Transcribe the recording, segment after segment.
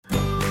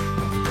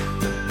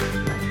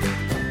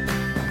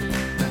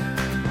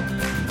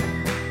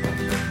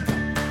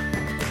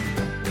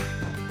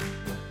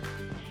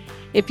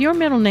If your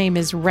middle name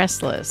is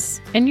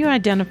Restless and you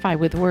identify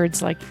with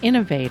words like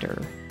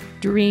innovator,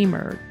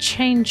 dreamer,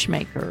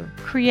 changemaker,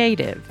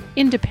 creative,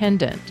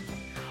 independent,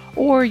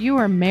 or you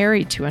are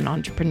married to an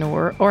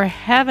entrepreneur, or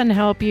heaven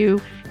help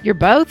you, you're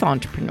both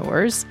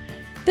entrepreneurs,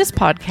 this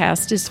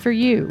podcast is for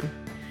you.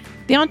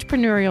 The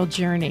entrepreneurial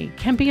journey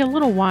can be a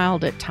little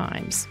wild at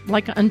times,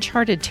 like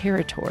uncharted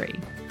territory.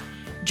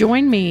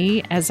 Join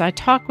me as I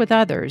talk with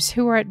others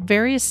who are at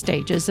various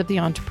stages of the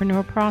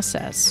entrepreneur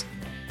process.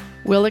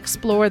 We'll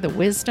explore the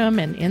wisdom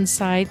and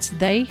insights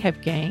they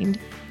have gained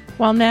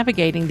while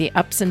navigating the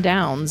ups and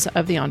downs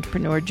of the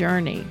entrepreneur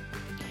journey.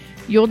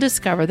 You'll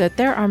discover that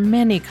there are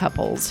many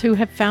couples who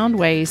have found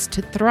ways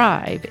to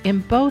thrive in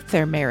both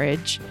their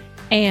marriage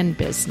and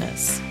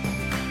business.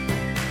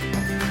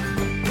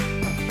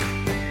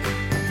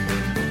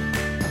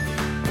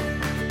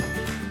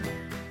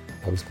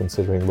 I was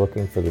considering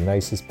looking for the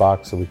nicest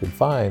box that we could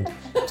find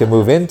to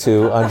move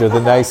into under the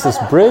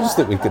nicest bridge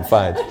that we could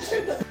find.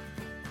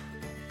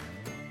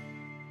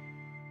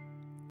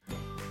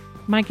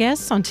 My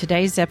guests on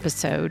today's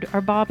episode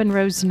are Bob and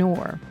Rose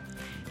Knorr.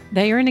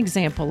 They are an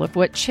example of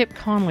what Chip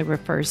Conley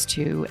refers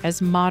to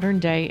as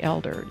modern-day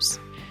elders.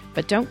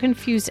 But don't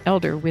confuse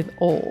elder with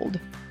old.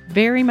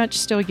 Very much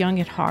still young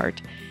at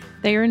heart,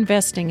 they are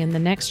investing in the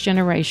next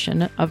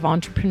generation of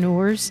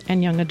entrepreneurs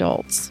and young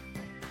adults.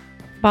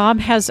 Bob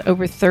has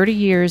over 30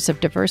 years of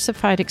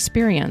diversified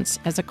experience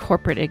as a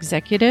corporate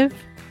executive,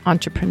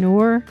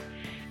 entrepreneur,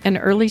 and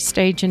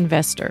early-stage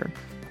investor.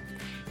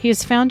 He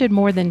has founded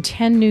more than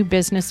 10 new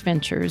business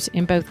ventures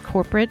in both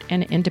corporate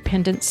and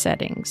independent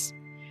settings.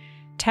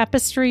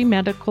 Tapestry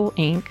Medical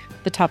Inc.,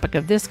 the topic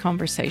of this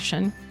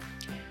conversation,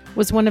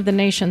 was one of the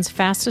nation's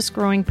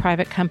fastest-growing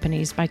private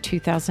companies by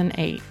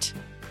 2008.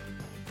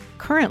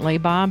 Currently,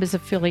 Bob is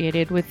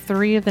affiliated with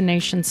 3 of the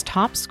nation's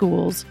top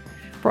schools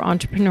for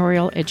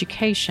entrepreneurial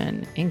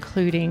education,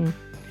 including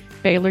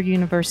Baylor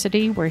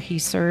University, where he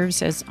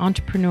serves as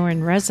entrepreneur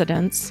in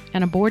residence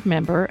and a board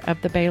member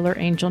of the Baylor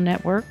Angel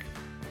Network,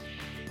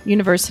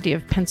 University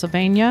of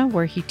Pennsylvania,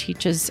 where he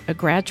teaches a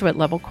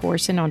graduate-level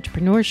course in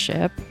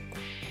entrepreneurship,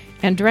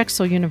 and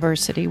Drexel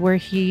University, where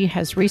he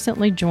has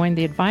recently joined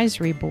the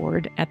advisory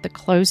board at the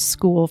Close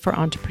School for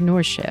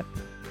Entrepreneurship.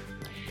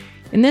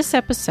 In this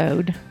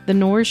episode, the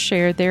Knorrs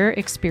share their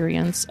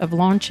experience of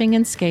launching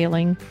and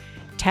scaling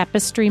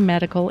Tapestry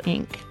Medical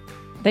Inc.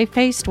 They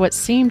faced what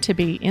seemed to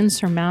be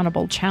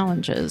insurmountable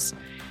challenges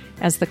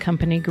as the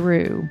company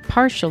grew,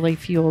 partially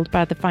fueled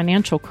by the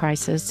financial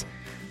crisis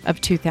of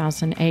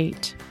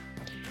 2008.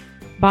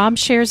 Bob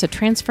shares a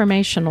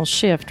transformational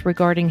shift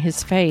regarding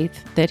his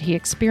faith that he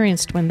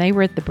experienced when they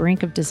were at the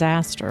brink of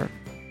disaster.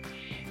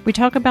 We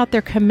talk about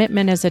their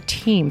commitment as a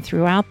team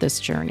throughout this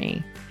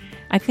journey.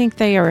 I think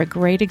they are a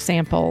great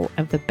example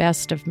of the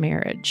best of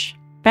marriage.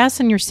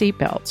 Fasten your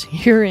seatbelts.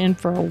 You're in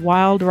for a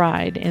wild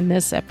ride in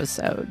this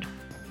episode.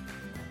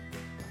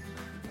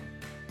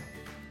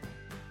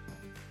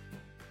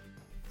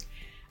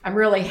 I'm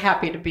really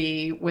happy to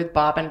be with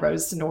Bob and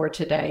Rose Knorr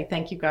today.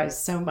 Thank you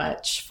guys so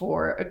much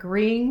for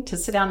agreeing to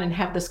sit down and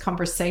have this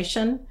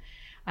conversation.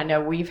 I know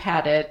we've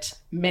had it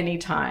many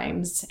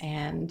times,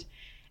 and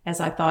as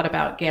I thought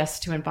about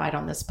guests to invite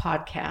on this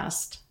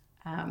podcast,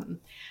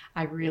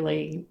 I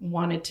really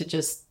wanted to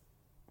just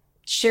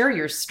share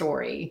your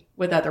story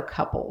with other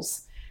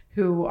couples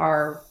who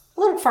are a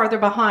little farther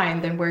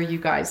behind than where you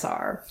guys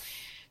are.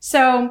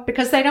 So,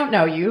 because they don't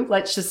know you,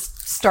 let's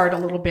just start a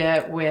little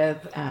bit with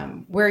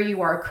where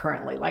you are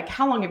currently. Like,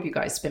 how long have you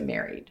guys been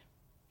married?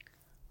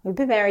 We've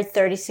been married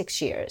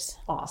 36 years.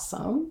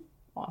 Awesome.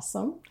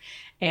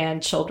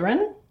 And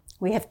children?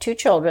 We have 2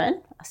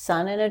 children, a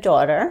son and a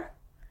daughter,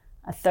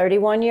 a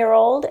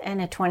 31-year-old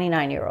and a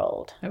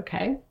 29-year-old.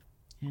 Okay.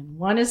 And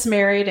one is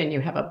married, and you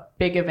have a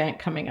big event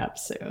coming up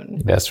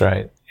soon. That's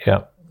right.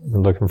 Yeah.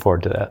 We're looking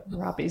forward to that.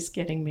 Robbie's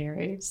getting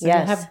married. So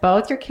yes. You have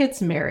both your kids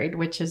married,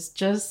 which is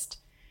just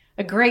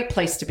a great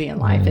place to be in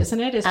life, isn't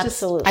it? It's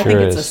absolutely. Just, I think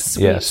it's a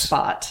sweet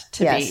spot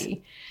to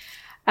be.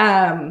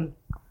 Well,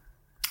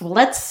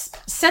 let's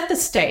set the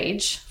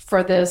stage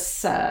for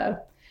this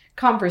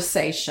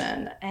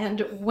conversation.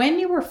 And when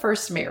you were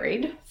first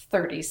married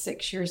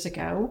 36 years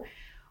ago,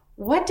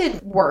 what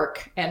did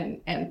work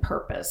and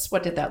purpose,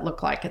 what did that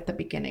look like at the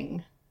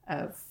beginning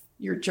of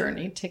your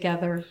journey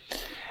together?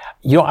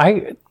 You know,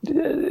 I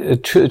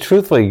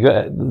truthfully,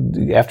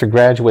 after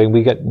graduating,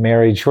 we got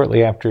married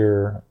shortly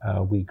after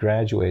we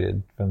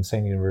graduated from the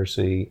same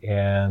university,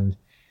 and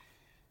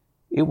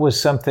it was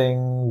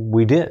something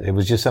we did. It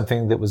was just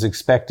something that was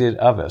expected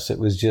of us. It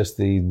was just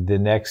the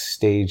next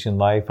stage in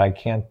life. I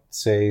can't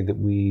say that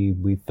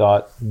we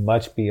thought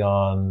much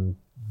beyond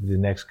the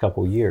next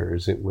couple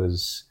years. It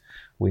was,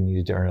 we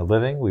needed to earn a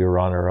living. We were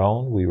on our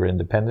own. We were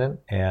independent,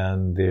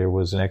 and there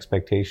was an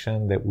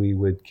expectation that we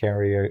would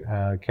carry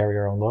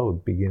our own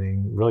load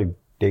beginning really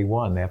day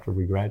one after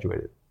we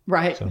graduated.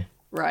 Right, so.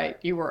 Right.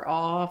 You were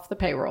off the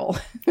payroll.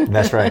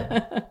 That's right.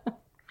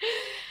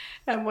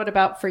 And what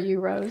about for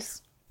you,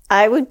 Rose?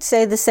 I would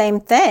say the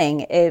same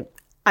thing.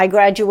 I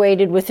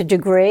graduated with a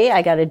degree.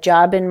 I got a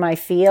job in my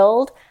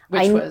field.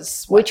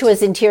 Which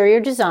was interior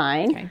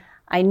design. Okay.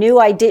 I knew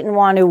I didn't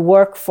want to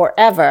work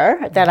forever,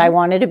 that I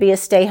wanted to be a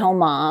stay-home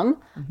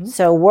mom.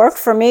 So work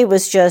for me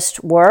was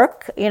just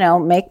work,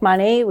 make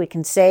money, we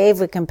can save,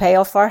 we can pay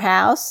off our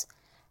house,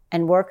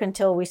 and work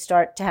until we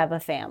start to have a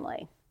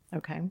family.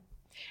 Okay.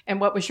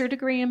 And what was your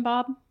degree in,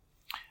 Bob?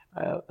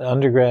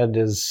 Undergrad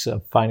is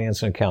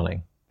finance and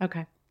accounting.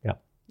 Okay. Yeah.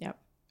 Yep.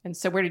 And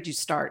so where did you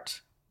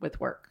start with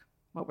work?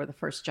 What were the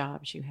first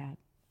jobs you had?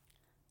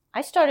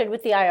 I started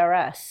with the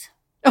IRS.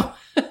 Oh,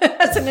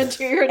 as an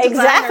interior designer.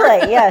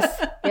 Exactly,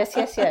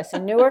 yes.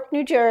 In Newark,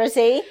 New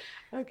Jersey,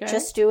 Okay.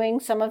 just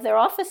doing some of their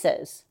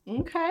offices.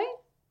 Okay.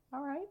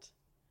 All right.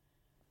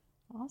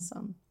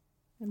 Awesome.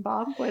 And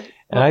Bob, what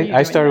And were you I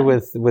doing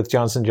started then? with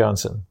Johnson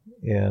Johnson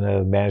in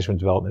a management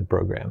development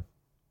program.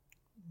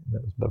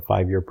 That was about a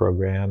 5-year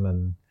program,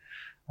 and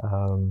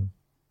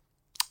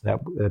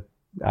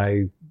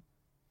I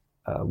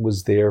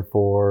was there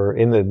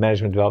in the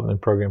management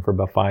development program for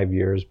about 5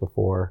 years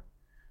before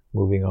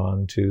moving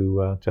on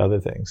to other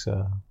things.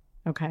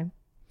 Okay.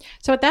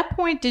 So at that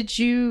point, did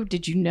you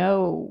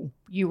know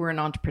you were an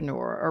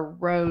entrepreneur, or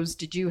Rose,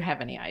 did you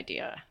have any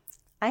idea?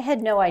 I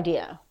had no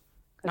idea.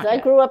 Because Not I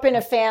yet. grew up in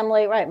a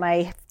family, right,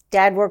 my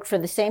dad worked for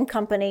the same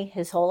company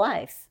his whole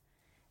life.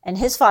 And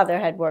his father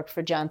had worked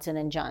for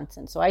Johnson &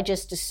 Johnson. So I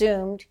just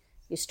assumed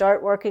you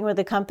start working with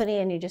a company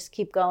and you just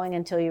keep going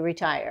until you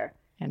retire.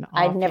 And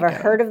I'd never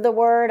heard of the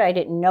word. I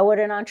didn't know what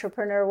an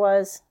entrepreneur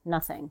was.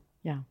 Nothing.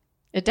 Yeah.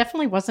 It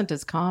definitely wasn't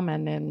as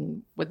common.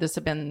 And would this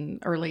have been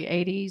early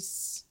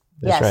 80s?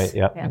 That's Yes. right,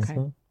 yeah. Yes.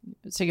 Okay.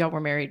 So y'all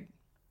were married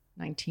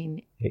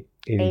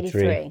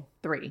 1983.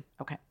 83.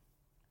 Okay.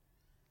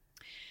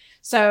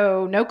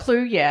 So no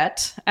clue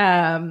yet.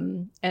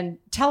 And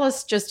tell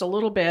us just a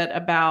little bit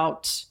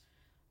about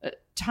a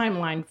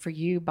timeline for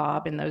you,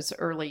 Bob, in those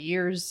early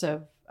years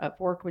of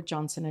work with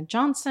Johnson &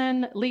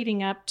 Johnson,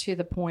 leading up to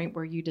the point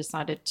where you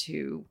decided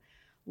to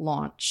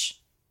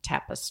launch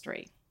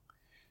Tapestry.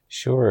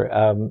 Sure.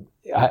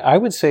 I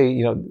would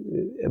say,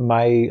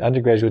 my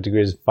undergraduate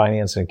degree in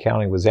finance and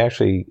accounting was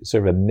actually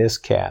sort of a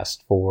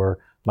miscast for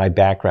my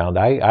background.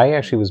 I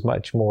actually was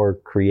much more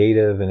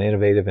creative and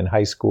innovative in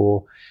high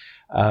school.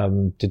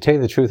 To tell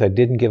you the truth, I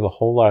didn't give a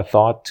whole lot of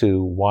thought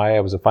to why I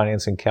was a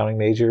finance and accounting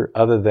major,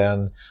 other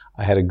than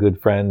I had a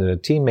good friend and a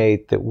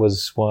teammate that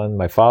was one.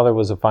 My father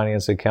was a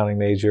finance and accounting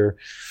major,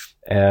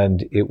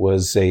 and it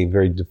was a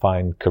very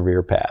defined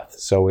career path.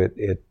 So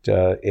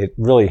it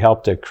really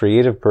helped a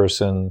creative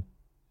person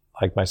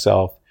like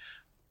myself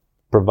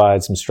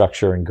provide some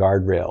structure and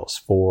guardrails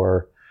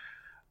for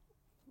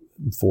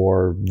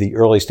the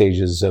early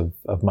stages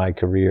of my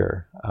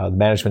career. The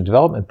management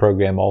development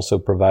program also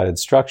provided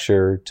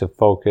structure to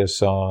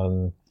focus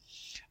on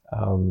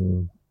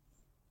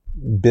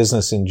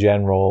business in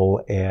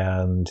general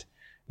and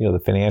the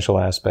financial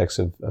aspects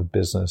of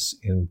business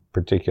in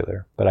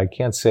particular. But I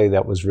can't say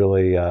that was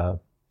really, it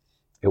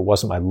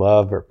wasn't my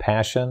love or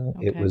passion.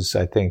 Okay. It was,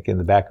 I think, in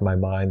the back of my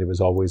mind, there was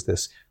always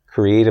this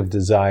creative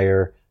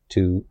desire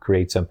to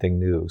create something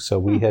new. So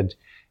we had,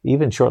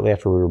 even shortly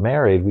after we were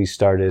married, we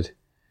started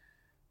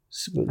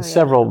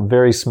several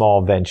very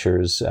small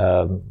ventures,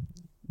 along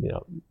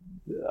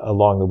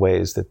the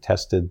ways that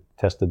tested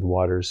the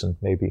waters and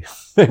maybe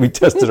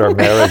tested our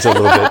marriage a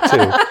little bit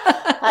too.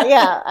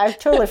 Yeah, I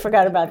totally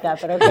forgot about that,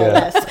 but okay,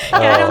 yes.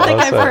 Yeah, I don't think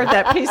I've heard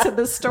that piece of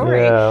the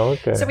story. Yeah,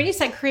 okay. So when you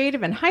said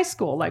creative in high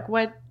school, like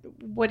what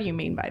do you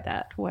mean by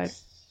that? What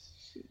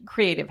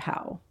creative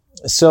how?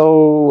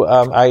 So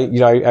I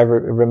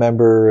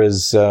remember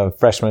as a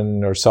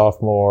freshman or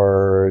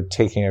sophomore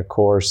taking a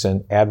course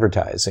in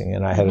advertising,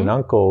 and I had an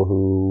uncle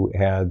who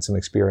had some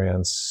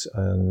experience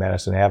on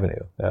Madison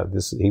Avenue.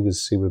 He would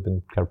have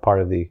been kind of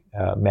part of the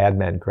Mad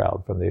Men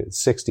crowd from the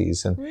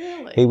 '60s, and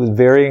Really? he was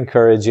very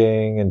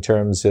encouraging in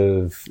terms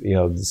of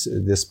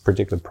this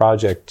particular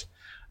project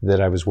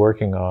that I was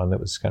working on.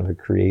 That was kind of a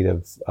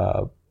creative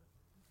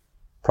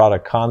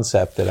product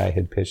concept that I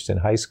had pitched in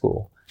high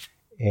school,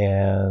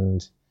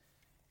 and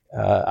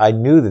I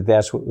knew that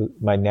that's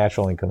what my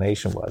natural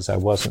inclination was. I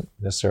wasn't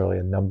necessarily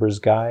a numbers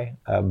guy,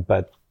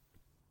 but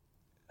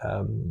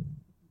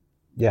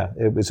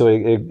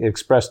it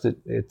expressed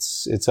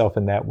itself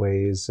in that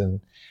ways and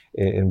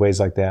in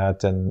ways like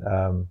that. And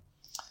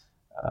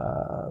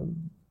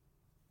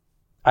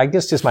I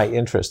guess just my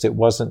interest. It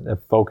wasn't a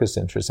focused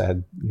interest. I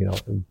had,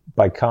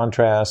 by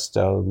contrast,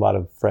 a lot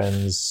of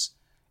friends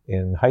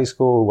in high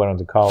school who went on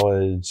to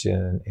college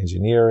in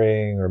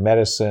engineering or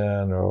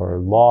medicine or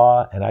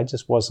law, and I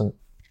just wasn't,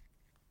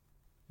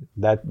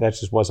 that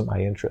just wasn't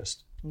my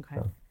interest. Okay.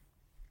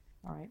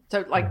 All right.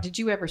 So did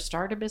you ever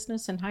start a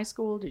business in high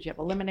school? Did you have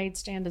a lemonade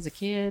stand as a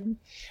kid?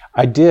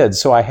 I did.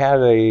 So I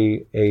had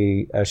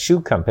a shoe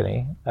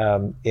company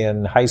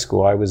in high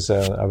school. I was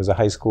a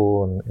high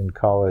school and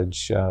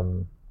college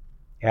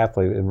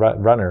athlete,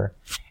 runner.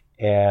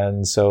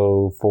 And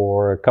so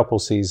for a couple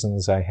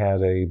seasons, I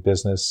had a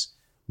business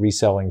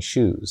reselling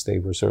shoes. They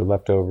were sort of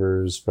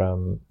leftovers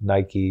from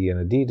Nike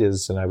and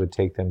Adidas, and I would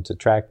take them to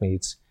track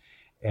meets,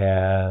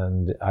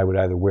 and I would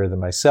either wear them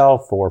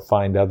myself or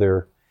find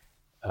other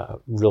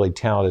really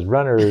talented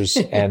runners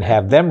and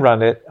have them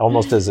run it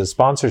almost as a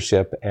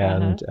sponsorship,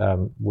 and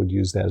would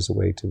use that as a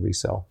way to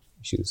resell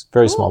shoes.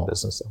 Very small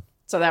business, though.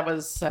 So that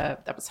was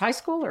high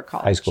school or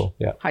college? High school,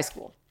 yeah. High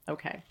school.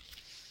 Okay.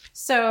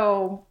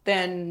 So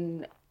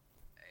then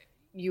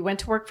you went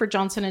to work for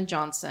Johnson &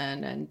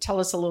 Johnson, and tell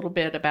us a little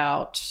bit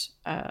about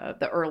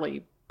the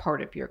early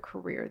part of your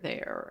career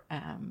there.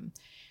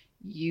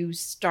 You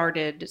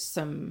started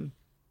some,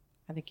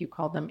 I think you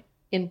called them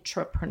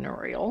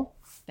intrapreneurial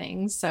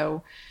things.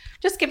 So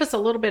just give us a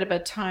little bit of a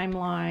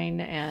timeline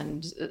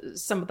and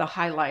some of the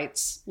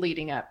highlights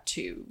leading up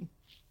to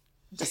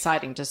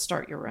deciding to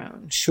start your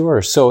own.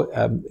 Sure. So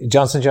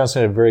Johnson &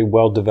 Johnson had a very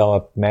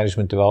well-developed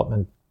management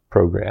development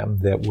program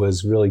that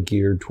was really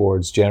geared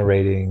towards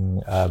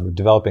developing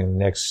the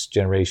next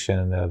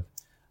generation of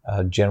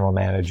general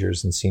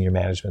managers and senior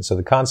management. So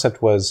the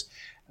concept was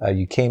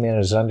you came in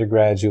as an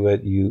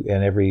undergraduate,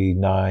 and every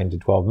 9 to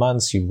 12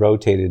 months, you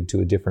rotated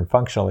to a different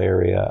functional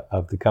area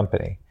of the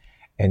company.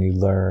 And you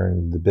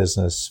learned the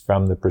business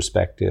from the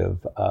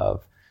perspective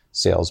of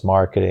sales,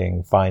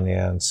 marketing,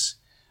 finance,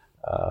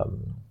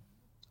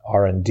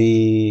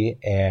 R&D,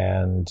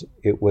 and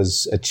it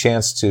was a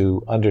chance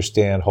to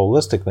understand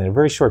holistically in a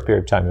very short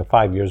period of time,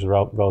 5 years, a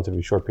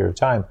relatively short period of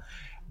time,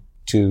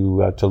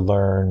 to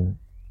learn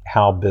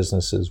how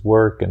businesses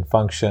work and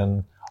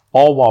function,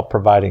 all while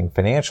providing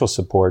financial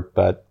support,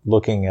 but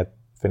looking at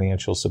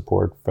financial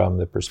support from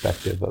the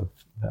perspective of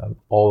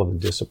all of the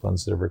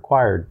disciplines that are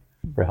required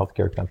for a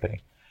healthcare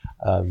company.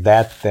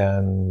 That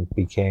then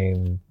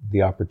became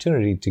the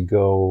opportunity to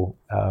go,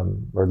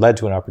 or led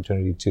to an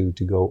opportunity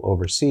to go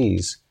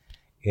overseas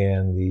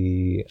in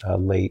the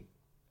late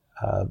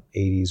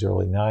 80s,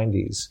 early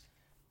 90s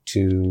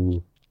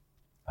to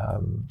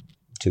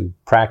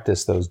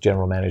practice those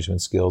general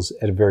management skills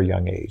at a very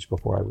young age,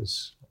 before I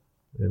was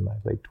in my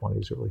late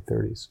 20s, early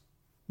 30s.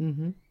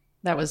 Mm-hmm.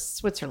 That was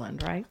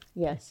Switzerland, right?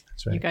 Yes.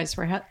 That's right. You guys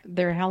were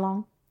there how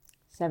long?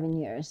 7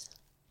 years.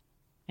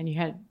 And you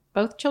had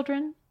both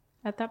children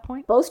at that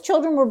point? Both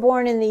children were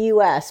born in the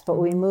U.S., but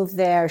we moved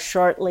there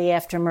shortly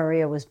after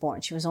Maria was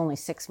born. She was only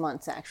 6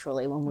 months,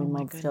 actually, when we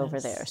moved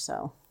over there.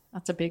 So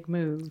that's a big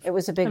move. It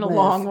was a big move. And a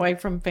long way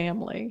from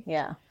family.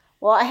 Yeah.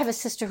 Well, I have a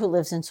sister who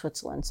lives in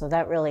Switzerland, so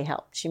that really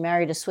helped. She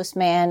married a Swiss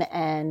man,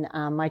 and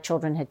my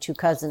children had 2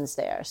 cousins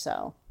there,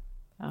 so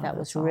that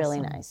was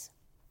really nice.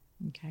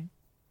 Okay.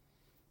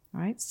 All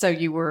right. So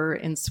you were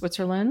in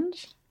Switzerland,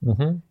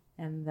 and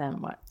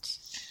then what?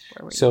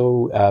 Where were you?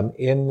 So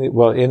in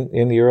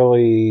the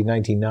early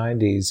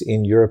 1990s,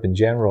 in Europe in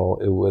general,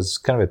 it was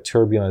kind of a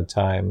turbulent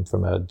time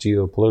from a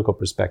geopolitical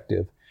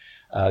perspective.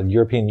 The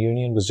European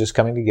Union was just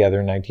coming together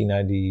in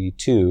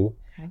 1992.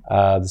 Okay.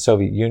 The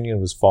Soviet Union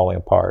was falling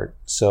apart.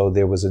 So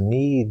there was a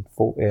need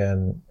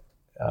in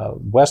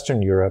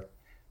Western Europe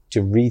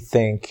to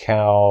rethink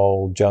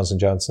how Johnson &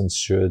 Johnson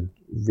should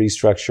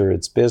restructure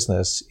its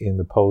business in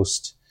the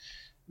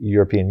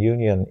post-European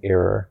Union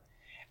era.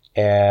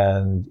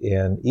 And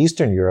in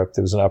Eastern Europe,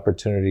 there was an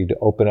opportunity to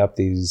open up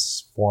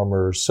these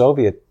former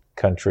Soviet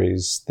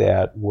countries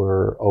that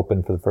were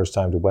open for the first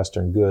time to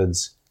Western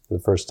goods for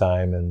the first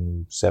time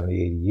in 70,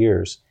 80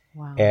 years.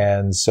 Wow.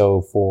 And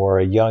so for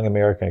a young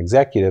American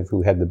executive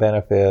who had the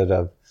benefit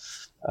of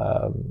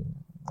a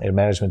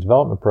management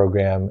development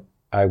program,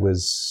 I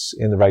was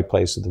in the right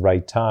place at the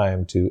right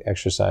time to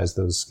exercise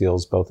those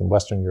skills both in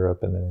Western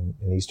Europe and then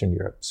in Eastern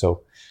Europe.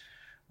 So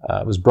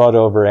it was brought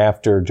over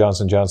after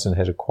Johnson & Johnson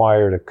had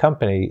acquired a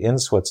company in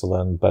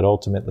Switzerland, but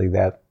ultimately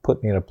that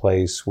put me in a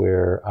place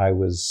where I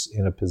was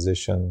in a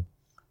position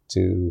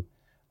to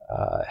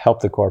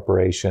help the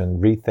corporation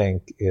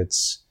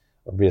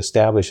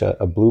reestablish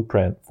a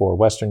blueprint for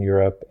Western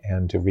Europe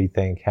and to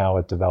rethink how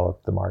it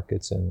developed the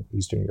markets in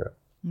Eastern Europe.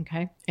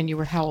 Okay. And you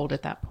were how old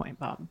at that point,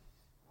 Bob?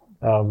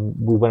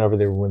 We went over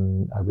there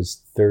when I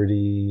was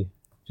 30,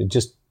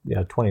 just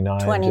 29.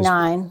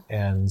 29.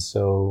 And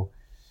so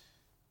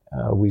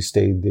we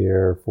stayed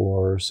there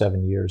for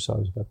 7 years. So I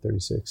was about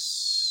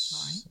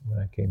 36 when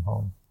I came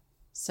home.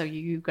 So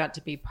you got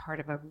to be part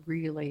of a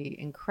really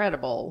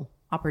incredible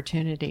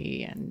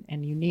opportunity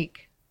and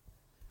unique.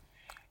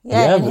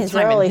 Yeah, in his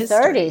early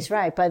 30s,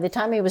 right. By the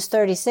time he was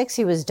 36,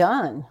 he was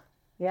done.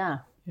 Yeah.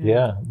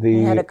 Yeah.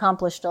 He had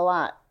accomplished a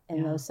lot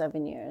in those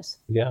 7 years.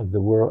 Yeah, the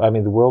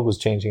world was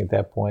changing at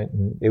that point,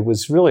 and it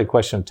was really a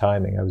question of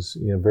timing. I was,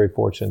 very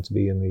fortunate to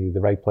be in the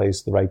right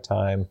place, the right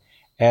time,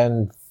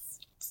 and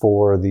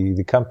for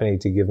the company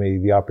to give me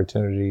the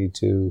opportunity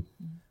to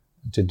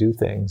do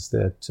things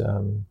that,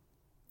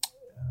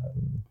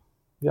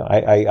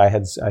 I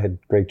had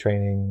great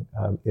training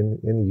in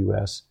the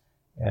U.S.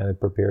 and it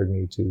prepared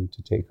me to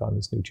take on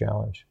this new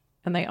challenge.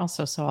 And they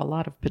also saw a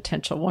lot of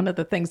potential. One of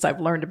the things I've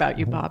learned about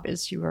you, Bob,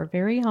 is you are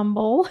very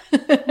humble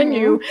and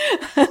you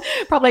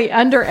probably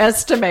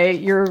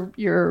underestimate your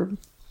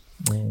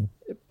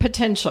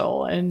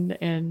potential.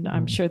 And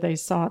I'm sure they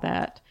saw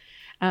that.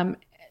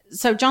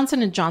 So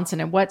Johnson &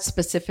 Johnson, and what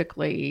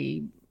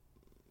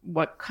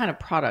kind of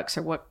products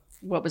or what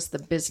was the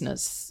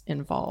business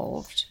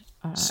involved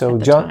So at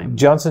the time?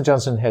 Johnson &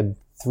 Johnson had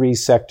three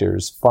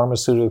sectors: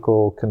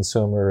 pharmaceutical,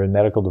 consumer, and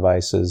medical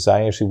devices.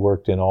 I actually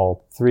worked in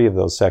all three of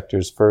those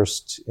sectors.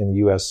 First in the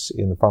U.S.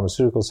 in the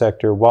pharmaceutical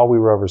sector. While we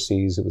were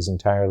overseas, it was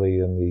entirely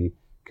in the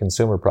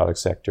consumer product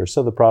sector.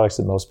 So the products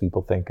that most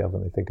people think of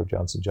when they think of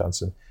Johnson &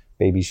 Johnson,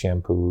 baby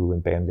shampoo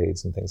and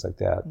Band-Aids and things like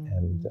that.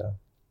 And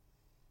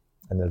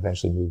then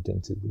eventually moved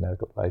into the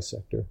medical device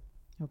sector.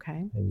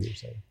 Okay. And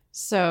years later.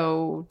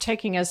 So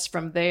taking us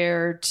from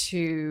there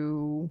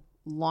to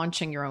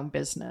launching your own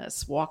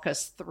business, walk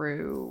us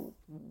through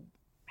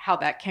how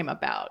that came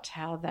about,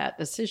 how that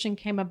decision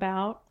came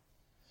about.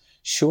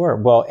 Sure.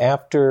 Well,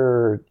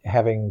 after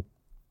having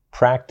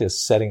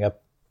practiced setting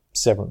up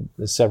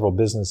several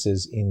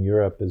businesses in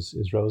Europe, as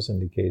Rose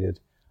indicated,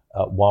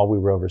 while we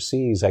were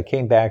overseas, I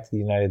came back to the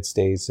United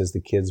States as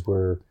the kids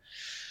were,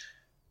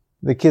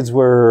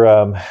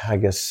 I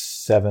guess,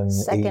 7,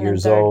 8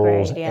 years old.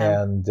 Grade,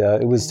 yeah. And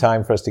it was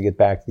time for us to get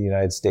back to the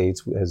United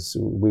States as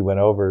we went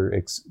over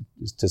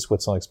to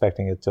Switzerland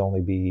expecting it to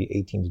only be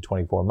 18 to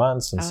 24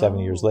 months. And 7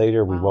 years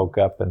later, we woke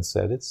up and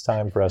said, it's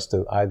time for us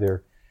to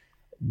either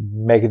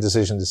make a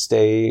decision to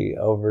stay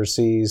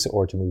overseas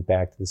or to move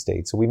back to the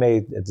States. So we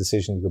made a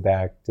decision to go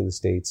back to the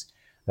States.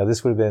 Now,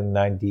 this would have been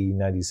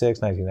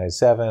 1996,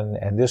 1997,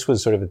 and this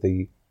was sort of at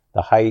the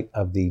height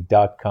of the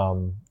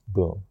dot-com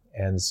boom.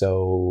 And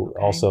so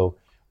also,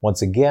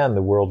 once again,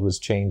 the world was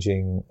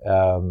changing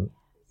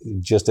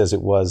just as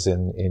it was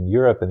in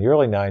Europe in the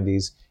early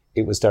 90s.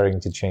 It was starting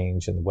to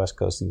change in the West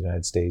Coast of the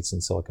United States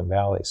and Silicon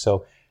Valley.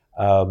 So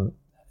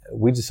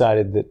we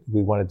decided that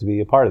we wanted to be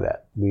a part of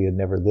that. We had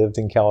never lived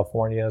in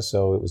California,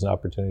 so it was an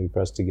opportunity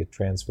for us to get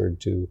transferred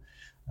to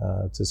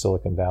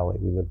Silicon Valley.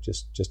 We lived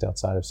just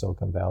outside of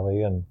Silicon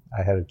Valley, and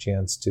I had a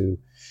chance to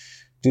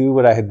do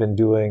what I had been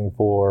doing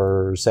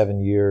for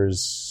 7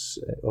 years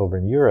over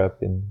in Europe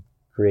in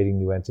creating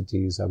new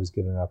entities. I was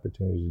given an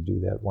opportunity to do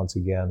that once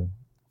again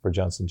for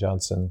Johnson &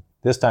 Johnson,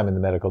 this time in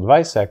the medical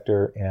device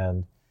sector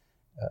and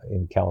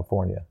in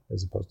California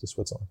as opposed to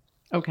Switzerland.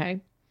 Okay.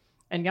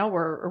 And y'all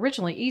were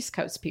originally East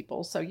Coast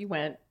people, so you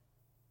went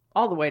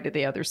all the way to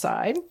the other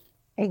side.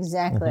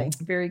 Exactly.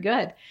 Mm-hmm. Very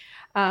good.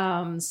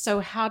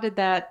 So how did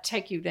that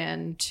take you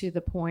then to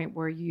the point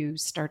where you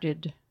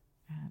started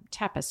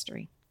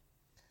Tapestry?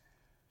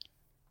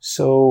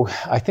 So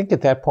I think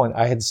at that point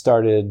I had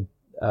started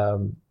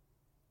 4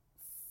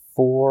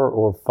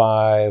 or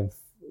 5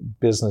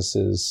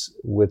 businesses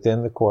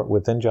within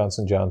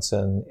Johnson &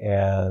 Johnson,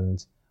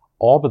 and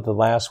all but the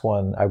last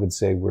one I would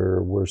say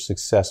were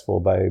successful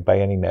by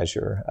any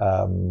measure.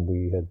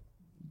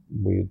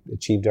 We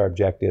achieved our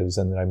objectives,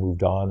 and then I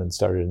moved on and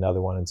started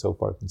another one, and so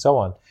forth and so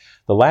on.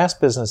 The last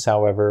business,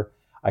 however,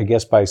 I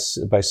guess by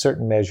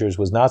certain measures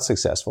was not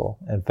successful,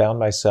 and found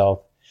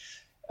myself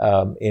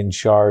in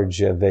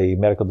charge of a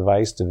medical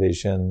device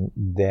division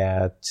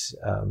that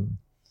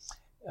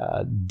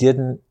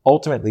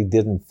ultimately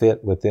didn't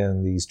fit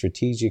within the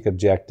strategic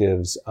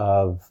objectives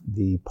of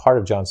the part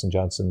of Johnson &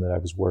 Johnson that I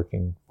was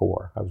working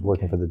for. I was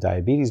working for the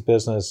diabetes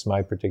business.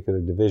 My particular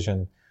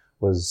division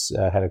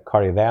had a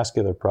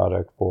cardiovascular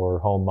product for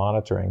home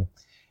monitoring.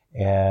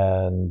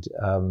 And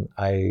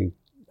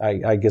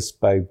I guess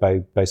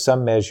by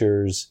some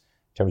measures,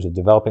 in terms of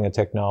developing a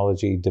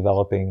technology,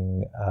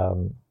 developing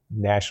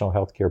national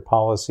healthcare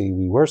policy,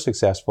 we were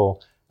successful,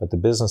 but the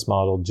business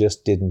model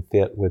just didn't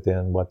fit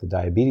within what the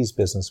diabetes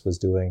business was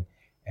doing.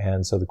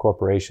 And so the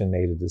corporation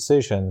made a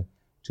decision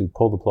to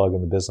pull the plug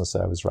on the business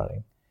that I was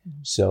running.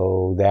 Mm-hmm.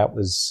 So that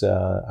was,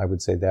 I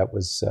would say that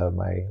was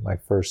my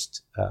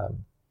first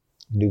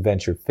new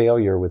venture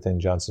failure within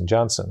Johnson &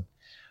 Johnson.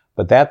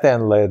 But that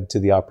then led to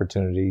the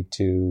opportunity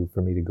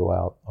for me to go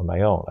out on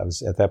my own.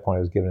 At that point,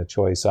 I was given a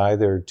choice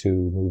either to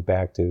move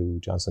back to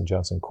Johnson &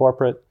 Johnson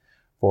corporate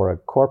for a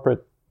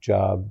corporate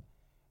job,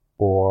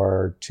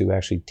 or to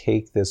actually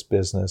take this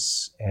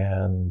business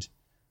and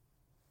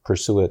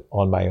pursue it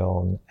on my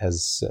own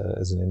as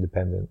an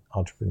independent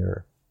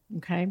entrepreneur.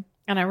 Okay.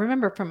 And I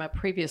remember from a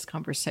previous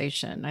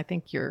conversation, I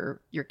think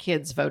your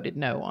kids voted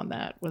no on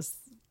that. Was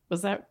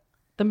that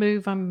the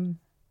move? Am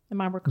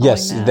I recalling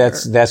yes,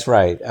 that? that's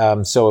right.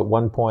 So at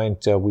one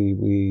point,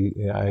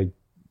 I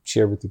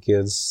shared with the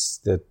kids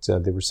that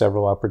there were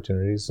several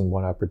opportunities, and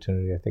one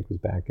opportunity I think was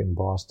back in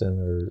Boston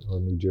or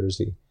New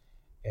Jersey.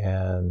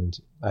 And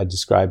I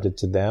described it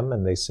to them,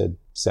 and they said,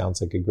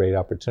 "Sounds like a great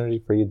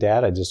opportunity for you,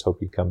 Dad. I just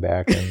hope you come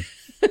back and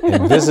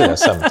visit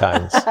us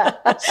sometimes."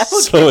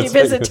 We'll give you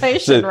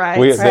visitation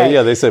rights.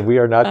 They said, "We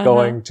are not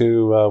going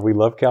to, we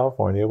love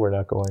California. We're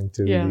not going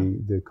to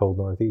the cold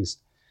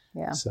Northeast."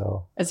 Yeah.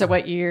 So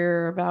what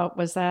year about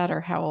was that,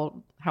 or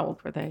how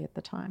old were they at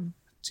the time?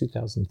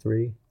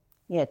 2003.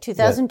 Yeah,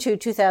 2002,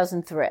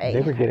 2003.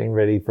 They were getting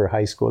ready for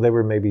high school. They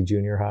were maybe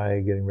junior high,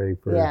 getting ready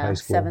for high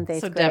school. 7th,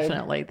 8th so grade.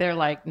 Definitely, they're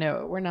like,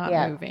 no, we're not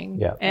moving.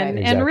 Yeah, and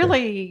exactly. And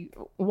really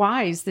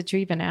wise that you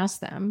even asked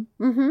them.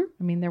 Mm-hmm.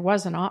 I mean, there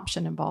was an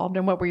option involved.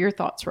 And what were your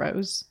thoughts,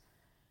 Rose?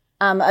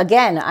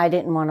 Again, I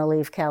didn't want to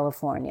leave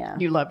California.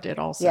 You loved it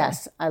also.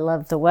 Yes, I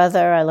loved the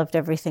weather. I loved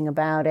everything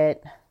about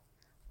it.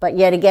 But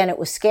yet again, it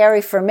was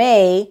scary for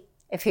me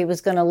if he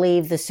was going to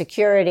leave the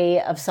security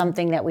of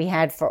something that we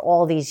had for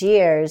all these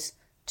years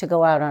to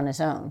go out on his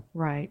own.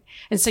 Right.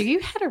 And so you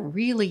had a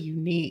really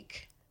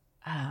unique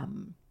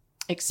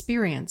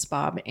experience,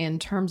 Bob, in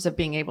terms of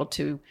being able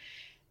to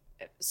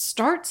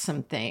start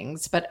some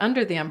things, but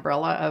under the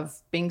umbrella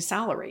of being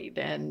salaried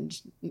and,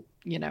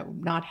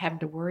 not having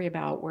to worry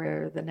about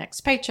where the next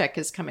paycheck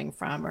is coming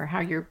from or how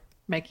you're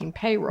making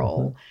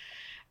payroll.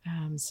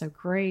 So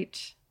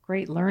great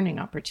learning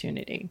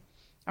opportunity.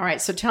 All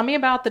right. So tell me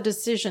about the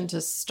decision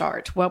to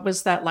start. What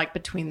was that like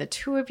between the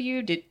two of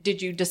you?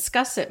 Did you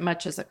discuss it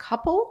much as a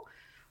couple,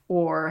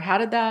 or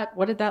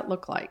what did that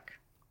look like?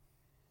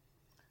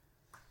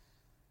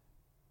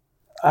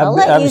 I'll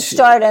let you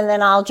start and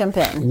then I'll jump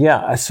in.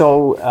 Yeah.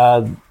 So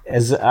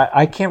as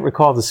I can't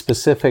recall the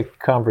specific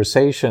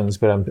conversations,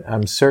 but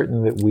I'm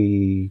certain that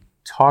we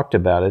talked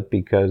about it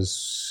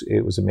because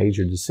it was a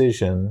major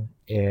decision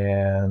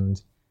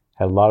and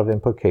had a lot of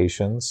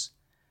implications.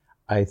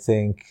 I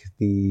think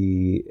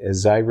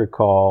as I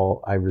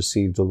recall, I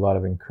received a lot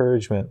of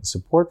encouragement and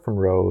support from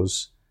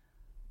Rose,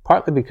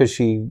 partly because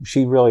she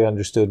really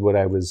understood what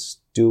I was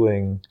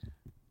doing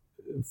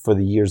for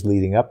the years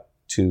leading up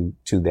to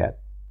that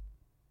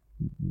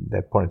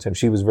point in time.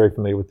 She was very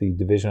familiar with the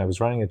division I was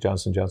running at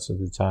Johnson & Johnson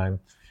at the time,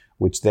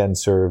 which then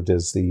served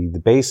as the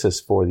basis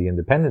for the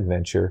independent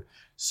venture.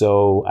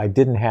 So I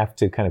didn't have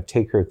to kind of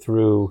take her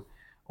through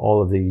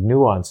all of the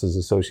nuances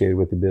associated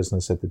with the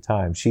business at the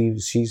time. She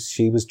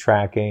was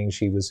tracking.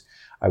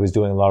 I was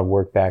doing a lot of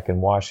work back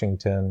in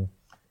Washington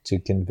to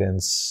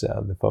convince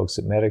the folks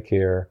at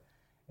Medicare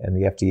and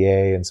the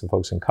FDA and some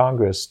folks in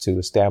Congress to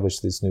establish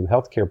this new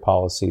healthcare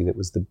policy that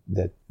was the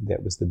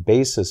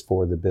basis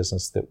for the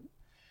business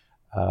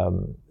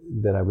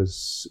that I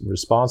was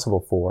responsible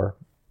for.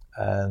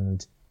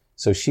 And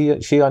so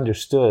she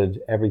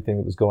understood everything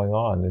that was going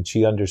on, and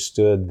she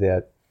understood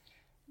that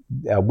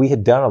we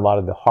had done a lot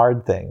of the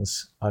hard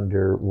things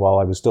while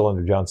I was still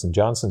under Johnson &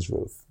 Johnson's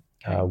roof.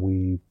 Okay.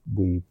 We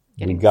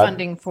got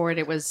funding for it.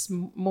 It was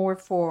more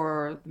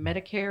for the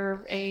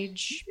Medicare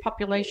age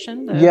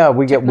population. We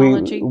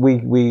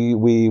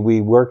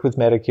worked with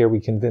Medicare.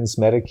 We convinced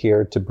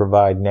Medicare to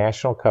provide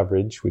national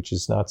coverage, which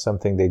is not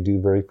something they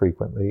do very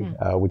frequently.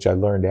 Which I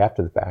learned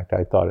after the fact.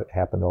 I thought it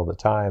happened all the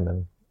time,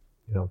 and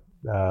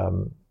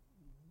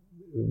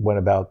went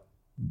about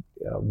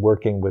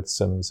working with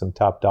some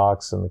top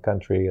docs in the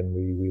country, and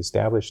we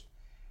established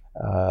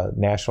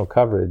national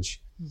coverage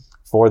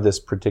for this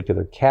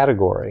particular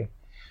category,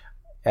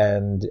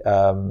 and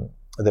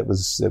that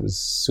was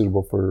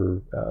suitable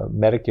for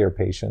Medicare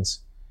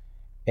patients.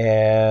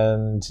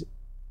 And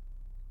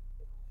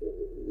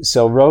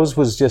so Rose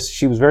was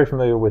very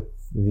familiar with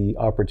the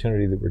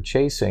opportunity that we're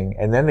chasing.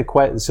 And then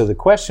the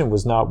question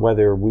was not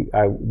whether we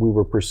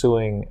were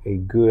pursuing a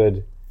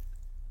good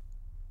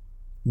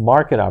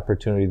market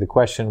opportunity. The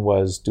question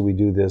was, do we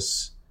do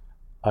this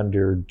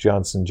under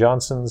Johnson &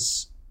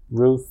 Johnson's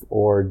roof,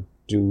 or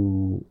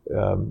do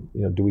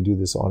we do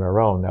this on our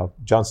own? Now,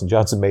 Johnson &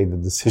 Johnson made the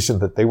decision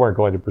that they weren't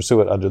going to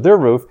pursue it under their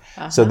roof.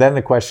 So then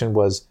the question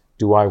was,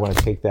 do I want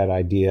to take that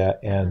idea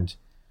and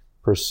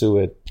pursue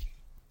it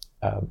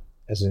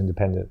as an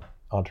independent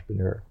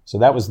entrepreneur? So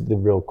that was the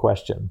real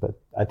question. But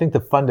I think the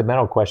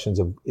fundamental questions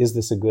of, is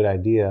this a good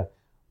idea,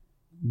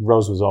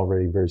 Rose was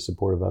already very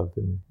supportive of.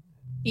 And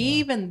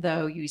even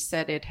though you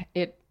said it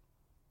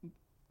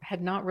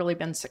had not really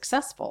been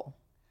successful.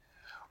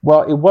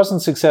 Well, it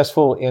wasn't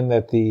successful in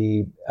that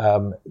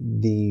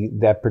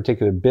that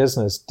particular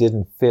business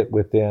didn't fit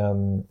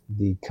within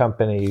the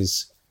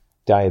company's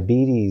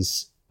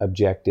diabetes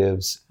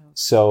objectives. Okay.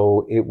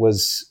 So it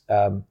was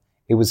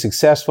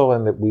successful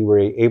in that we were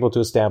able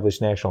to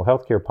establish national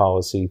healthcare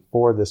policy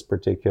for this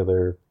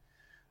particular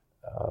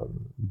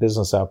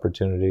business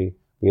opportunity.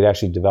 We had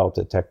actually developed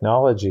a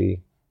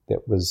technology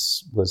that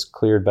was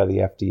cleared by the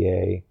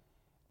FDA.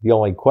 The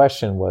only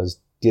question was,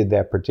 did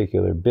that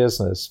particular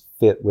business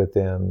fit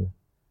within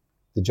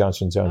the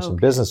Johnson & Johnson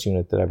business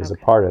unit that I was a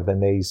part of?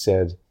 And they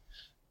said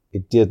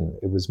it didn't.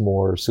 It was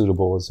more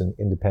suitable as an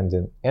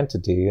independent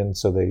entity. And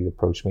so they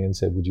approached me and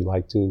said, would you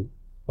like to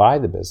buy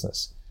the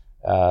business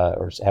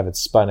or have it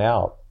spun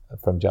out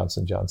from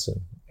Johnson &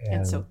 Johnson?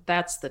 And so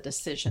that's the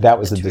decision. That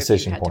was the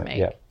decision point,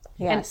 yeah.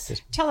 Yes.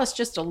 And tell us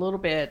just a little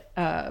bit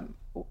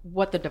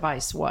what the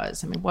device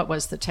was. I mean, what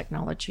was the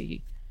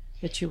technology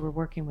that you were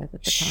working with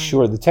at the time?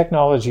 Sure. The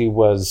technology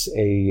was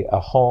a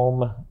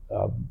home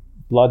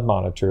blood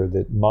monitor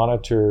that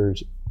monitored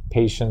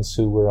patients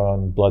who were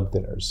on blood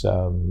thinners,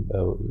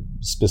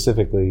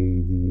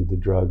 specifically the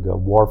drug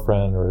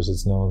warfarin, or as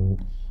it's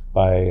known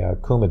by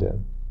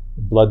Coumadin,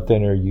 blood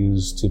thinner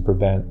used to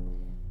prevent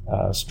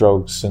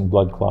strokes and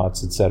blood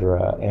clots,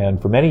 etc.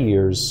 And for many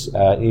years,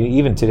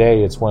 even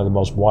today, it's one of the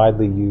most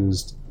widely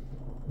used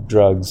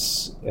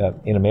drugs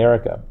in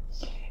America.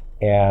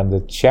 And the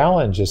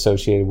challenge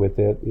associated with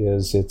it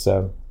is it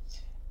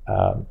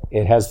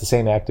has the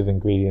same active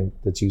ingredient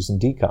that's used in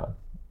decon,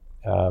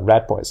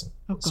 rat poison.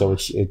 Oh, so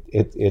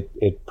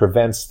it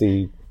prevents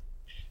the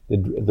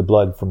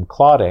blood from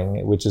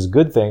clotting, which is a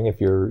good thing if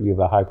you have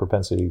a high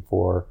propensity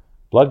for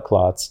blood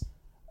clots.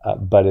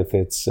 But if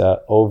it's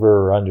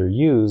over or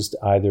underused,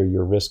 either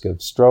your risk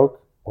of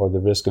stroke or the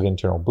risk of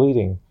internal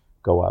bleeding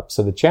go up.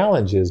 So the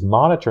challenge is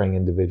monitoring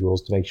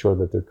individuals to make sure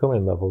that their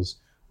Coumadin levels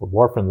or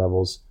warfarin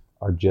levels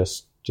are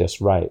just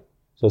right.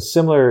 So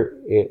similar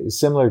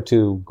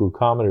to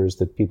glucometers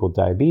that people with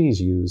diabetes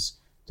use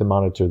to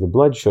monitor the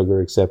blood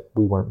sugar, except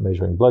we weren't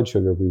measuring blood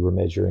sugar, we were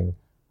measuring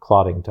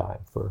clotting time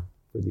for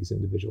these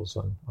individuals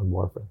on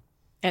warfarin.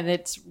 And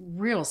it's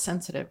real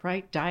sensitive,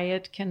 right?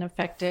 Diet can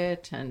affect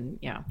it, and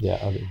yeah. Yeah,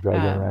 other drug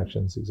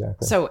interactions,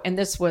 exactly. So, and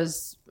this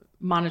was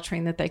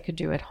monitoring that they could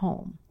do at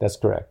home. That's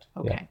correct.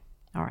 Okay.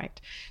 Yeah. All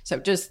right. So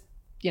just,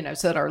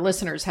 so that our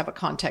listeners have a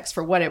context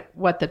for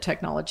what the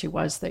technology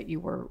was that you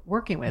were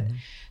working with. Mm-hmm.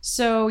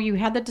 So you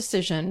had the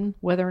decision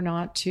whether or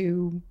not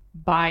to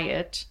buy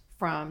it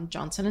from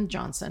Johnson &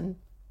 Johnson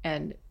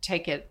and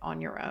take it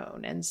on your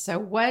own. And so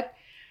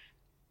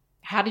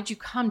how did you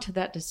come to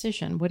that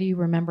decision? What do you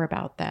remember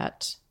about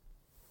that?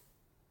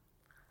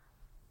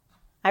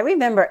 I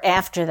remember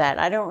after that.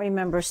 I don't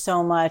remember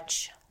so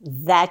much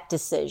that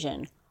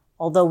decision,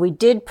 although we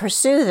did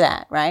pursue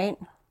that, right?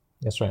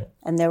 That's right.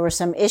 And there were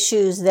some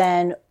issues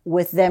then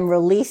with them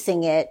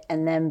releasing it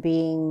and them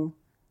being,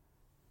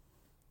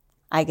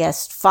 I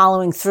guess,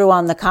 following through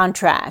on the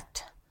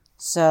contract.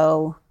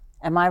 So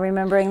am I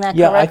remembering that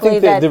correctly? Yeah, I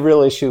think that the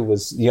real issue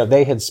was,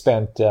 they had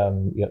spent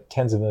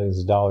tens of millions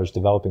of dollars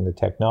developing the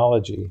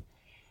technology,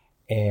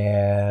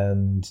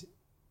 and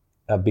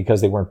because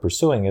they weren't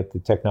pursuing it, the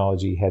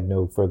technology had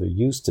no further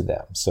use to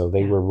them. So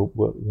they were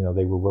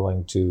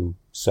willing to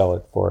sell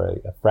it for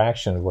a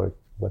fraction of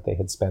what they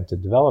had spent to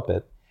develop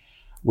it,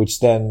 which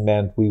then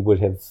meant we would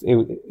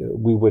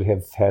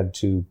have had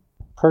to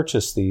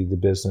purchase the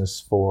business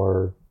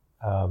for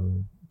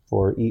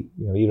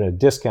even a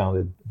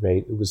discounted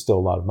rate. It was still a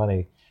lot of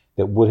money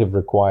that would have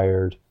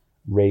required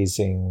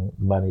raising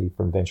money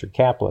from venture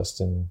capitalists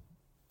in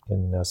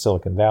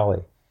Silicon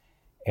Valley.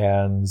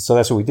 And so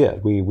that's what we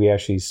did.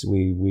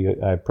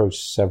 I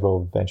approached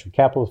several venture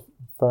capital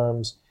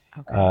firms,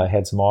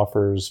 had some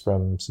offers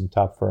from some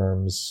top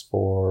firms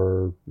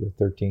for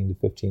 $13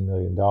 to $15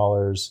 million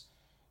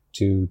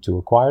to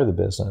acquire the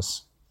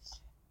business.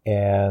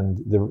 And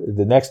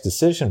the next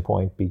decision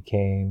point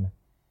became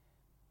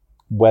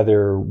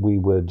whether we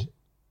would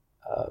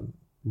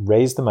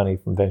raise the money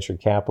from venture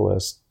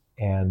capitalists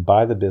and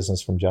buy the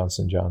business from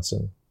Johnson &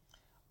 Johnson,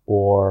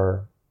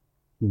 or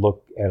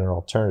look at an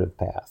alternative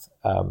path.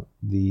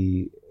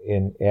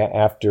 In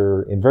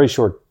very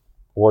short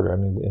order,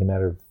 in a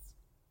matter of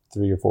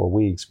 3 or 4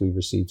 weeks, we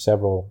received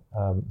several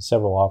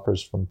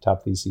offers from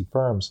top VC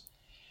firms.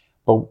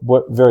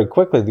 But very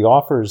quickly, the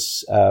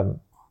offers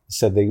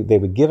said they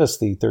would give us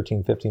the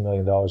 $13, $15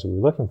 million that we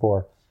were looking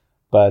for,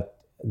 but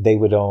they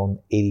would own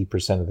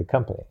 80% of the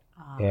company.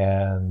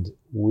 And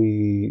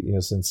we,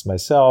 since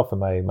myself and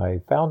my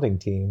founding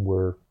team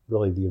were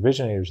really the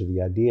originators of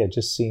the idea, it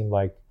just seemed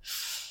like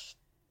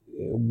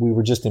we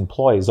were just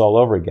employees all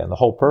over again. The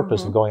whole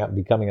purpose of going out and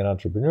becoming an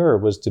entrepreneur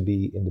was to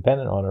be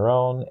independent on our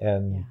own.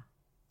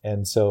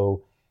 And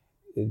so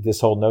this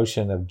whole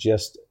notion of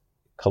just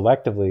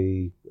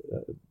collectively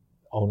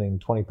owning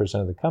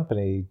 20% of the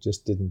company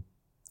just didn't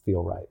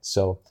feel right.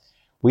 So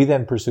we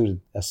then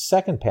pursued a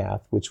second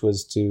path, which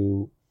was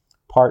to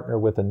partner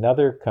with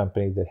another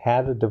company that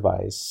had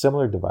a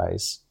similar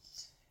device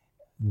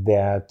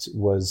that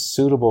was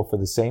suitable for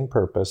the same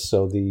purpose.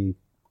 So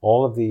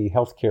all of the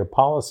healthcare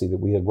policy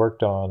that we had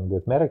worked on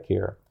with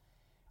Medicare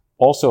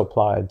also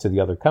applied to the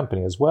other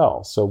company as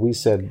well. So we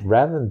said,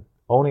 rather than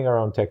owning our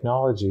own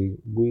technology,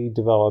 we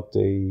developed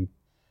a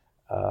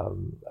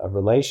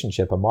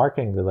relationship, a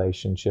marketing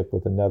relationship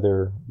with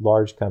another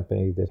large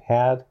company that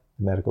had a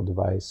medical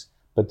device,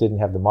 but didn't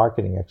have the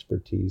marketing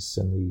expertise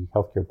and the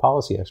healthcare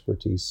policy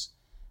expertise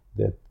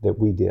that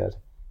we did.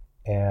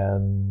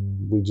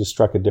 And we just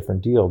struck a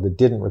different deal that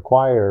didn't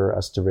require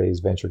us to raise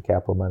venture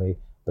capital money,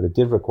 but it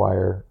did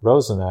require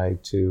Rose and I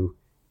to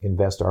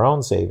invest our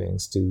own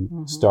savings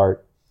to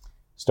start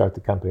the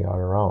company on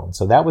our own.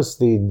 So that was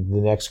the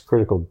next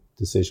critical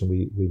decision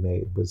we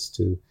made, was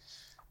to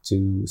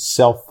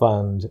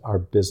self-fund our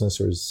business,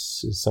 or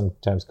is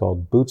sometimes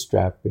called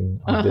bootstrapping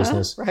our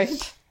business,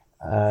 right?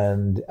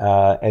 And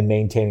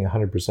maintaining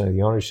 100% of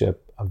the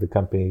ownership of the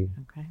company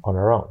on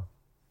our own.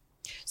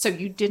 So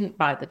you didn't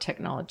buy the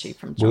technology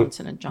from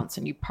Johnson &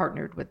 Johnson. You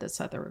partnered with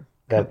this other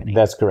company.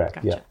 That's correct.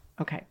 Gotcha. Yeah.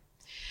 Okay.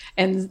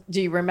 And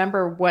do you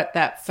remember what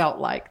that felt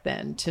like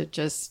then, to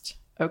just,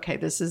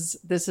 this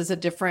is a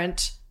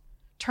different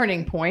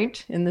turning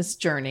point in this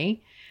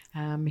journey.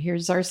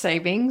 Here's our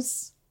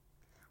savings.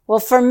 Well,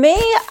 for me,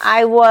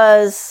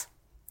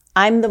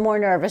 I'm the more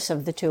nervous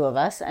of the two of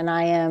us, and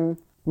I am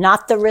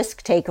not the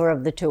risk taker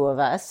of the two of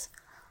us.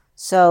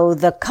 So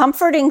the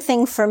comforting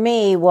thing for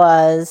me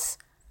was,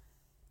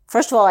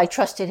 first of all, I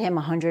trusted him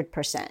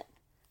 100%.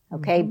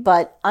 Okay.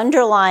 But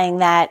underlying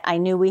that, I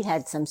knew we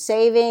had some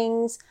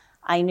savings.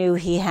 I knew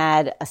he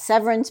had a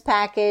severance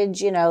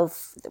package,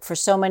 for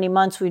so many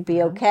months we'd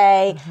be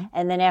okay.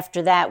 And then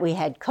after that, we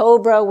had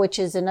COBRA, which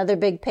is another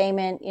big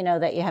payment,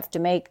 that you have to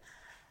make.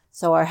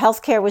 So our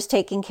healthcare was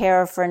taken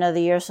care of for another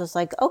year. So it's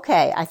like,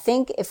 okay, I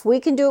think if we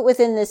can do it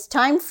within this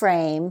time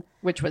frame,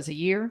 which was a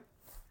year.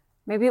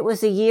 Maybe it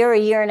was a year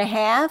and a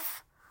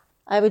half.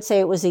 I would say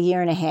it was a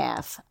year and a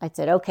half. I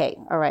said, okay,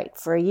 all right,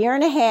 for a year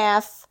and a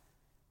half,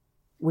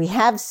 we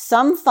have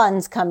some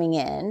funds coming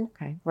in,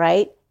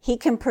 right? He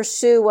can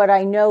pursue what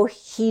I know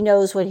he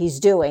knows what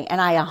he's doing.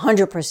 And I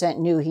 100%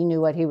 knew he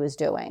knew what he was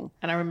doing.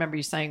 And I remember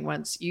you saying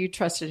once you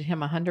trusted him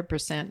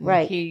 100% and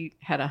right. he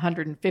had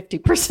 150%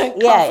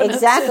 confidence. Yeah,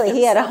 exactly.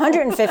 He had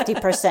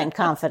 150%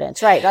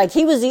 confidence. Right. Like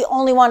he was the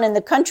only one in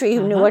the country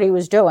who knew what he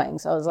was doing.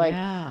 So I was like,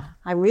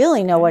 I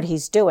really know what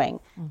he's doing.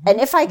 And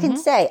if I can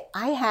say,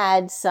 I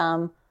had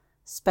some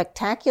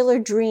spectacular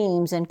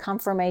dreams and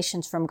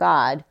confirmations from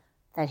God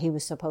that he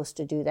was supposed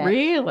to do that.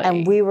 Really?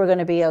 And we were going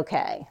to be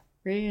okay.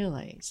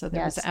 Really? So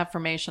there was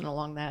affirmation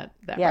along that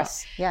route.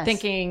 Yes.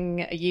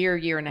 Thinking a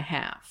year and a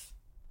half.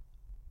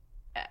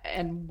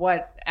 And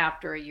what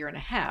after a year and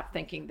a half?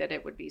 Thinking that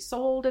it would be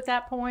sold at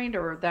that point,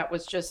 or that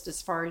was just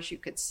as far as you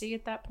could see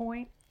at that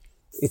point?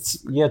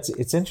 It's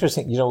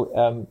interesting.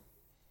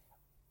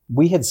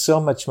 We had so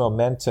much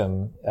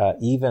momentum,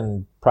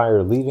 even prior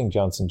to leaving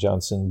Johnson &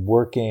 Johnson,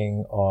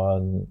 working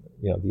on,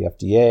 the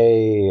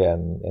FDA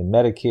and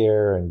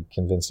Medicare and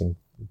convincing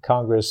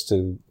Congress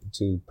to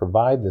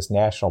provide this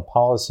national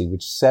policy,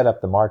 which set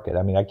up the market.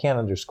 I mean, I can't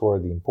underscore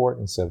the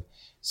importance of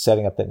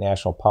setting up that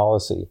national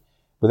policy.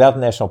 Without the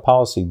national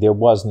policy, there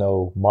was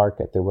no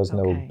market. There was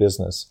no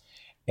business.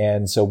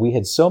 And so we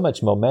had so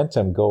much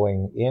momentum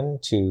going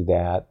into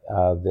that,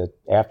 that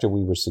after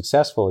we were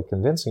successful at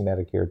convincing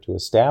Medicare to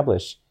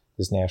establish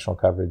this national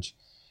coverage,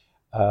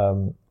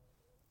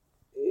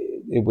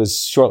 it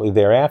was shortly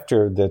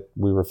thereafter that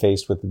we were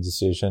faced with the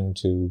decision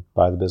to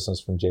buy the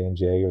business from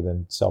J&J or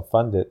then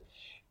self-fund it.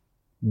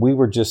 We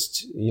were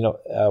just,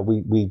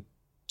 we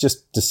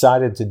just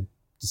decided to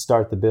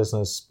start the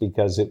business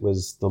because it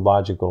was the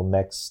logical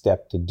next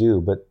step to do.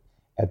 But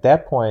at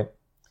that point,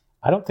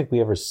 I don't think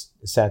we ever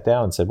sat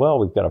down and said, well,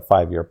 we've got a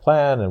 5-year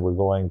plan and we're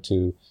going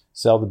to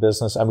sell the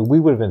business. I mean, we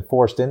would have been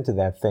forced into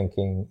that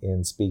thinking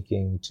in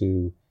speaking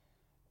to,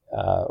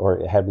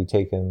 or had we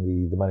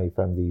taken the money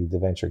from the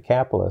venture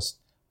capitalist.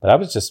 But I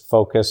was just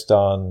focused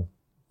on,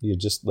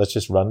 let's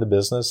just run the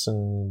business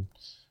and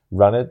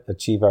run it,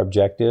 achieve our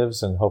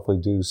objectives, and hopefully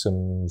do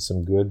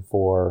some good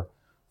for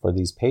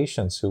these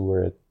patients who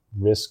were at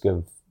risk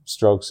of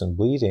strokes and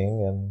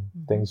bleeding,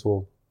 and things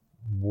will,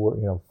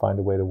 find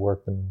a way to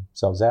work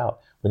themselves out.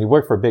 When you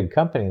work for a big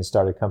company and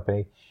start a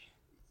company,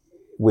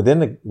 within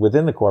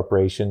the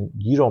corporation,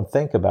 you don't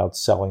think about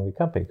selling the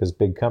company because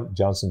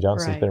Johnson &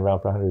 Johnson's been around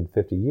for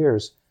 150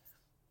 years.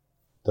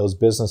 Those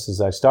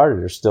businesses I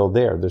started are still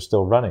there. They're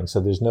still running. So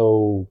there's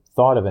no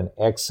thought of an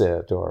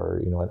exit or,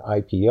 an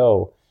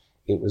IPO.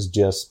 It was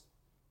just,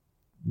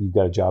 you've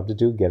got a job to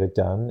do, get it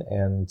done.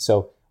 And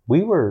so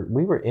we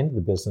were into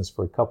the business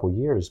for a couple of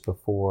years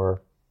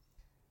before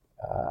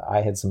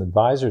I had some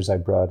advisors I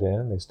brought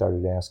in. They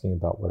started asking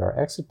about what our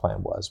exit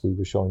plan was. We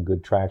were showing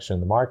good traction in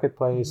the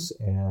marketplace,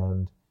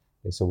 and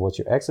they said, "What's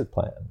your exit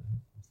plan?"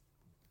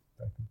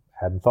 I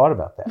hadn't thought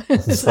about that.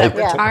 Is that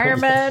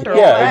retirement? Or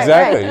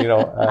exactly.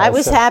 Right. I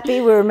was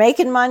happy. We were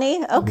making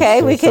money.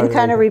 Okay, we can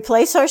kind of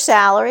replace our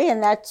salary,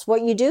 and that's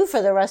what you do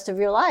for the rest of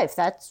your life.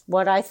 That's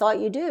what I thought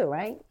you do,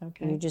 right?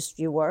 Okay.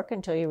 You work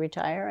until you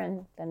retire,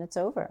 and then it's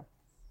over.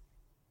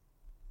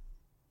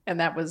 And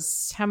that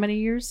was how many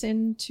years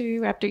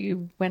after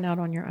you went out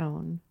on your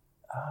own?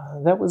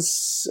 That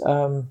was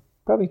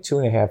probably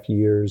 2.5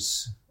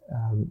 years.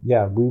 We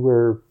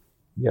were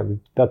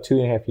about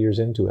 2.5 years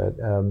into it.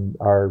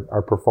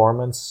 Our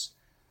performance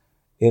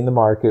in the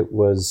market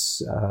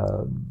was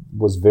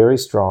very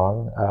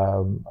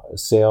strong.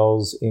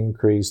 Sales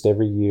increased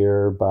every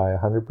year by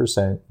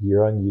 100%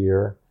 year on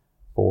year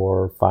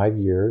for 5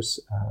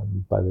 years.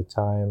 By the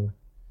time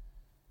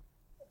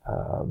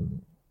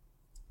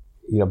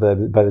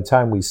by the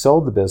time we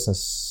sold the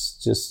business,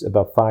 just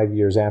about 5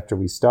 years after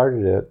we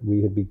started it,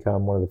 we had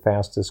become one of the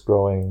fastest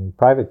growing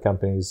private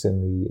companies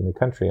in the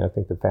country. I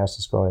think the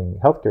fastest growing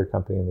healthcare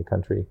company in the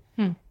country.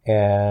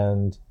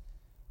 And,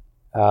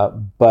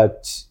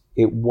 but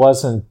it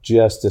wasn't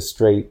just a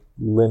straight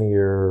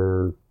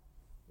linear,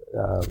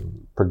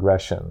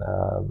 progression.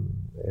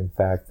 In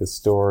fact, the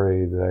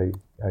story that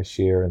I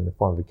share in the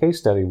form of a case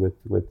study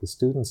with the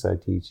students I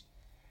teach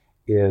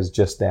is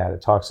just that.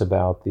 It talks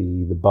about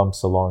the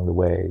bumps along the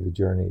way, the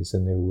journeys,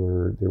 and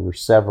there were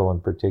several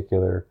in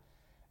particular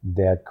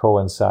that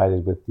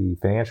coincided with the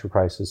financial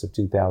crisis of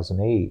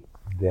 2008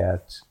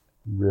 that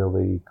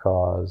really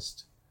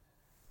caused.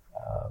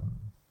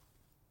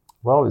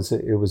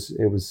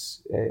 It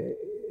was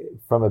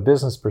from a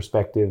business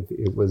perspective,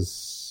 it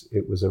was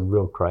a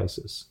real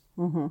crisis.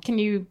 Mm-hmm. Can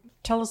you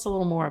tell us a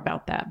little more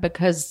about that?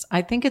 Because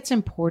I think it's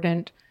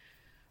important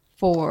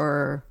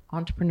for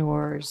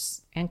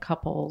entrepreneurs and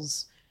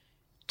couples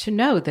to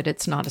know that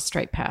it's not a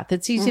straight path.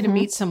 It's easy to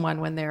meet someone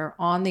when they're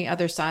on the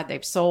other side,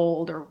 they've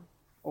sold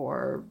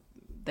or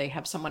they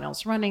have someone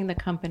else running the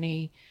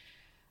company.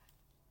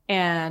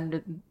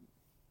 And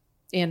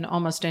in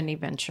almost any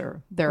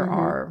venture, there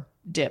are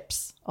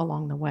dips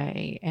along the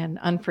way and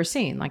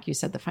unforeseen, like you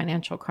said, the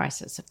financial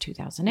crisis of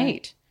 2008.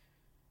 Right.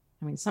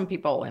 I mean, some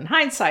people in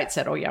hindsight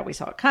said, oh, yeah, we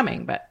saw it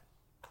coming, but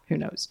who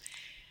knows?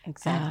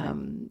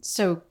 Exactly.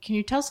 So can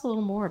you tell us a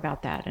little more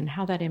about that and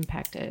how that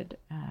impacted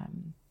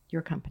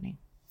your company?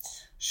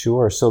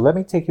 Sure. So let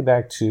me take you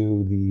back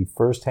to the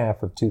first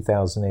half of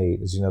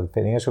 2008. As you know, the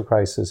financial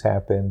crisis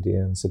happened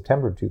in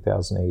September of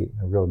 2008,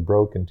 and it really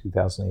broke in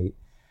 2008.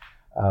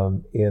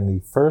 In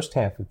the first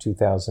half of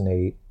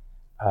 2008,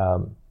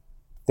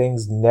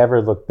 things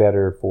never looked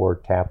better for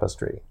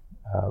Tapestry.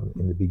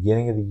 In the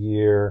beginning of the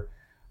year,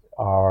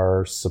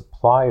 our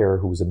supplier,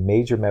 who was a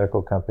major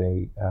medical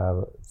company,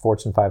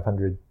 Fortune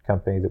 500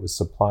 company that was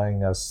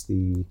supplying us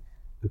the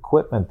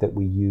equipment that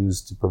we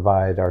used to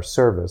provide our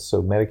service.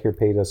 So Medicare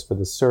paid us for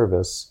the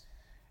service.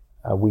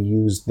 We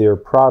used their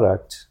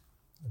product,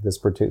 this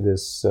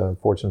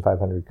Fortune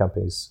 500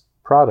 company's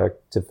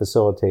product, to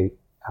facilitate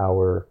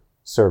our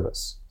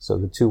service. So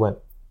the two went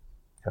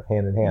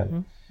hand in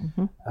hand.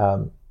 Mm-hmm.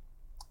 Mm-hmm.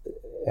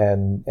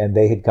 And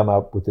they had come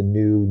up with a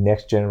new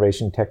next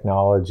generation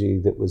technology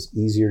that was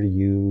easier to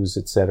use,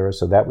 et cetera.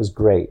 So that was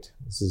great.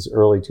 This is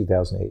early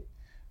 2008.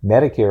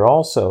 Medicare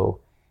also,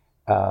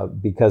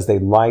 because they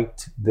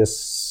liked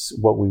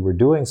what we were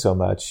doing so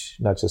much,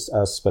 not just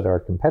us, but our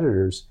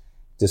competitors,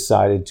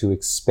 decided to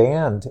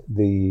expand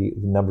the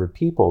number of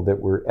people that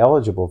were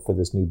eligible for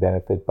this new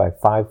benefit by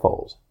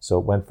fivefold. So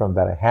it went from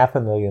about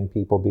 500,000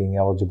 people being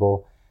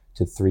eligible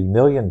to 3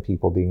 million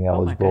people being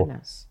eligible,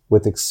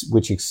 which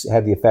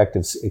had the effect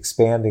of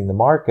expanding the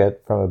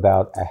market from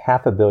about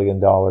 $500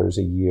 million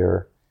a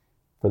year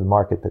for the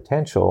market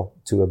potential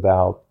to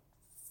about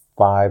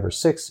 $5 or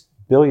 $6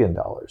 billion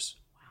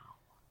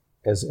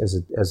as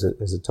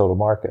a total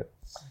market.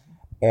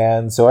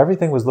 And so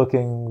everything was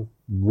looking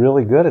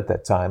really good at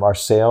that time. Our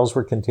sales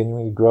were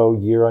continuing to grow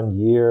year on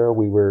year.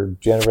 We were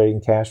generating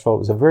cash flow. It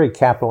was a very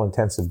capital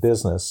intensive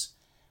business.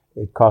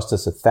 It cost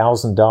us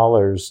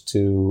 $1,000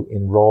 to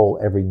enroll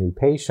every new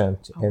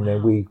patient. And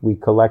then we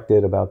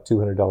collected about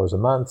 $200 a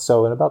month.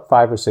 So in about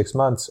 5 or 6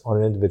 months on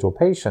an individual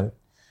patient,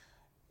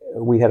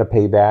 we had a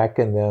payback,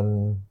 and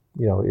then,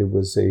 it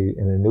was an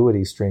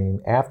annuity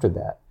stream after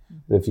that.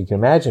 But if you can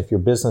imagine, if your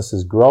business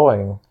is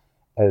growing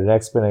at an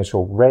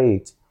exponential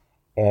rate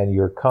and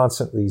you're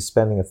constantly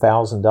spending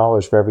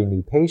 $1,000 for every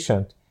new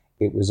patient,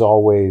 it was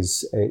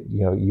always,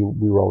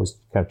 we were always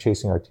kind of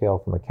chasing our tail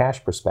from a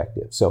cash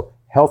perspective. So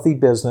healthy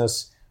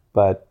business,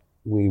 but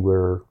we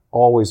were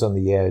always on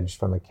the edge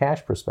from a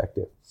cash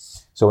perspective.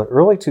 So in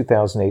early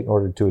 2008, in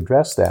order to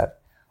address that,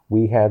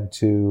 we had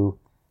to,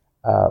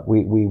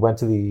 we went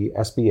to the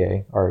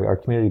SBA, our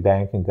community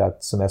bank, and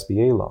got some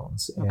SBA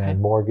loans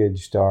and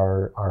mortgaged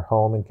our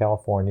home in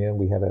California.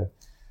 We had a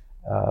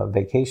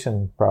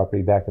vacation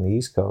property back on the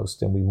East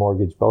Coast, and we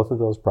mortgaged both of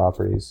those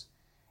properties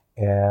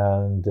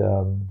and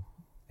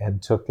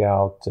took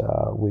out,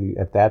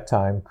 at that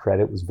time,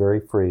 credit was very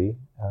free.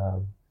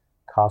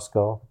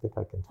 Costco, I think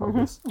I can tell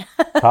this.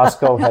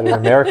 Costco had an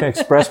American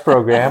Express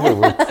program. We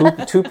were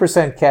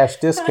 2% cash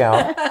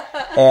discount. And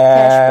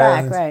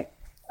cash back, right.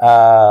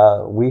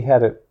 We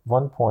had at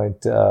one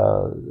point,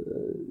 several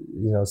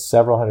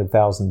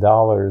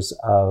 $100,000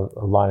 of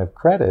a line of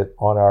credit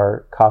on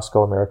our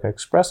Costco American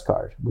Express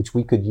card, which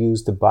we could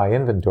use to buy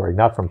inventory,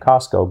 not from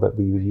Costco, but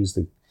we would use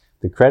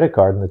the credit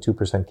card and the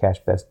 2% cash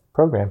back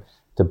program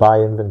to buy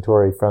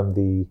inventory from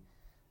the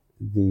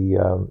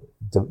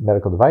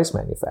medical device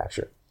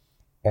manufacturer.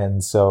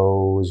 And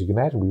so, as you can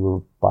imagine, we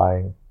were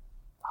buying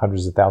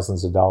hundreds of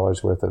thousands of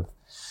dollars worth of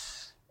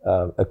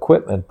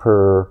equipment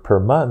per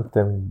month,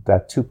 and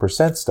that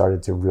 2%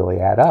 started to really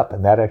add up,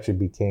 and that actually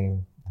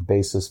became the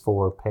basis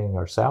for paying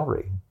our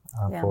salary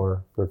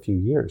for a few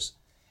years.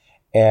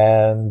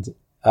 And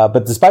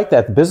but despite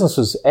that,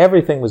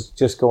 everything was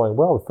just going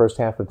well. The first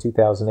half of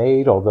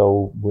 2008,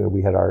 although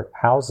we had our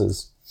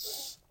houses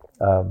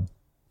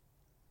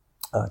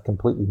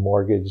completely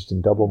mortgaged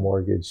and double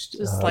mortgaged.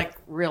 Just like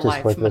real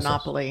life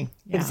Monopoly.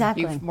 Yeah.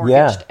 Exactly. You've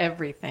mortgaged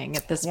everything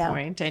at this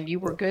point. And you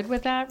were good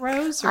with that,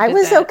 Rose? I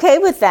was okay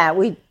with that.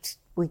 We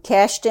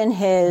cashed in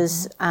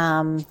his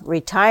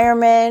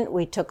retirement.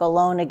 We took a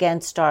loan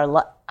against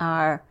our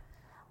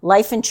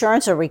life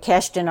insurance, or we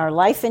cashed in our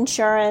life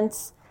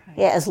insurance.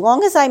 Okay. Yeah, as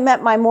long as I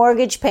met my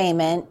mortgage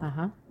payment,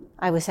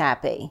 I was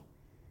happy.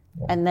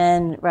 And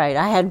then,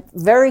 I had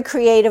very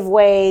creative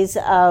ways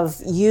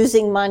of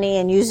using money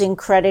and using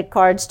credit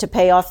cards to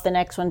pay off the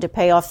next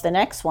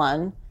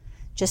one,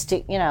 just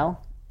to,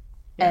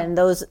 and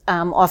those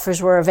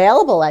offers were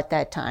available at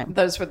that time.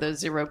 Those were the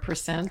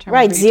 0%?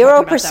 Right,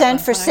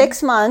 0% for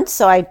 6 months.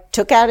 So I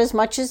took out as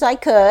much as I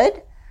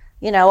could.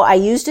 I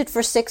used it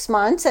for 6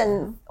 months,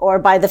 or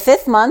by the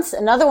 5th month,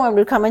 another one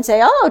would come and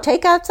say, oh,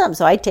 take out some.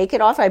 So I'd take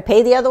it off. I'd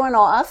pay the other one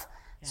off.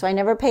 So I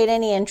never paid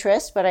any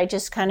interest, but I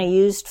just kind of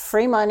used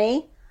free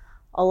money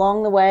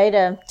along the way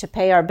to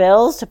pay our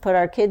bills, to put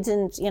our kids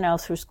in,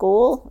 through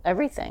school,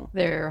 everything.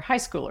 They're high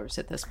schoolers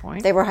at this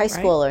point. They were high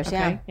schoolers,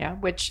 okay. Yeah,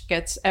 which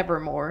gets ever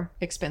more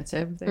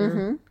expensive.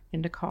 They're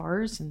into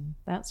cars and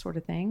that sort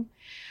of thing.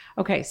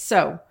 Okay,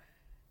 so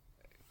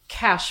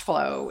cash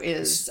flow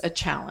is a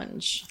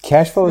challenge.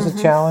 Cash flow is a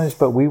challenge,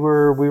 but we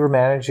were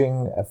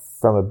managing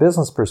from a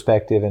business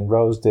perspective, and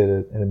Rose did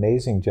an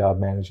amazing job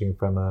managing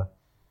from a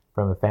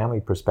family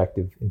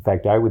perspective. In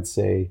fact, I would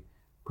say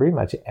pretty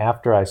much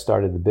after I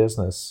started the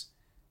business,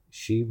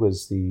 she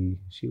was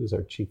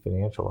our chief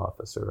financial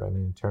officer. I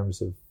mean, in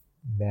terms of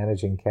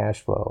managing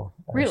cash flow,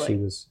 Really? she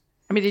was.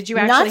 I mean, did you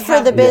actually Not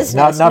for the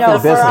business, not no, for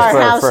the business, for our for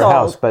a household.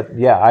 house, but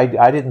yeah,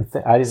 I didn't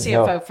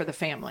CFO know. for the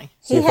family?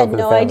 He CFO had for the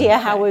no family. idea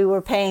how we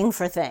were paying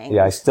for things.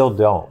 Yeah, I still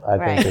don't. I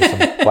Right. think there's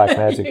some black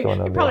magic going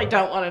on You there. probably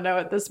don't want to know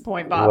at this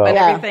point, Bob, Well- but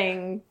Yeah.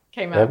 everything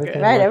came out Everything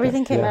good. Right, Okay.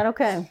 everything came Yeah. out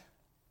okay.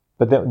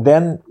 But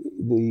then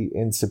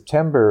in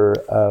September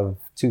of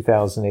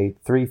 2008,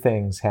 three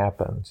things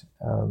happened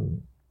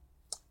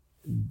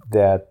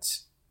that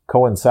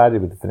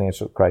coincided with the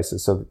financial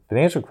crisis. So the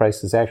financial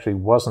crisis actually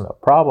wasn't a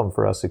problem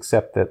for us,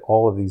 except that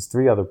all of these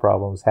three other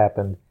problems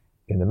happened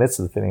in the midst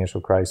of the financial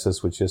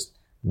crisis, which just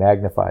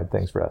magnified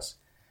things for us.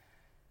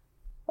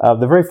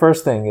 The very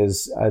first thing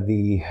is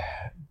the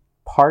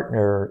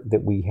partner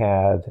that we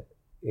had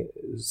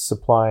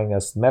supplying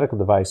us medical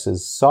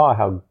devices saw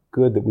how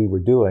good that we were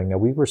doing. Now,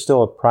 we were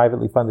still a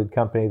privately funded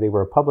company. They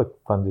were a public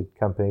funded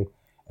company.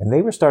 And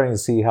they were starting to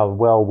see how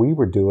well we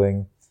were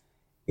doing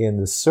in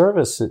the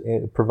service,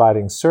 in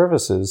providing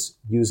services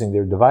using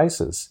their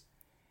devices.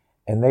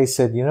 And they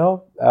said,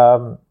 you're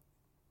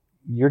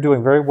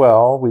doing very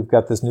well. We've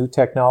got this new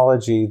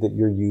technology that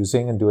you're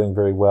using and doing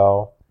very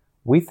well.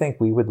 We think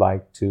we would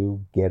like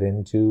to get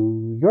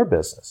into your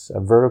business. A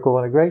vertical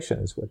integration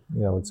is what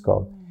it's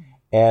called.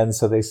 And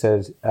so they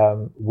said,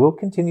 we'll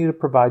continue to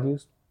provide you,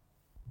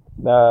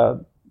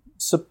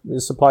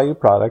 supply you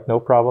product, no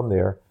problem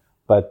there.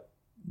 But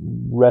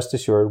rest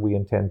assured, we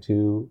intend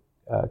to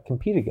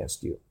compete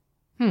against you.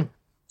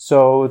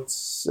 So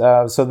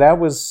so that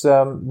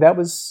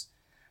was.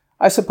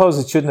 I suppose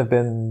it shouldn't have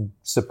been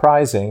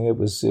surprising. It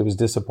was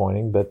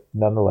disappointing, but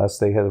nonetheless,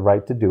 they had the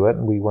right to do it,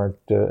 and we weren't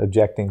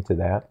objecting to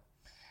that.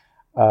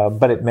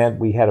 But it meant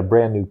we had a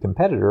brand new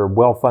competitor, a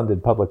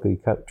well-funded, publicly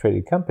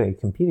traded company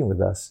competing with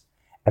us.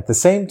 At the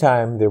same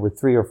time, there were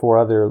 3 or 4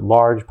 other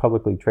large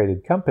publicly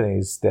traded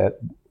companies that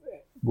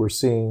were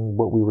seeing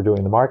what we were doing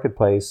in the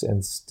marketplace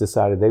and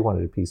decided they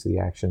wanted a piece of the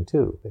action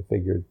too. They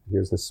figured,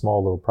 here's this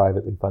small little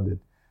privately funded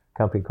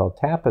company called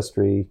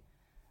Tapestry,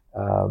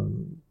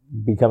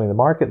 becoming the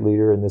market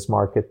leader in this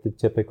market that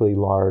typically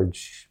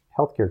large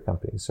healthcare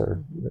companies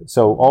are.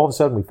 So all of a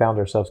sudden we found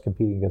ourselves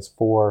competing against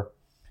 4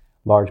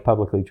 large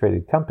publicly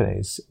traded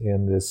companies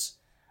in this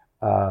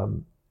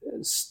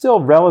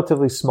still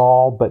relatively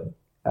small but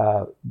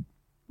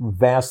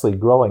vastly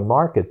growing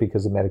market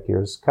because of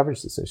Medicare's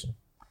coverage decision.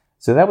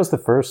 So that was the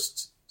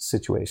first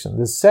situation.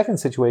 The second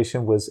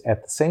situation was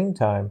at the same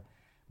time,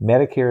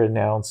 Medicare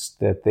announced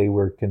that they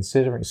were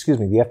considering,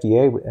 the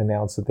FDA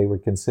announced that they were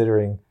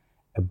considering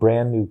a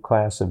brand new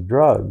class of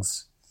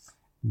drugs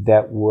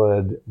that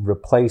would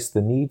replace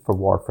the need for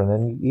warfarin.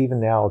 And even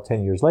now,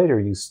 10 years later,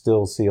 you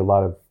still see a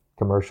lot of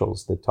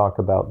commercials that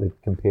that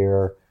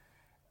compare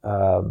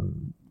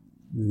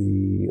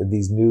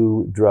these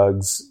new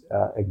drugs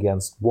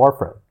against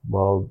warfarin.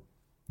 Well,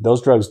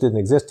 those drugs didn't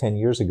exist 10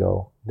 years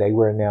ago. They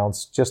were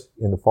announced just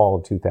in the fall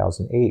of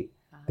 2008.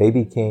 They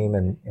became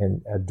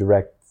a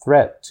direct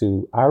threat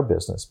to our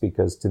business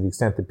because to the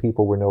extent that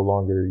people were no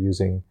longer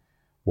using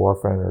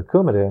warfarin or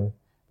Coumadin,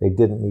 they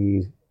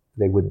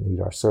wouldn't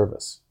need our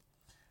service.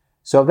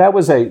 So that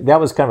was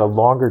kind of a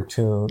longer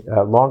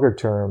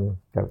term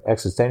kind of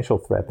existential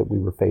threat that we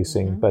were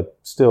facing, but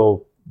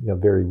still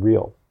very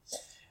real.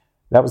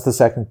 That was the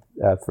second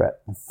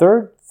threat. The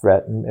third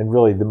threat, and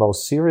really the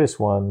most serious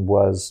one,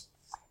 was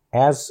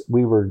as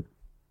we were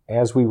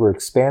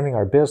expanding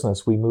our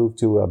business, we moved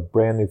to a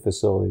brand new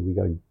facility. We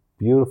got a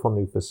beautiful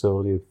new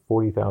facility of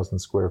 40,000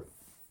 square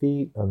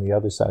feet on the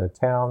other side of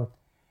town.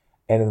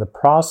 And in the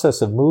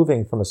process of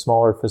moving from a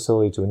smaller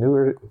facility to a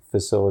newer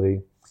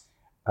facility,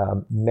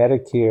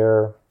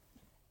 Medicare,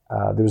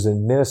 there was an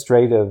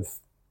administrative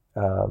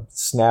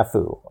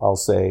snafu, I'll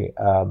say,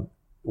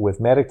 with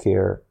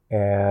Medicare,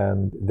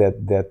 and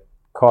that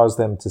caused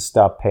them to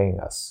stop paying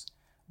us.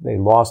 They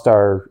lost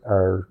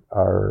our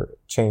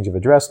change of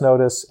address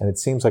notice, and it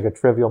seems like a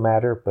trivial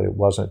matter, but it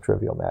wasn't a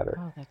trivial matter.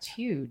 Oh, that's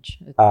huge.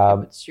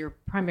 It's your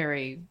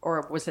primary,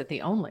 or was it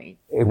the only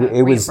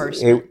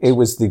reimbursement? It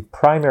was the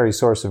primary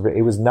source of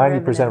it. Was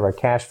 90% of our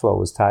cash flow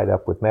was tied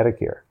up with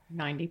Medicare.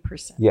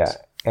 90%. Yeah,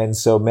 and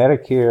so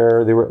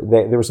Medicare,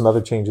 there were some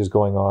other changes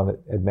going on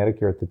at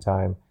Medicare at the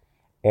time,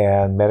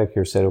 and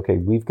Medicare said, "Okay,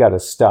 we've got to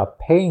stop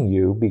paying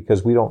you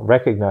because we don't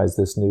recognize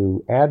this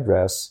new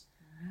address.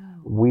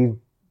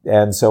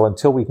 And so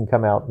until we can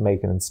come out and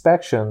make an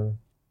inspection,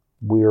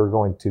 we are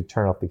going to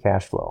turn off the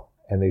cash flow."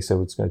 And they said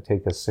it's going to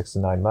take us 6 to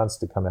 9 months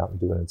to come out and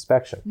do an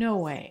inspection. No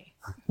way.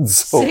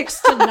 So,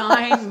 6 to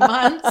 9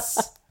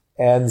 months?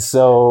 And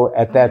so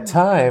at that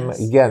time,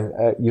 again,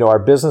 our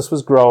business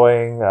was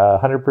growing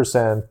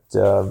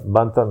 100%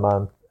 month on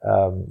month,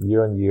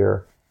 year on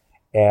year.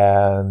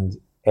 And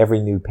every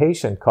new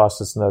patient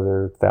cost us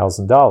another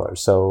 $1,000.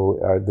 So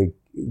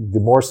the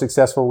more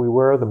successful we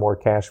were, the more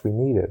cash we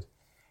needed.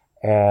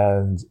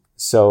 And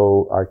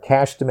so our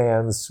cash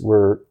demands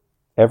were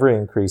ever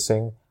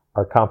increasing.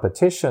 Our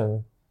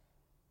competition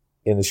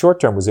in the short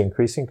term was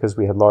increasing because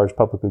we had large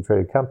publicly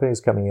traded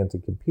companies coming in to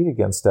compete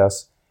against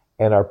us.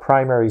 And our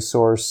primary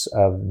source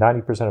of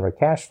 90% of our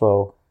cash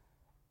flow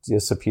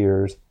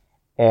disappears.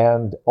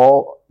 And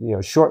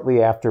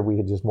shortly after we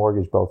had just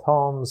mortgaged both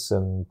homes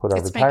and put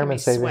our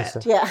retirement savings.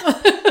 Yeah.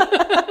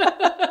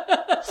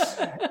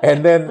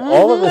 And then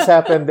all of this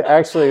happened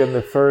actually in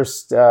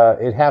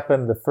it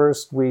happened the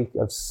first week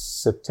of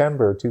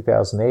September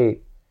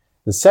 2008.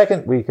 The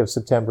second week of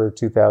September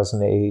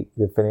 2008,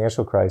 the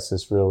financial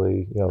crisis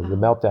really, the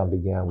meltdown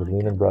began with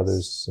Lehman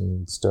Brothers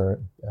and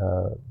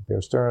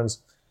Bear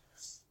Stearns,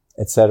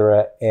 et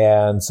cetera.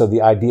 And so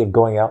the idea of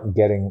going out and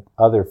getting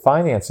other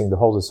financing to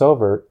hold us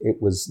over,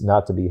 it was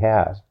not to be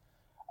had.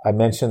 I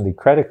mentioned the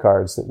credit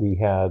cards that we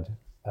had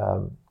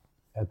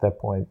at that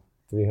point,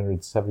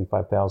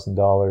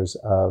 $375,000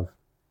 of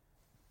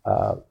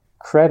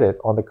credit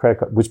on the credit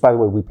card, which, by the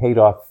way, we paid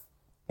off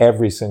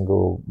every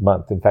single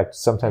month. In fact,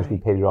 sometimes we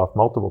paid it off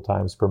multiple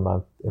times per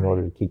month in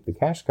order to keep the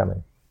cash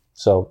coming.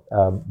 So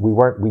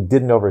we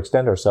didn't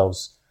overextend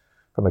ourselves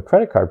from a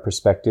credit card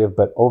perspective,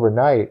 but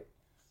overnight,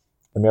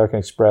 American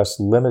Express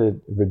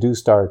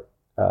reduced our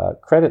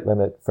credit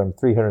limit from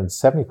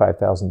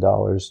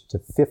 $375,000 to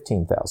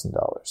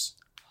 $15,000.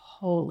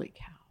 Holy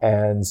cow.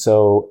 And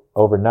so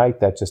overnight,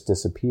 that just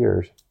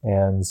disappeared.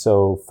 And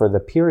so for the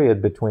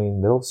period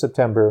between middle of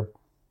September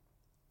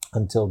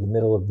until the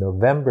middle of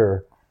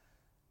November,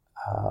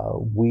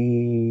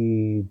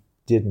 we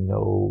didn't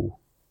know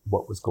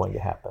what was going to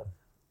happen.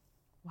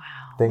 Wow.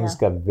 Things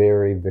got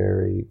very,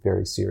 very,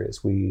 very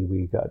serious.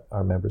 We got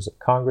our members of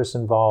Congress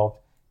involved.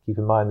 Keep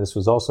in mind, this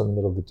was also in the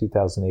middle of the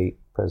 2008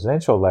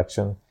 presidential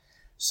election.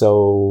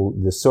 So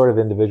the sort of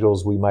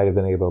individuals we might have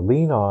been able to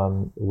lean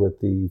on with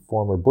the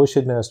former Bush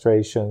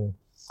administration,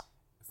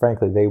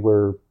 frankly, they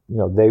were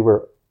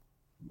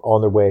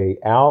on their way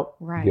out.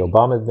 Right. The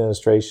Obama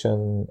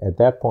administration at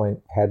that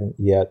point hadn't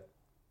yet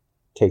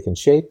taken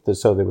shape.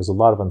 So there was a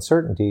lot of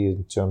uncertainty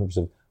in terms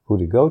of who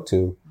to go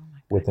to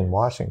within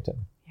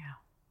Washington. Yeah.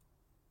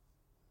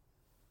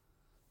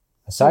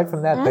 Aside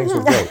from that, things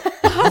were great.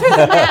 Other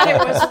than that,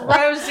 it was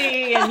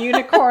rosy and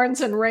unicorns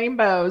and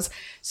rainbows.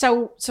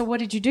 So what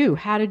did you do?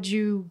 How did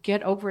you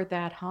get over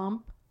that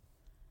hump?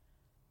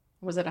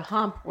 Was it a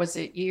hump? Was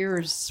it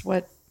years?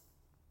 What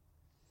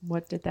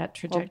did that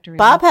trajectory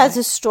Bob look has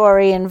like? a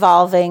story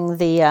involving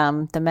the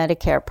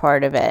Medicare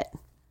part of it.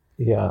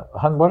 Yeah.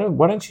 Hun,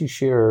 why don't you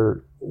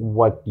share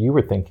what you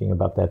were thinking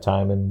about that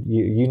time? And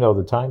you know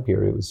the time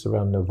period. It was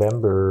around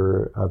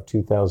November of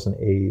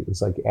 2008. It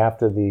was like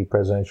after the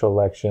presidential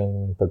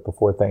election, but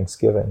before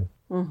Thanksgiving.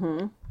 Mm-hmm.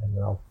 And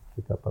then I'll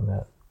pick up on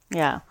that.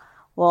 Yeah.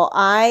 Well,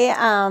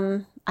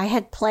 I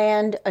had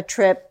planned a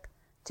trip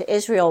to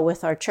Israel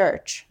with our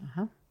church.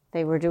 Uh-huh.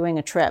 They were doing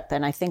a trip,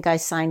 and I think I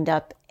signed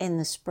up in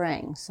the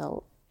spring.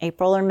 So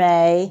April or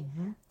May.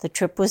 Mm-hmm. The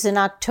trip was in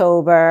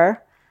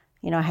October.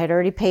 I had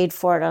already paid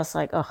for it. I was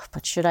like, oh,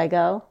 but should I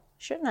go?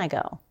 Shouldn't I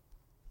go?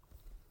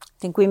 I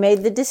think we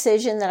made the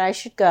decision that I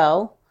should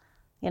go,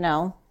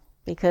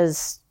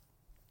 because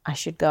I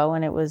should go,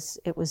 and it was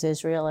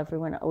Israel.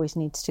 Everyone always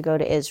needs to go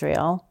to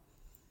Israel.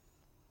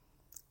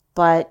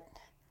 But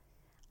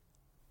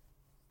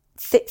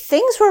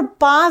things were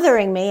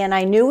bothering me, and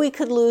I knew we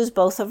could lose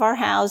both of our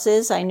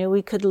houses. I knew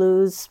we could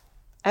lose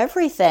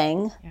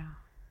everything. Yeah.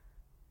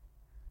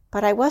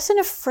 But I wasn't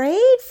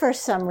afraid for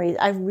some reason.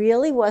 I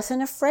really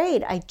wasn't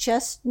afraid. I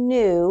just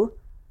knew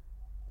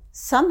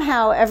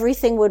somehow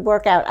everything would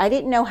work out. I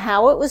didn't know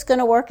how it was going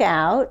to work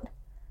out.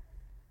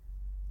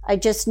 I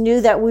just knew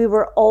that we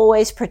were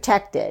always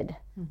protected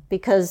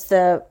because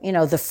the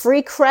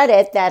free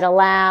credit that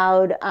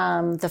allowed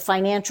the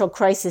financial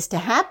crisis to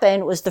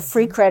happen was the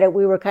free credit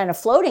we were kind of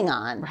floating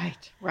on.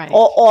 Right.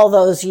 All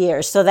those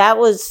years. So that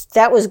was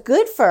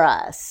good for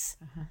us.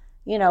 Uh-huh.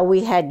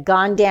 We had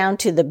gone down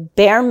to the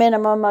bare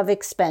minimum of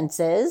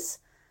expenses.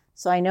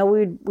 So I know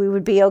we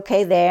would be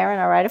okay there.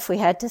 And all right, if we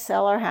had to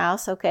sell our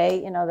house,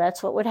 okay,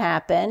 that's what would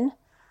happen.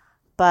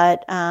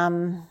 But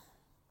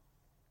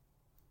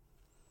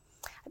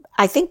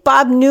I think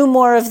Bob knew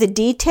more of the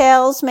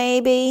details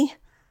maybe.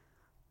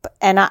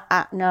 And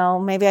no,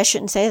 maybe I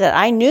shouldn't say that.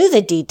 I knew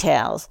the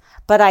details.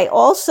 But I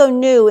also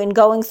knew in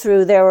going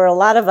through, there were a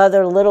lot of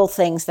other little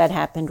things that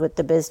happened with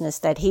the business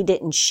that he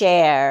didn't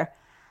share,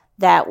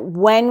 that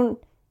when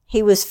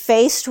he was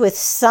faced with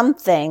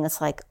something,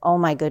 it's like, oh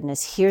my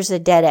goodness, here's a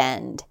dead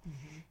end.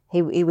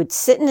 Mm-hmm. He would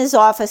sit in his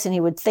office and he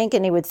would think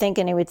and he would think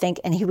and he would think,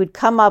 and he would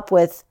come up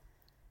with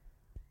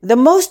the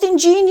most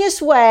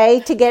ingenious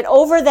way to get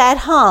over that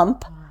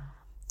hump,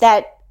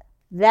 that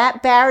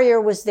barrier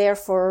was there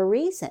for a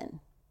reason,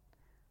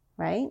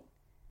 right?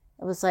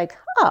 It was like,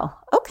 oh,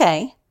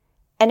 okay.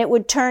 And it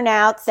would turn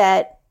out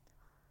that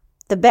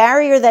the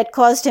barrier that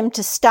caused him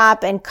to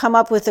stop and come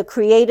up with a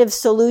creative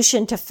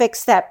solution to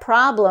fix that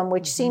problem,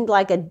 which seemed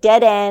like a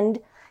dead end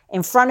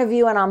in front of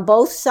you and on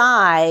both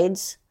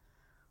sides,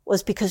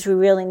 was because we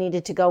really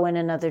needed to go in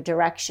another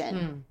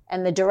direction.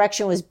 And the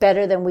direction was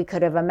better than we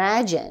could have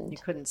imagined. You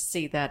couldn't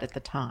see that at the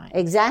time.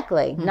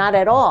 Exactly. Not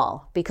at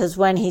all. Because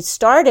when he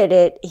started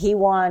it, he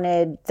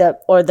wanted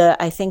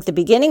I think the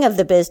beginning of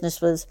the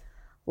business was,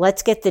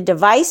 let's get the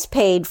device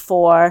paid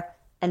for,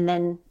 and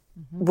then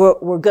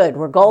we're good.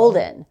 We're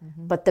golden.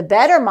 But the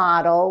better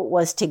model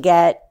was to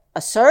get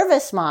a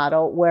service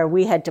model where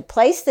we had to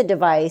place the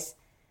device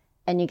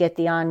and you get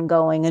the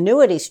ongoing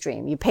annuity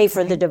stream. You pay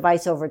for the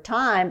device over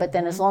time, but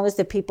then as long as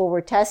the people were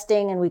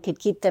testing and we could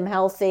keep them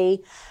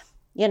healthy,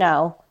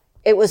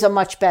 it was a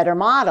much better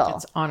model.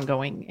 It's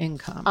ongoing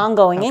income.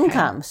 Ongoing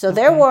income. So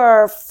there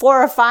were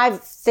 4 or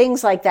 5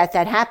 things like that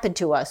happened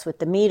to us with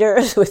the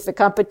meters, with the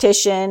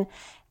competition,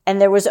 and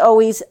there was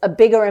always a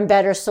bigger and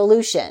better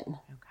solution.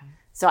 Okay.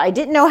 So I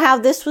didn't know how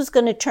this was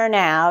going to turn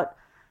out.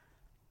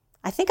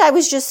 I think I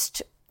was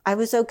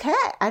okay.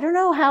 I don't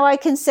know how I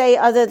can say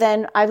other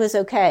than I was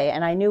okay,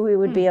 and I knew we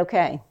would be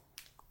okay.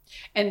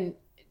 And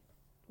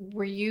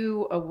were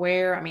you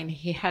aware? I mean,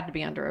 he had to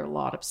be under a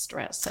lot of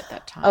stress at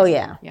that time. Oh,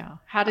 yeah. Yeah.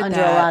 How did Under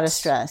a lot of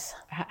stress.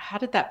 How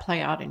did that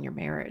play out in your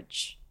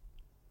marriage?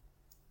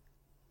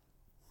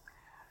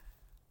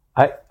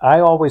 I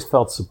always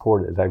felt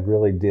supported. I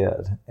really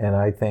did, and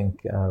I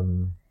think I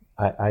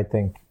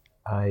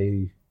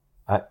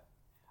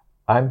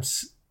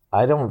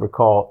don't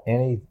recall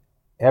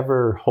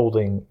ever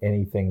holding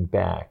anything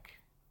back.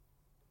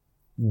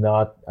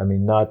 Not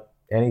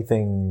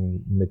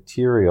anything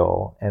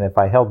material. And if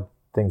I held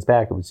things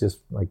back, it was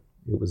just like,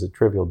 it was a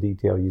trivial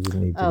detail you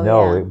didn't need to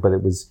know. Yeah. But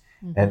it was,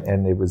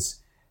 and it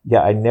was,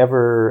 I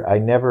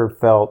never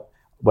felt,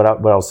 what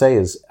I'll say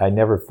is, I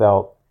never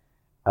felt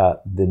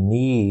the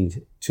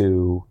need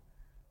to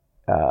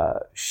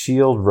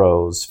shield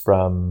Rose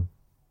from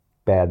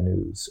bad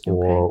news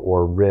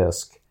or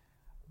risk,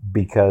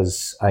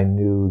 because I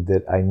knew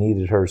that I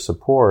needed her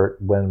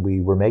support when we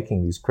were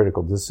making these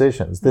critical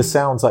decisions. This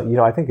sounds like,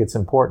 I think it's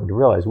important to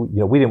realize,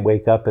 we didn't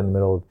wake up in the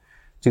middle of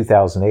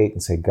 2008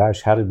 and say,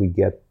 gosh, how did we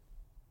get,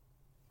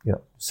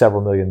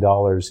 several $1 million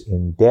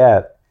in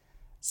debt?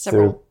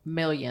 Several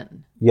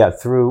million. Yeah,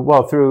 through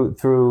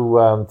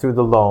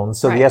the loans.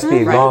 So the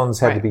SBA loans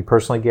had to be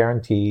personally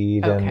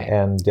guaranteed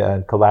and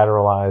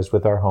collateralized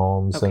with our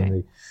homes and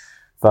the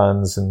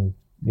funds and,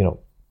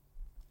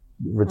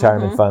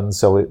 retirement funds.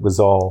 So it was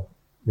all,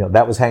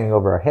 that was hanging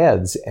over our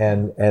heads.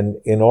 And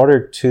in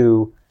order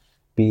to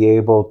be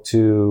able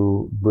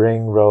to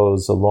bring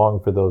Rose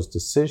along for those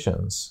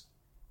decisions,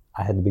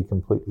 I had to be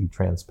completely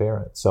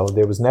transparent. So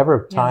there was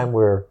never a time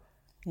where,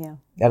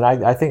 and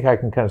I think I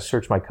can kind of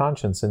search my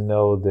conscience and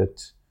know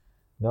that,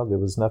 no, there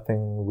was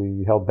nothing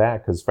we held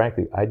back, because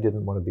frankly, I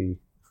didn't want to be,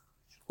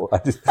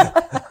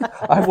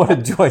 I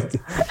wanted joint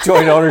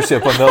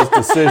ownership on those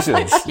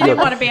decisions. You didn't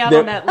want to be out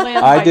on that limb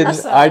by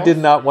yourself. I did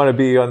not want to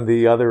be on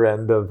the other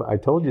end of "I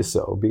told you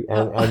so."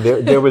 And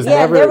there was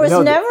never. There was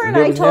never an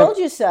 "I told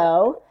you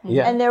so."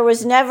 Yeah. And there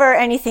was never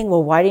anything.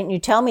 Well, why didn't you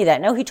tell me that?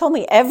 No, he told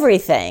me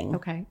everything.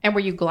 Okay. And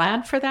were you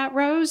glad for that,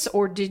 Rose,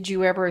 or did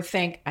you ever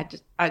think,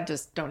 I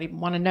just don't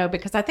even want to know?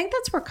 Because I think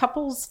that's where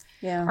couples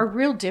are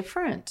real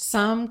different.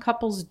 Some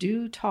couples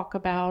do talk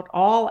about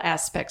all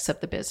aspects of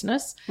the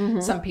business.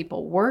 Some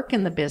people work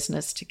in the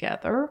business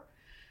together.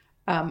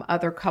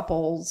 Other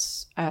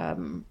couples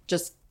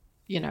just,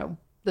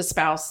 the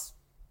spouse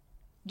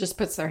just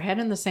puts their head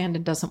in the sand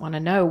and doesn't want to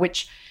know,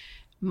 which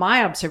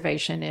my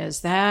observation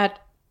is that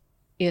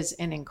is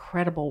an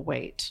incredible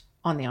weight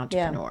on the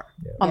entrepreneur,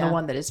 on the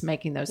one that is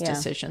making those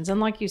decisions. And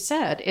like you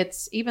said,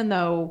 it's, even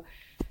though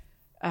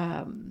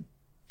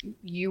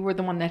you were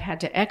the one that had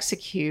to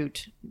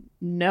execute,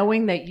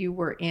 knowing that you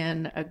were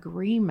in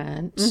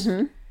agreement,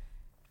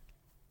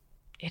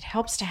 it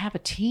helps to have a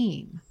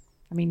team.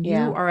 I mean, you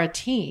are a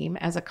team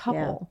as a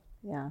couple.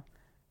 Yeah.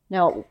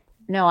 No,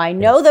 I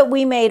know that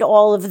we made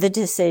all of the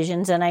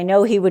decisions, and I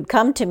know he would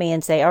come to me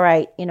and say, all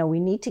right, we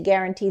need to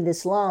guarantee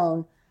this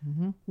loan.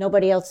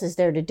 Nobody else is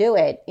there to do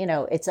it.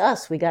 It's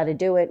us. We got to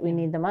do it. We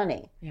need the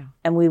money. Yeah.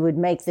 And we would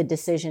make the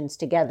decisions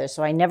together.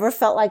 So I never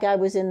felt like I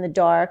was in the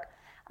dark.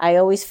 I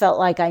always felt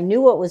like I knew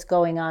what was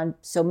going on.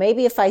 So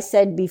maybe if I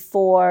said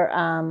before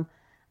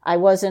I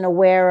wasn't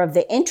aware of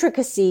the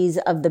intricacies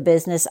of the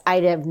business,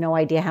 I'd have no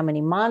idea how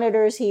many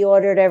monitors he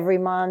ordered every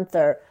month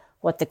or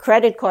what the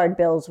credit card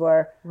bills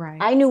were. Right.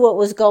 I knew what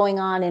was going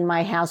on in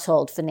my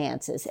household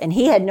finances, and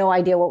he had no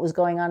idea what was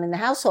going on in the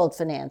household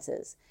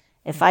finances.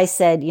 If I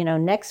said,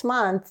 next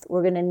month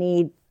we're going to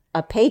need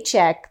a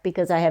paycheck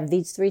because I have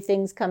these 3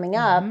 things coming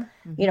up,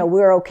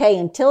 we're okay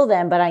until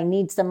then, but I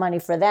need some money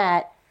for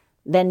that,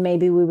 then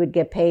maybe we would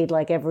get paid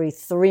like every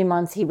 3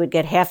 months he would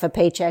get half a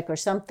paycheck or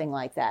something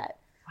like that.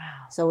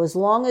 Wow. So as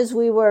long as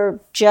we were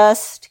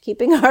just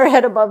keeping our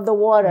head above the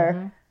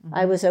water,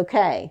 I was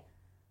okay.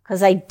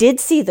 Because I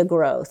did see the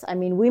growth. I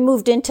mean, we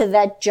moved into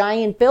that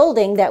giant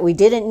building that we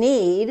didn't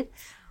need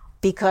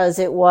because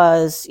it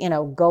was,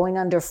 going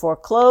under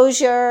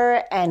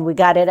foreclosure, and we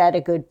got it at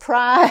a good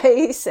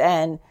price.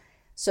 And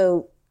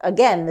so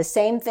again, the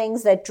same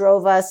things that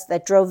drove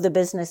the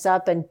business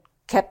up and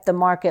kept the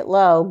market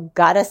low,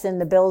 got us in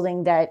the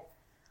building that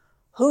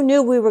who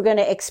knew we were going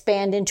to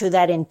expand into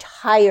that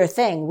entire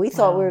thing? We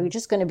thought we were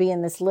just going to be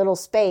in this little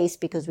space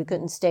because we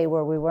couldn't stay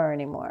where we were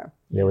anymore.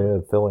 Yeah, we ended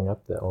up filling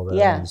up all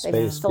that space.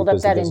 They filled up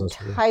that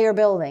entire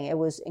building. It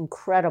was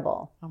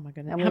incredible. Oh, my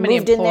goodness. And How we many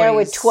moved employees? in there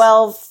with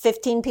 12,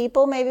 15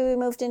 people. Maybe we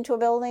moved into a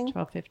building.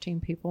 12, 15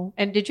 people.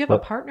 And did you have a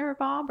partner,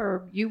 Bob,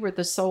 or you were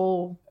the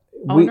sole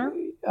owner?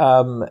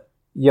 I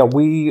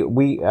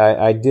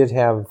did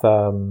have,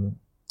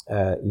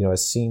 a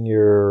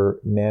senior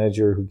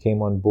manager who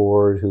came on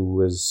board who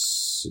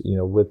was,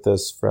 with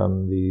us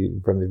from the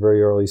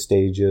very early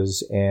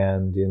stages,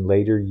 and in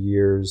later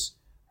years,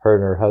 her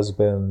and her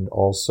husband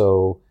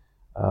also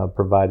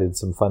provided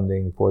some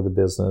funding for the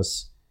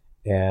business,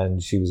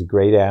 and she was a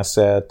great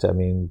asset. I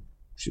mean,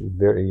 she was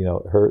very,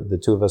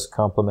 the two of us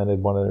complemented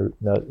one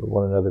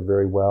another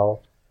very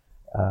well.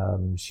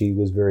 She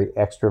was very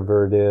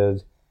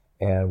extroverted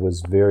and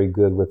was very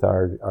good with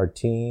our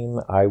team.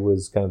 I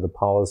was kind of the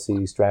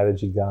policy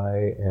strategy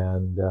guy,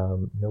 and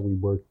we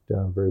worked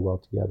very well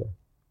together.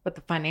 But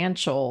the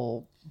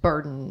financial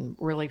burden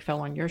really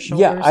fell on your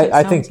shoulders. Yeah,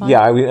 I think. Like?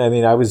 Yeah, I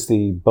mean, I was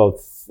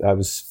I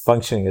was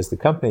functioning as the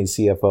company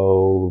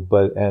CFO,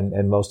 but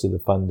and most of the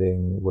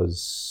funding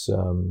was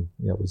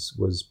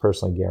was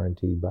personally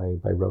guaranteed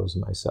by Rose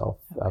and myself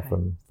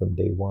from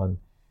day one.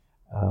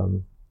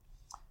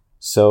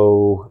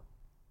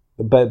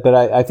 But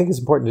I think it's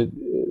important to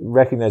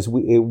recognize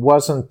it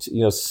wasn't,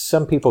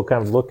 some people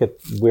kind of look at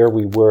where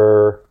we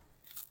were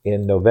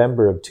in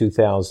November of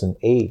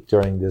 2008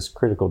 during this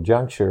critical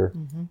juncture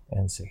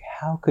and say,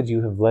 how could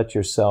you have let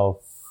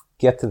yourself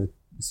get to the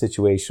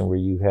situation where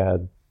you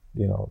had,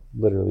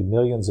 literally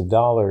millions of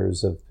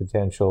dollars of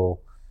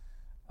potential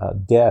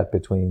debt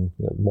between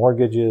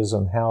mortgages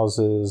on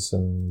houses,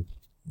 and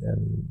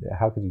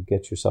how could you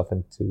get yourself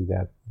into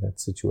that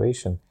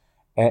situation?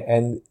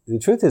 And the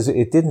truth is,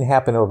 it didn't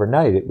happen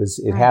overnight.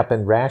 It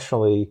happened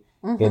rationally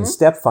in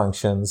step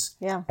functions.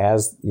 Yeah.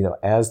 As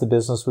the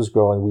business was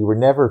growing, we were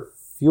never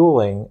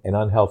fueling an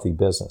unhealthy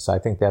business. I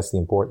think that's the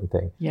important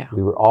thing. Yeah.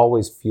 We were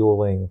always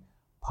fueling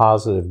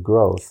positive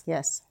growth.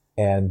 Yes.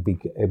 And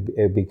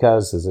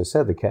because, as I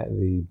said,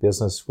 the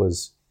business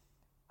was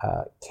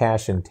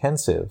cash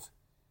intensive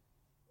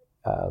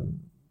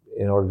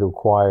in order to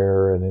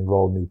acquire and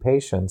enroll new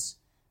patients.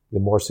 The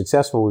more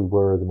successful we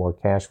were, the more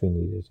cash we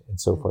needed, and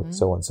so forth and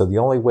so on. So the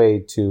only way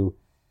to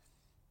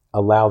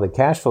allow the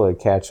cash flow to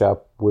catch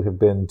up would have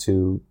been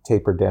to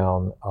taper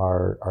down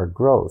our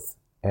growth.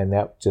 And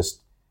that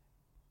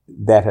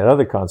had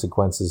other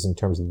consequences in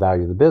terms of the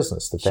value of the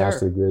business. The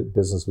faster the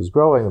business was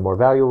growing, the more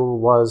valuable it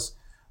was,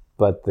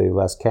 but the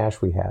less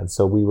cash we had.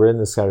 So we were in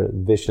this kind of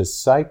vicious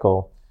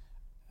cycle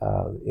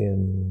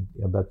in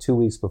about 2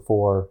 weeks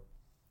before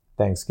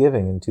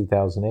Thanksgiving in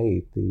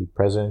 2008, the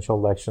presidential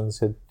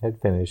elections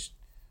had finished.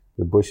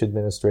 The Bush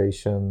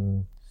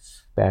administration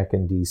back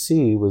in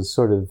D.C. was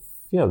sort of,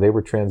 they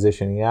were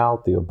transitioning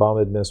out. The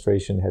Obama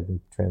administration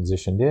hadn't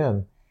transitioned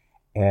in,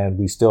 and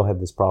we still had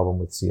this problem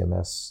with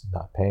CMS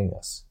not paying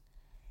us.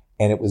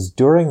 And it was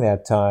during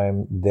that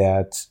time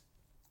that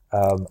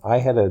I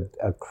had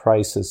a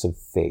crisis of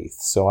faith.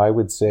 So I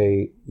would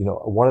say,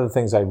 one of the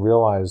things I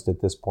realized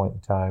at this point in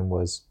time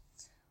was,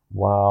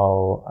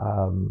 while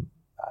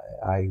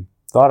I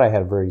thought I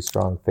had a very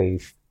strong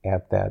faith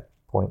at that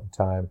point in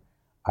time,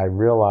 I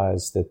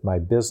realized that my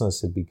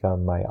business had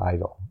become my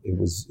idol. It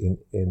was it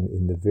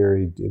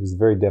was the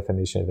very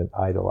definition of an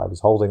idol. I was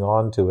holding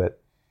on to it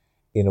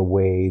in a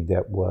way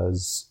that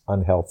was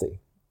unhealthy.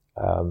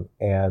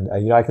 And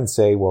I can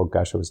say, well,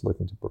 gosh, I was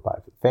looking to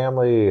provide for the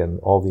family and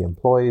all the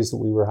employees that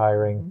we were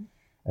hiring.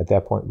 At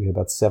that point, we had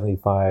about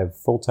 75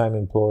 full-time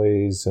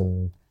employees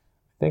and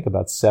I think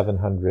about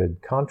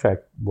 700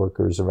 contract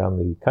workers around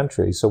the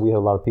country. So we had a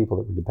lot of people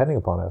that were depending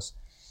upon us.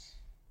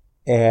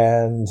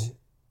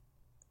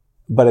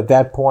 But at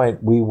that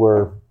point, we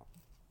were,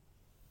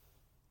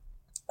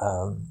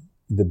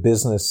 the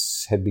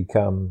business had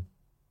become,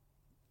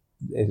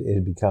 it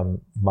had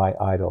become my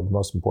idol, the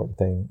most important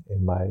thing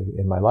in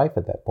my life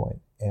at that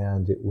point.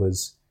 And it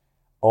was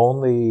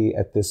only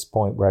at this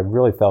point where I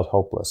really felt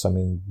hopeless. I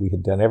mean, we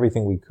had done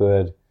everything we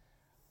could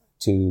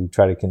to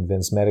try to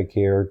convince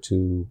Medicare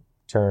to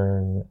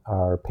turn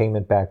our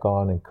payment back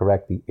on and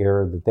correct the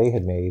error that they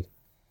had made.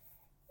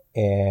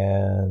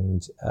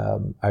 And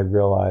I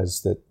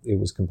realized that it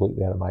was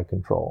completely out of my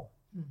control.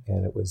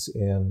 And it was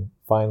in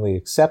finally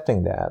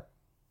accepting that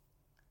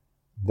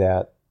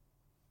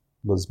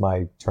was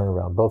my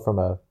turnaround, both from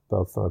a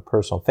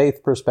personal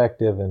faith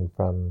perspective and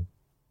from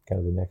kind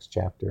of the next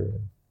chapter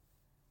in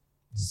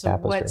so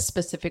tapestry. What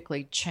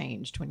specifically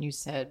changed when you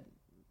said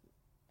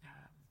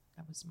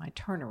that was my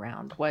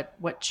turnaround?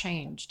 What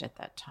changed at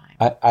that time?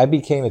 I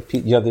became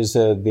there's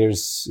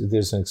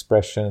an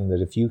expression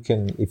that if you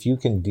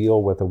can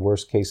deal with a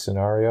worst case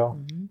scenario,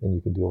 then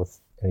you can deal with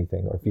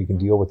anything. Or if you can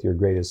deal with your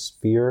greatest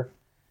fear,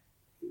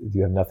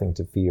 you have nothing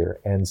to fear.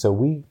 And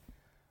so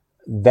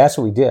that's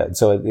what we did.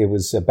 So it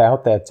was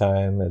about that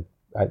time,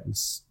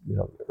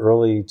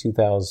 early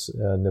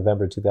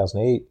November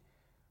 2008,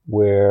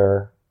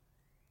 where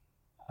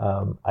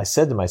I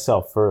said to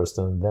myself first,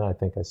 and then I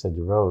think I said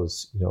to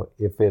Rose,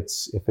 if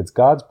it's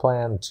God's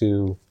plan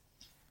to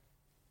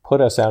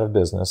put us out of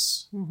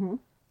business,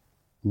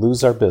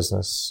 lose our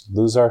business,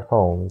 lose our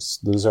homes,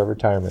 lose our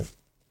retirement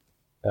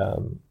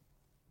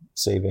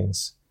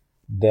savings,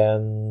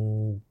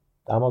 then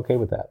I'm okay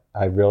with that.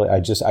 I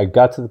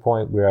got to the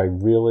point where I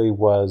really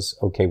was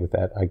okay with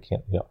that. I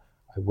can't,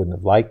 I wouldn't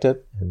have liked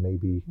it, and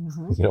maybe,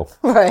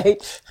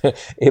 right.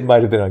 it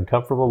might have been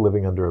uncomfortable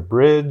living under a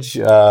bridge.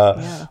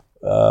 But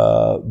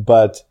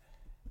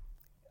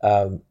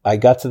I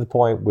got to the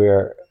point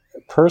where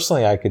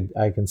personally I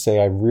can say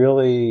I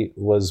really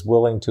was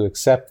willing to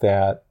accept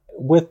that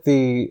with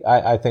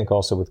I think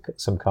also with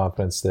some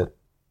confidence that,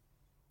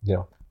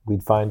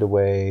 we'd find a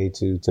way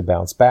to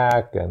bounce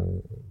back,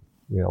 and,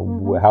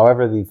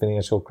 however the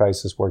financial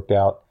crisis worked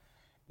out,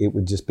 it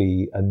would just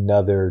be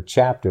another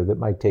chapter that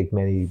might take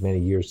many, many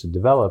years to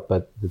develop,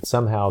 but that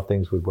somehow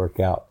things would work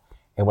out.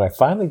 And when I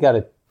finally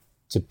got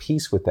to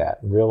peace with that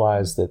and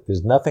realized that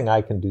there's nothing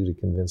I can do to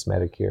convince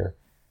Medicare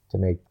to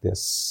make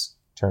this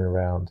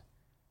turnaround,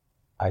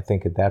 I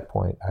think at that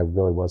point I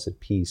really was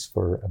at peace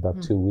for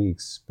about 2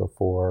 weeks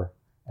before,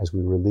 as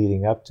we were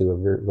leading up to a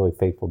really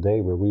fateful day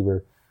where we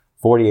were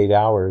 48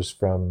 hours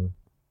from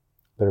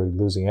literally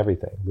losing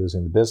everything,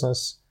 losing the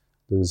business,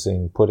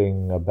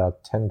 putting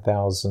about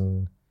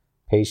 10,000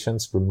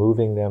 patients,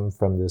 removing them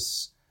from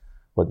this,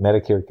 what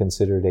Medicare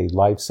considered a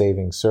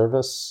life-saving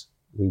service.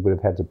 We would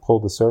have had to pull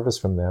the service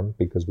from them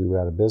because we were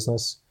out of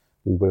business.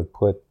 We would have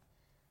put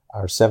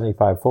our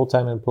 75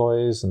 full-time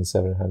employees and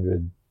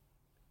 700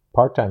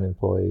 part-time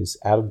employees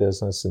out of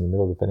business in the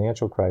middle of the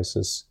financial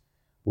crisis.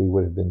 We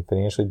would have been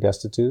financially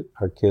destitute.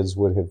 Our kids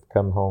would have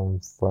come home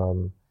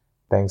from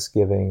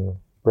Thanksgiving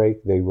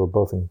break. They were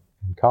both in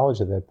college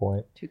at that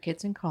point. 2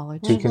 kids in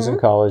college. 2 kids in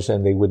college,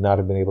 and they would not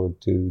have been able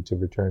to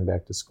return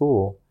back to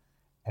school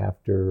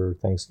after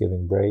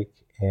Thanksgiving break,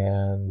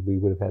 and we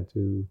would have had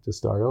to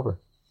start over.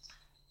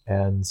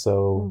 And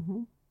so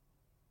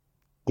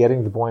getting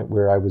to the point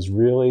where I was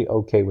really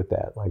okay with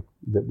that, like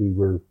that we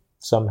were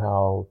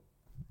somehow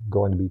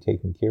going to be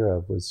taken care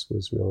of was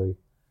really,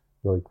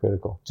 really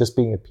critical. Just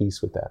being at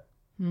peace with that.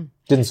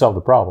 Didn't solve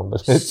the problem.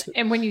 But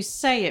and when you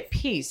say at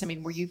peace, I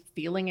mean, were you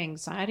feeling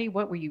anxiety?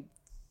 What were you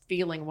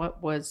feeling?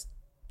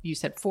 You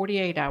said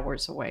 48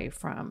 hours away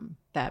from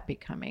that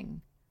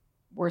becoming,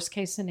 worst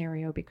case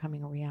scenario,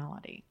 becoming a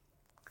reality.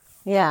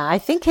 Yeah, I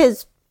think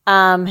his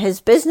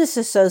business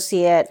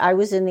associate, I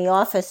was in the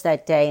office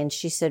that day and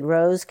she said,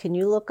 Rose, can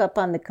you look up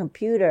on the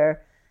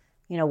computer,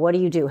 what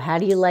do you do? How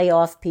do you lay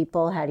off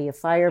people? How do you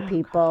fire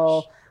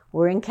people? Gosh.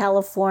 We're in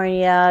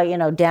California,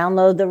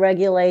 download the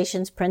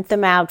regulations, print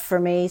them out for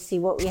me, see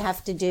what we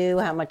have to do,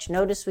 how much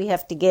notice we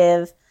have to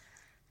give.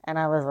 And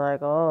I was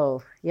like,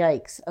 oh,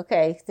 yikes.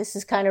 Okay, this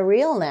is kind of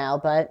real now,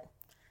 but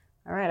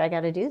all right, I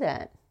got to do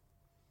that.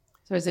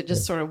 So is it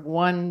just sort of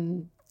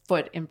one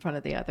foot in front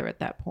of the other at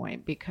that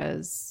point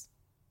because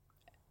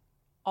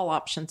all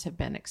options have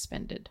been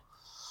expended?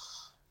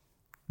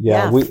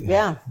 Yeah,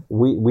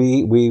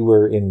 we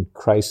were in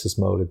crisis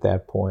mode at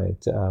that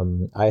point.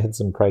 I had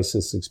some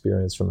crisis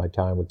experience from my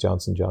time with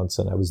Johnson &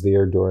 Johnson. I was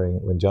there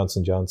when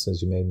Johnson & Johnson,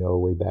 as you may know,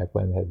 way back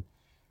when, had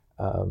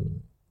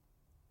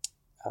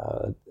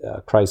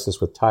a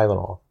crisis with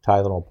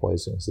Tylenol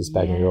poisonings. This is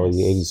back in the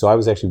early 80s. So I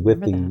was actually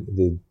with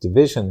the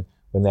division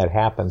when that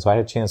happened. So I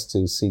had a chance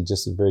to see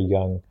just a very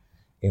young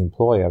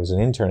employee. I was an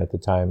intern at the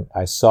time.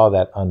 I saw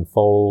that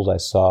unfold. I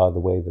saw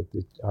the way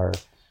that our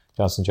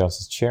Johnson &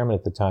 Johnson's chairman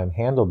at the time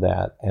handled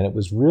that. And it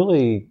was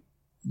really,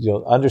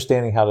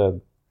 understanding how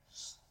to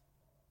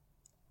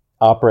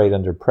operate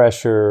under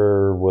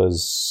pressure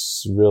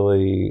was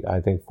really, I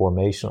think,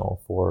 formational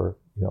for,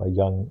 a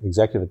young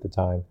executive at the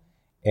time.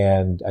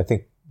 And I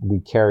think we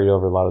carried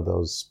over a lot of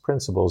those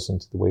principles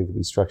into the way that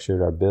we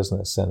structured our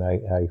business. And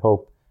I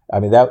hope,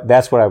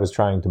 that's what I was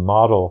trying to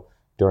model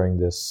during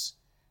these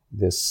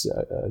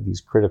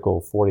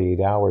critical 48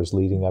 hours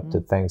leading up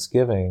to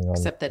Thanksgiving.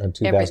 Except that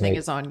everything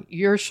is on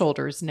your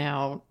shoulders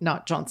now,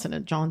 not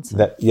Johnson & Johnson.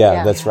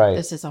 That's right.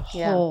 This is a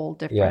whole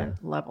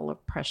different level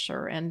of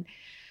pressure. And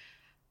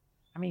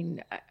I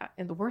mean,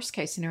 in the worst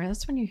case scenario,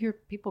 that's when you hear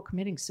people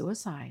committing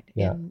suicide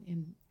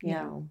and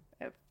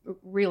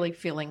really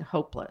feeling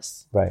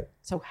hopeless. Right.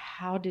 So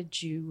how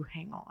did you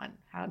hang on?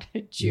 How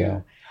did you?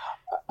 Yeah.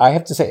 I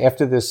have to say,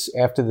 after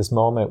this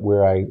moment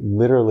where I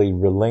literally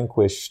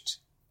relinquished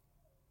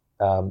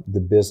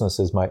the business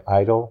as my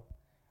idol,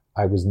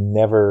 I was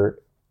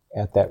never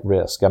at that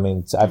risk. I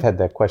mean, I've had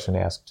that question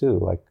asked too,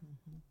 like,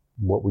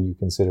 what were you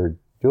considered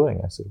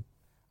doing? I said,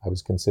 I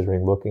was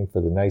considering looking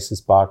for the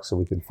nicest box that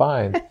we could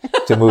find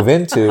to move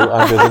into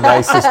under the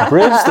nicest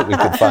bridge that we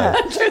could find.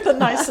 Under the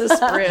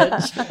nicest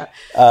bridge.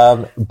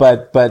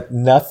 But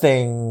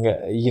nothing,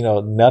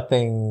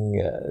 nothing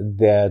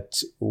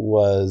that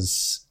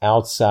was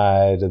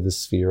outside of the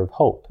sphere of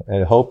hope.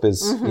 And hope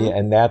is,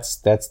 and that's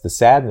the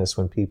sadness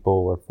when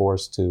people are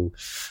forced to,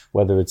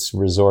 whether it's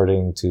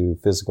resorting to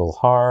physical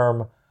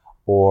harm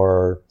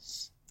or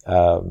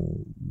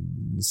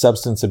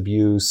substance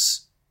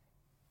abuse.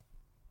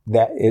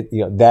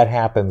 that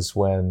happens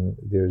when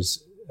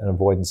there's an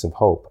avoidance of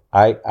hope.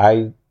 I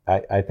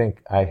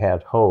think I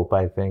had hope.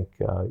 I think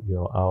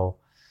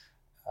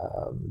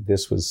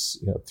this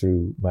was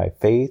through my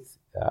faith.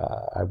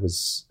 I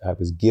was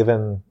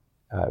given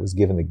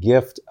the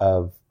gift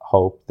of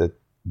hope that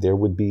there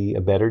would be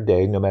a better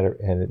day, no matter,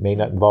 and it may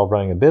not involve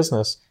running a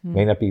business,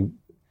 may not be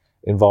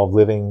involved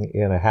living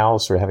in a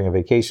house or having a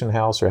vacation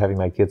house or having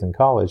my kids in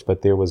college,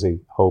 but there was a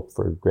hope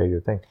for a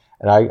greater thing.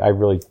 And I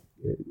really,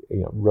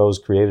 Rose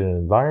created an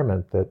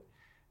environment that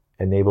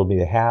enabled me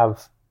to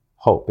have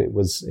hope. It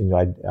was,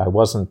 there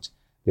wasn't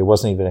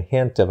even a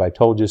hint of, I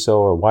told you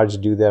so, or why did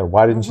you do that, or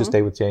why didn't you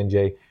stay with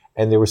J&J?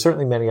 And there were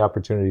certainly many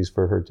opportunities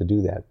for her to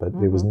do that, but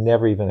there was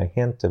never even a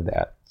hint of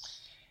that.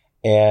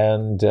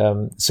 And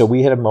so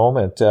we had a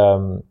moment,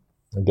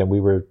 again, we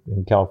were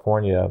in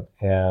California,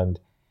 and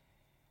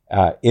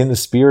in the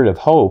spirit of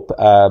hope,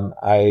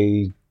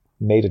 I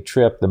made a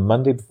trip the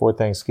Monday before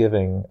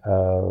Thanksgiving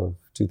of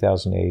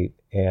 2008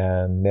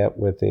 and met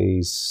with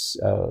a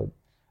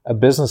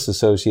business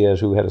associate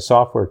who had a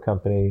software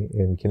company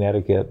in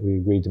Connecticut. We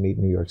agreed to meet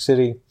in New York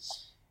City,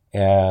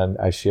 and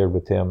I shared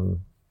with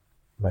him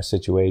my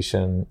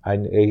situation.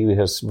 He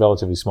has a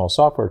relatively small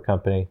software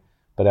company,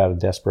 but out of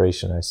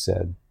desperation,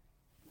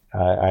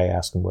 I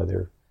asked him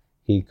whether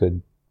he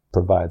could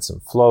provide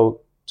some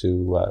float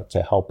to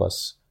help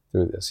us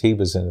through this. He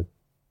was in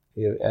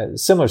a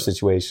similar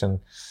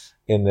situation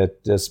in that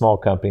a small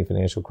company,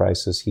 financial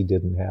crisis, he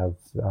didn't have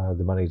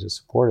the money to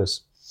support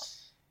us.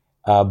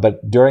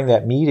 But during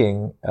that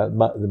meeting,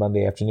 the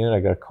Monday afternoon, I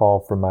got a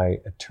call from my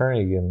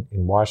attorney in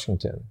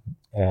Washington,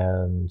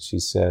 and she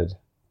said,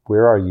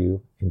 "Where are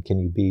you, and can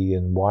you be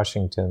in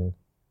Washington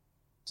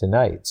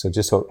tonight?" So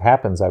just so it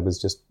happens, I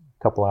was just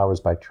a couple hours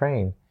by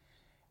train.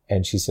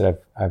 And she said,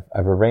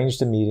 I've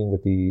arranged a meeting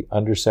with the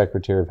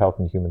Undersecretary of Health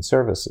and Human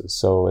Services.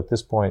 So at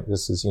this point,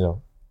 this is,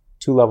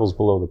 2 levels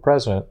below the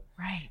president.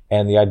 Right.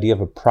 And the idea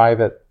of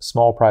a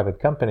small private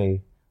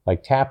company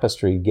like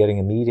Tapestry getting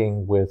a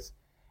meeting with,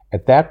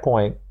 at that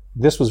point,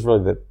 this was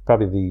really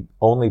probably the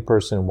only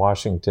person in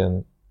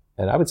Washington,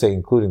 and I would say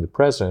including the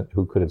president,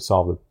 who could have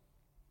solved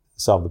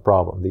the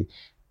problem. The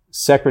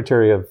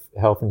Secretary of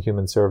Health and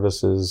Human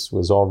Services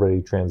was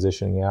already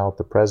transitioning out.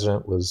 The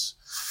president was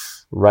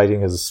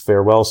writing his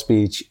farewell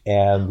speech,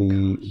 and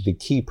the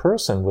key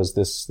person was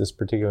this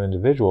particular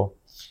individual.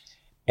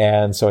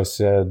 And so I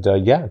said,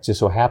 yeah, it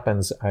just so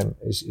happens,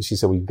 she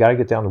said, we've got to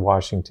get down to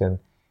Washington.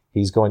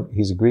 He's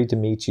agreed to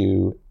meet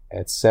you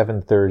at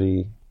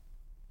 7:30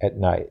 at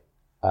night.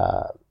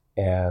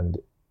 And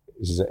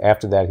she said,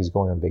 after that, he's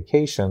going on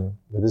vacation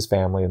with his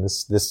family. And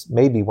this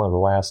may be one of the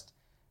last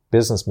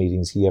business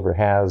meetings he ever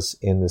has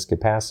in this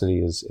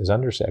capacity as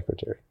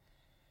undersecretary.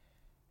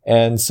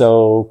 And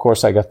so, of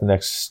course, I got the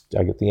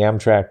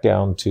Amtrak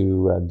down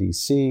to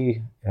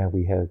DC, and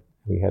we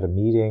had a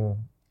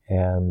meeting,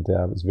 and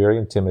it was very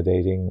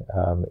intimidating.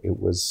 It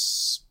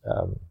was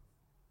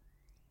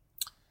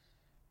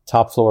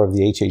top floor of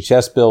the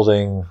HHS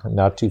building,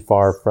 not too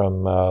far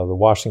from the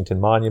Washington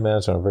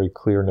Monument, on a very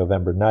clear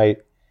November night.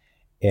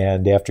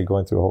 And after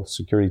going through a whole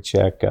security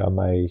check,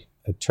 my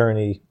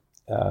attorney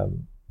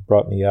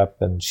brought me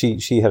up, and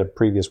she had a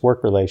previous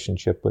work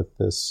relationship with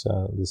this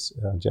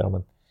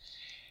gentleman.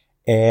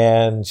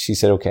 And she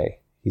said, okay,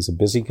 he's a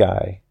busy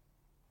guy.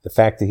 The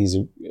fact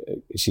that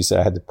she said,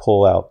 I had to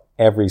pull out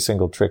every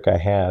single trick I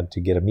had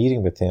to get a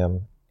meeting with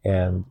him,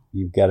 and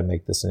you've got to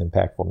make this an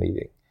impactful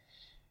meeting.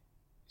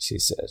 She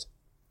said,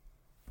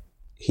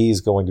 he's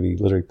going to be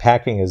literally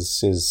packing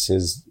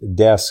his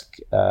desk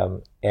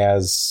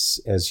as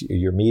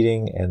your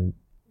meeting, and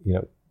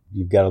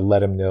you've got to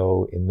let him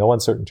know in no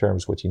uncertain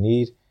terms what you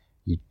need.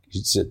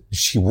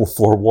 She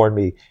forewarned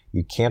me,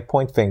 you can't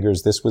point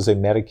fingers. This was a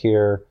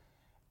Medicare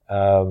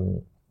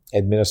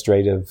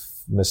administrative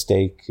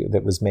mistake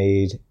that was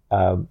made.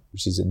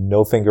 She said,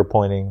 no finger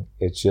pointing.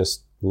 It's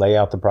just lay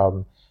out the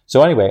problem.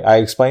 So anyway, I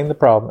explained the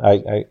problem.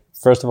 I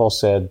first of all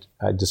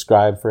I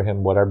described for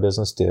him what our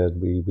business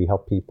did. We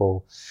help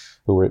people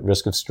who were at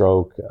risk of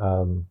stroke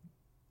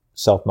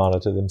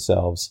self-monitor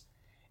themselves.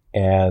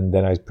 And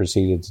then I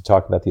proceeded to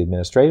talk about the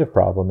administrative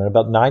problem. And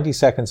about 90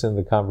 seconds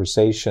into the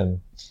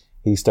conversation,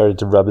 he started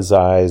to rub his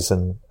eyes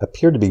and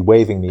appeared to be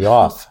waving me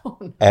off. Oh,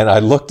 no. And I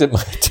looked at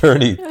my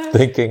attorney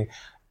thinking,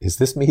 is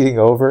this meeting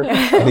over?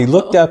 And he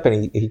looked up,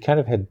 and he kind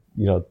of had,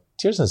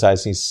 tears in his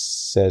eyes. And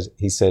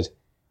he said,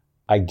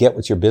 I get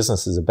what your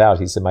business is about.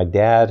 He said, my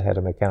dad had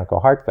a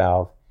mechanical heart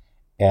valve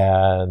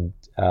and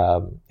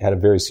had a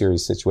very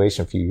serious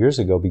situation a few years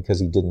ago because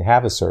he didn't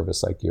have a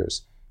service like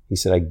yours. He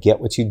said, I get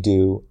what you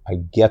do. I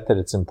get that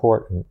it's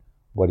important.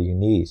 What do you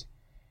need?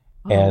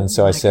 And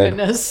so I said,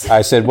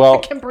 well, I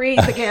can breathe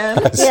again.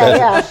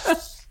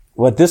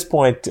 Well, at this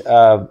point,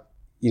 the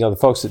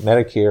folks at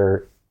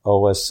Medicare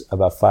owe us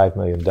about $5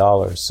 million.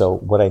 So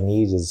what I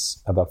need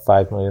is about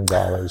 $5 million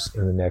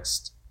in the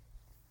next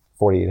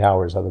 48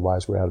 hours.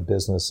 Otherwise, we're out of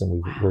business,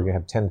 and we're going to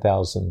have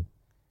 10,000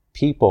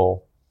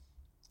 people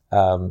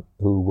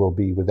who will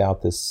be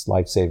without this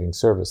life-saving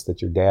service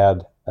that your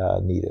dad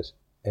needed.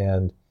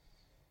 And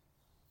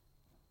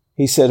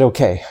he said,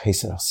 okay. He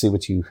said, I'll see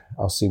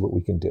what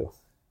we can do.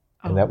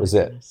 And that was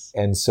it.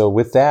 And so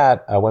with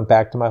that, I went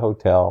back to my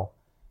hotel,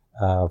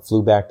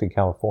 flew back to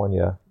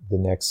California the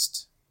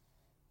next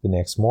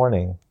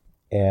morning.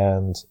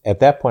 And at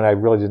that point, I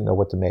really didn't know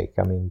what to make.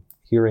 I mean,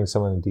 hearing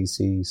someone in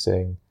DC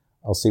saying,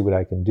 I'll see what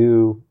I can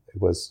do,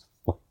 it was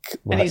like,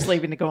 and he's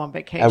leaving to go on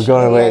vacation. I'm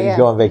going away to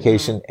go on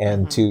vacation.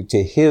 And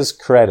to his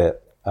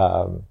credit,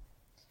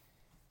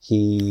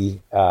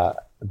 he, by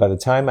the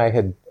time I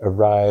had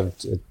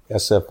arrived at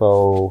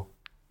SFO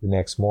the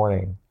next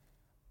morning,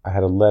 I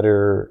had a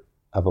letter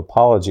of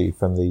apology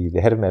from the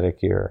head of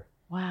Medicare.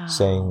 Wow.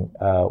 Saying,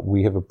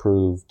 we have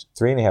approved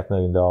 $3.5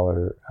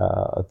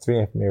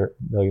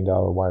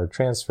 million wire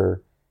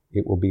transfer.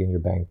 It will be in your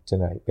bank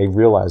tonight. They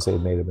realized they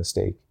had made a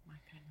mistake. My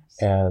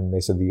goodness. And they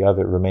said the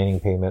other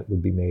remaining payment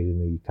would be made in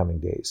the coming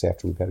days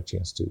after we got a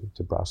chance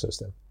to process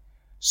them.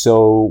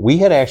 So we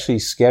had actually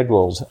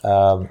scheduled,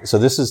 so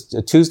this is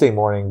a Tuesday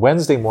morning.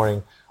 Wednesday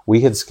morning,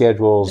 we had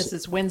scheduled. This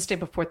is Wednesday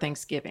before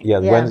Thanksgiving.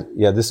 This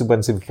is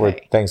Wednesday before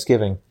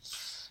Thanksgiving.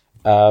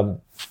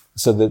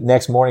 So the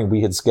next morning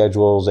we had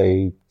scheduled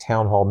a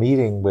town hall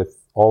meeting with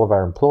all of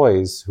our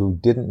employees who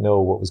didn't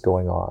know what was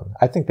going on.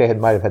 I think they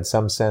might have had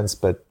some sense,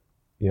 but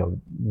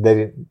they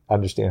didn't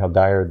understand how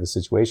dire the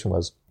situation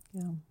was.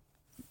 Yeah.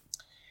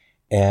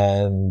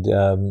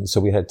 And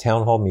so we had a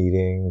town hall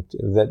meeting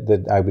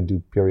that I would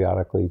do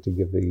periodically to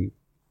give the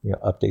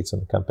updates on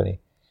the company.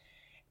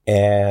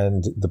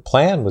 And the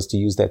plan was to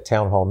use that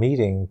town hall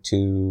meeting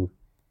to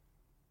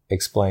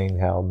explain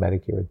how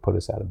Medicare had put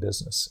us out of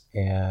business.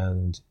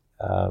 And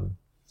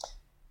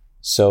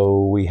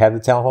so we had the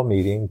town hall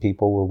meeting.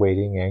 People were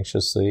waiting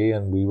anxiously,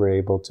 and we were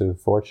able to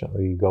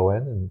fortunately go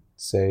in and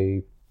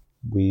say,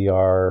 we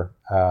are,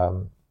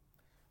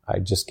 I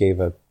just gave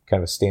a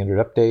kind of standard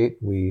update.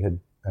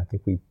 I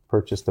think we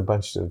purchased a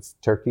bunch of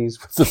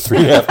turkeys with the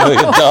 $3.5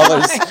 million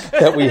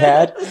that we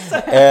had.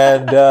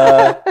 And,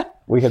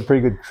 we had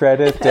pretty good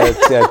credit at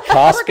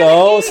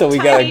Costco, so we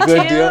got a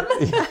good deal.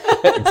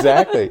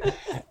 Exactly.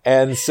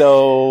 And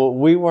so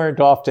we weren't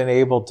often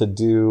able to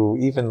do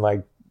even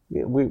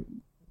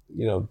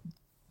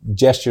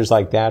gestures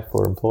like that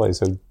for employees.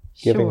 So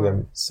giving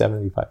them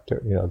 75,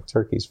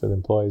 turkeys for the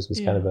employees was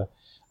kind of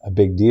a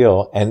big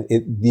deal. And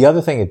the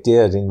other thing it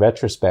did in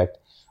retrospect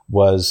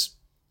was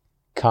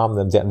calm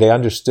them down. They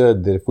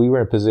understood that if we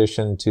were in a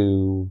position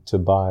to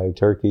buy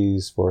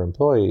turkeys for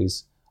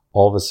employees,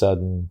 all of a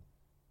sudden,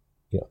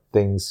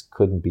 things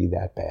couldn't be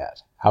that bad.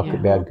 How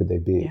bad could they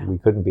be? Yeah. We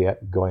couldn't be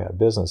going out of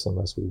business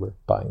unless we were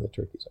buying the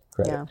turkeys on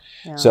credit.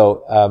 Yeah.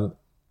 So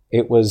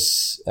it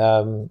was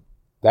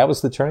that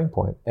was the turning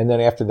point. And then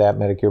after that,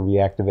 Medicare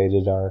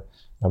reactivated our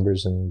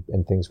numbers and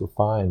things were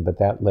fine. But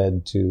that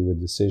led to a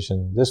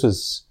decision. This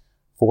was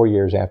 4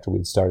 years after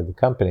we'd started the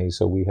company,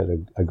 so we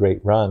had a great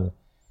run.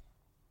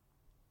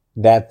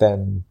 That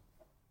then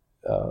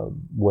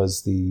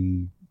was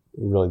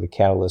really the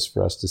catalyst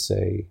for us to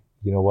say,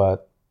 you know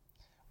what?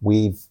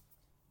 We've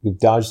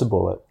dodged the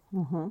bullet.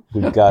 Mm-hmm.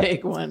 We've got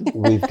big one.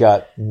 We've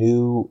got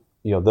new,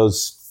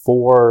 those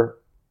 4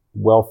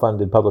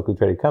 well-funded publicly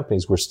traded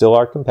companies were still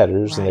our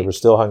competitors, and they were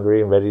still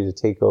hungry and ready to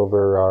take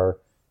over our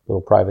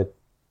little private,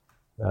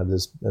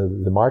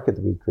 the market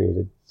that we'd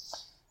created.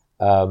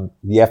 The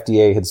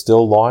FDA had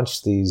still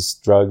launched these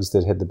drugs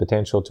that had the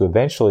potential to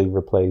eventually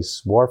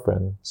replace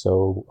warfarin.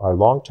 So our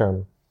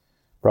long-term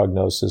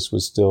prognosis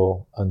was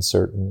still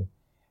uncertain.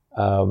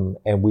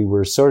 And we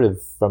were sort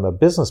of, from a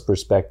business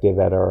perspective,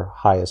 at our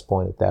highest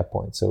point at that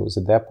point. So it was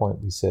at that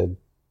point we said,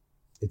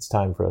 it's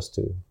time for us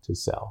to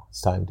sell.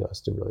 It's time to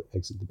us to really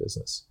exit the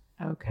business.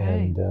 Okay.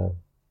 And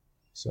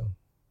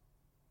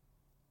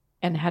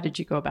And how did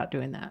you go about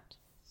doing that?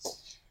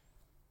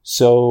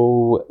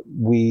 So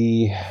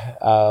we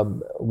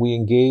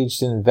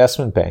engaged an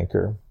investment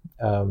banker,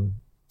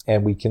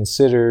 and we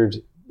considered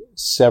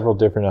several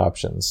different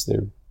options.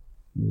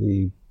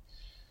 The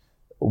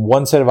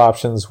one set of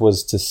options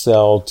was to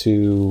sell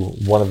to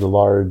one of the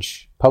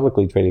large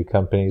publicly traded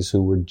companies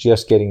who were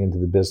just getting into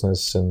the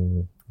business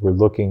and were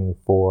looking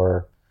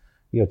for,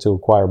 to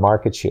acquire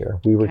market share.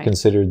 We were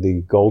considered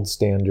the gold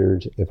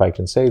standard, if I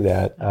can say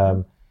that,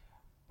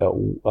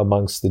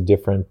 amongst the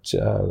different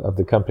of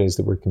the companies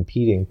that were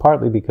competing,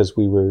 partly because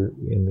we were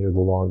in there the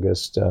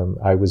longest.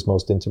 I was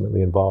most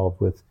intimately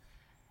involved with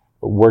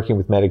working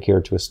with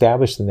Medicare to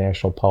establish the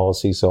national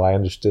policy, so I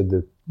understood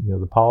the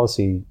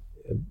policy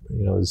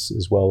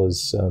as well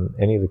as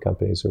any of the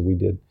companies, or we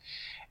did.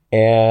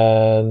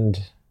 And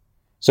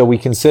so we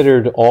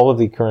considered all of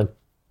the current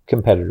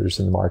competitors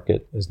in the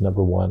market as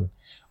number one.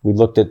 We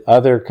looked at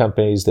other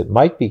companies that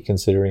might be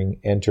considering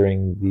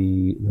entering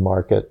the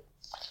market.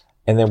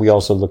 And then we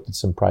also looked at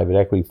some private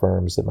equity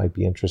firms that might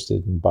be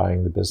interested in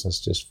buying the business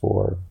just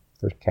for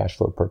cash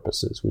flow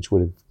purposes, which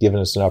would have given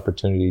us an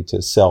opportunity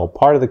to sell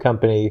part of the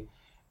company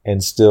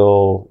and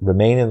still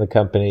remain in the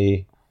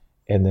company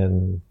and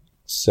then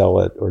sell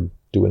it or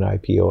do an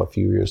IPO a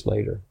few years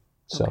later.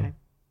 So,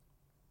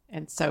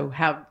 And so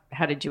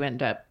how did you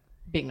end up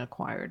being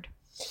acquired?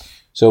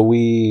 So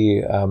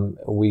we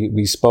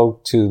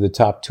spoke to the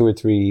top 2 or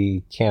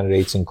 3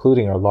 candidates,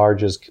 including our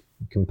largest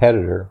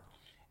competitor,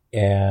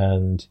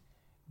 and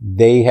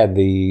they had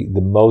the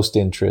most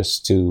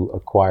interest to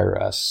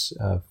acquire us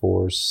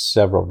for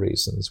several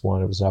reasons.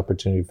 One, it was an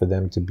opportunity for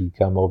them to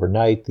become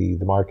overnight the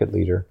market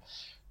leader.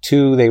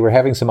 2, they were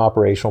having some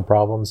operational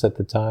problems at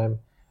the time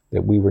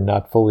that we were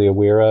not fully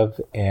aware of,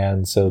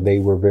 and so they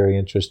were very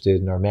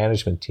interested in our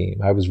management team.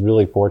 I was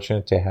really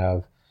fortunate to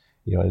have,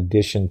 in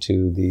addition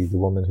to the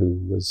woman who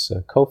was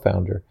a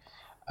co-founder,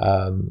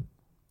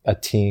 a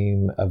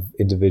team of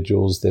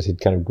individuals that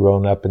had kind of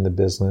grown up in the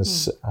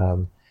business.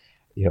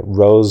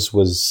 Rose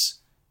was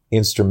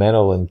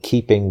instrumental in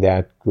keeping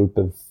that group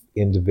of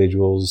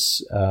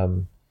individuals,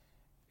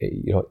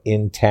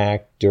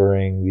 intact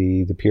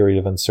during the period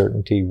of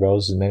uncertainty.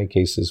 Rose, in many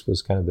cases,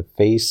 was kind of the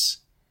face,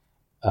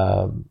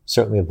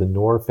 certainly of the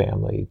Knorr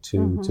family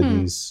to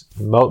these.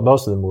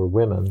 Most of them were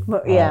women.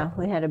 Well,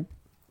 we had a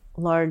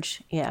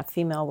large,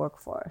 female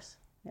workforce.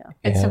 Yeah.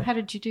 And so how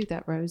did you do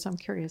that, Rose? I'm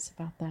curious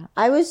about that.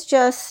 I was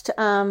just,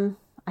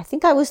 I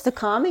think I was the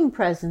calming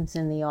presence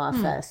in the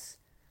office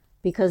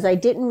because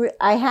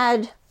I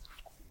had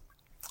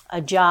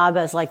a job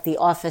as like the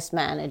office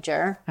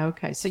manager.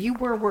 Okay. So you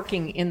were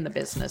working in the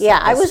business. Yeah,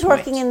 I was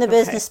working in the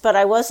business, but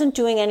I wasn't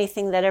doing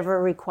anything that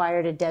ever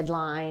required a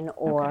deadline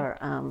or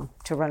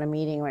to run a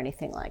meeting or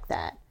anything like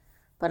that.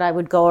 But I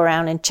would go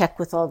around and check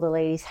with all the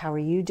ladies. How are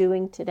you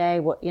doing today?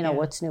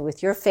 What's new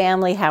with your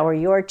family? How are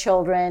your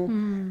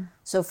children?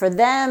 So for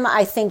them,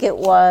 I think it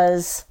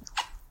was,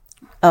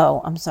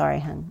 I'm sorry,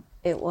 hon.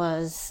 It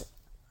was,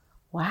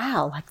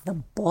 wow, like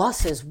the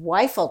boss's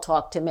wife will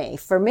talk to me.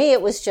 For me,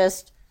 it was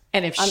just.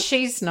 And if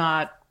she's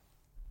not,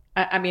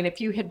 I mean, if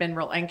you had been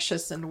real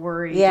anxious and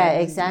worried. Yeah,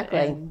 exactly.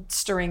 And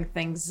stirring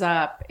things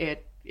up,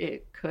 it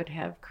could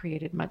have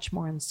created much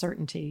more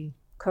uncertainty.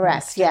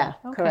 Correct. Yeah,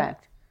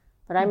 correct.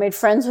 But I made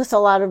friends with a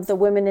lot of the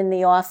women in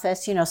the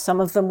office. Some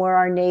of them were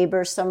our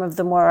neighbors. Some of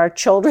them were our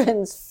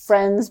children's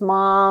friends'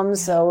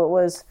 moms. Yeah. So it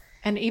was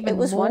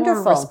more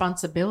wonderful.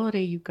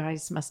 Responsibility you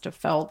guys must have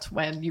felt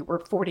when you were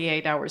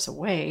 48 hours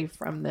away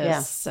from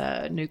this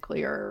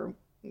nuclear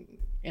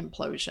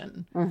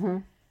implosion. Mm-hmm.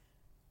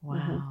 Wow.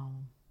 Mm-hmm.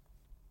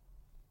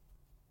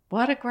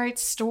 What a great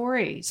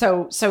story.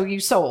 So you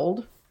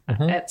sold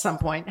at some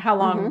point. How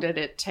long did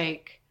it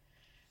take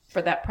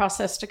for that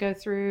process to go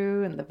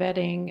through and the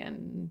vetting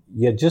and?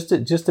 Yeah,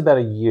 just about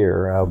a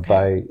year.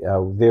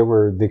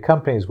 The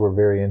companies were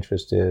very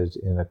interested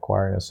in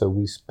acquiring us, so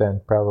we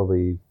spent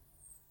probably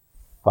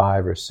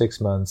 5 or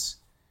 6 months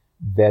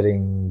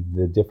vetting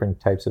the different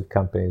types of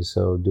companies.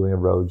 So doing a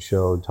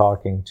roadshow,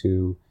 talking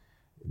to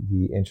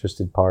the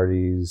interested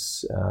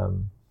parties.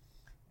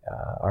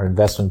 Our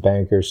investment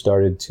banker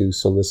started to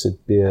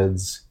solicit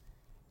bids,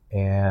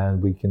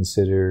 and we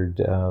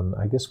considered.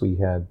 I guess we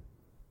had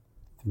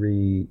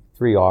three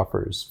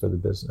offers for the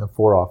business,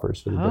 4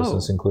 offers for the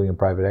business, including a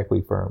private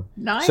equity firm.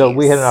 Nice. So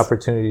we had an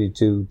opportunity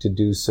to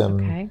do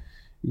some,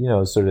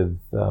 sort of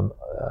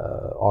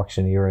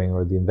auctioneering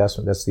or the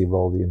investment. That's the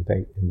role the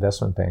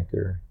investment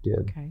banker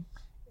did. Okay.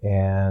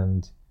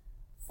 And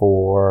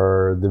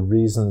for the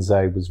reasons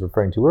I was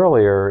referring to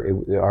earlier,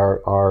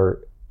 our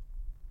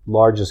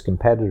largest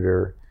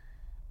competitor,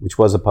 which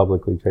was a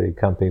publicly traded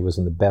company, was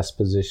in the best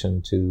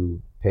position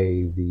to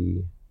pay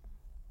the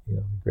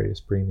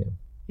greatest premium.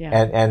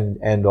 Yeah.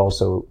 And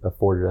also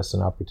afforded us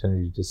an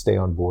opportunity to stay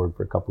on board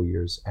for a couple of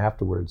years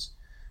afterwards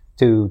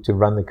to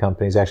run the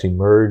companies, actually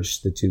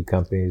merge the 2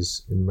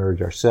 companies, and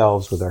merge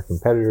ourselves with our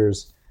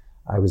competitors.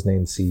 I was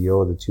named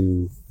CEO of the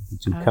two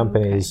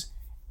companies,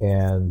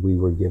 and we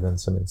were given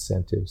some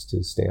incentives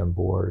to stay on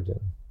board.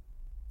 And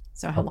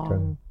so how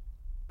long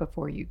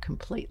before you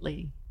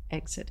completely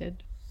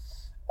exited?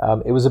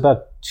 It was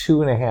about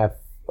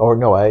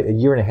a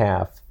year and a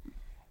half.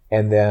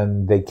 And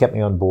then they kept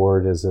me on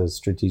board as a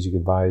strategic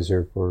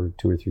advisor for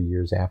 2 or 3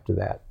 years after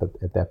that. But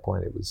at that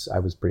point, I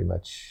was pretty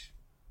much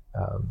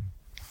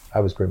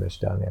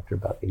done after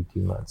about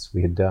 18 months.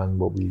 We had done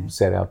what we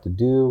set out to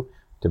do,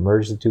 to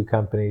merge the 2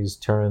 companies,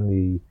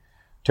 turn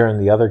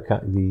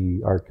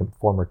our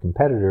former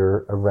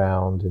competitor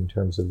around in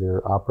terms of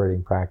their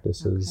operating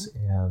practices,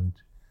 and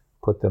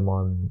put them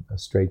on a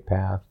straight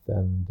path,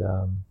 and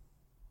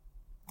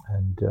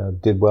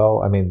did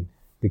well. I mean,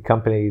 the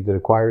company that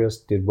acquired us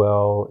did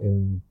well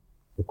in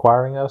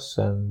acquiring us,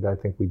 and I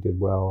think we did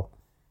well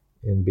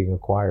in being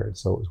acquired.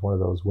 So it was one of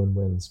those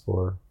win-wins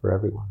for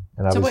everyone.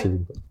 And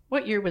obviously,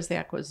 what year was the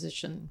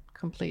acquisition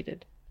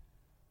completed?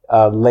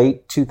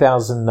 Late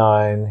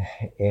 2009,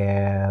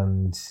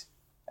 and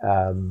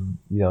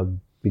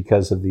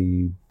because of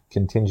the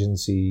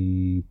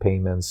contingency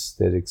payments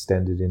that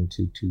extended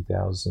into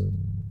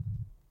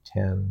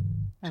 2010,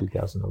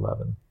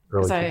 2011,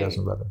 early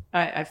 2011.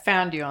 I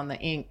found you on the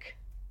Inc.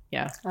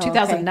 Yeah.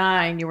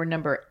 2009, you were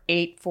number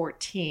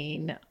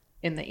 814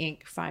 in the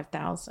Inc.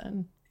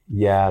 5000.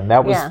 Yeah, and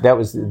that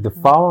was the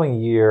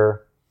following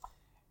year.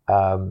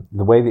 The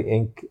way the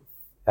Inc.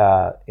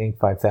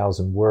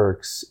 5000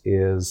 works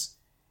is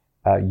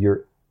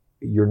you're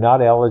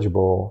not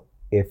eligible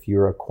if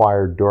you're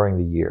acquired during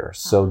the year.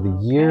 So the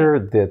year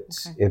that,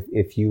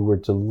 if you were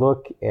to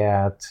look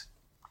at,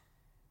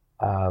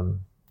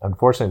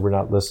 unfortunately, we're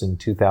not listed in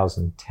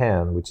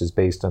 2010, which is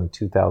based on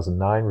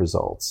 2009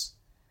 results,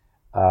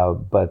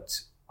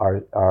 but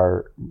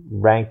our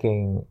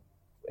ranking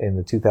in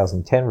the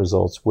 2010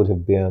 results would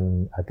have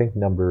been, I think,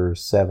 number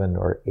 7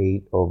 or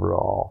 8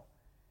 overall.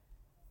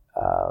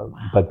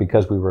 But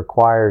because we were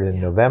acquired in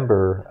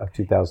November of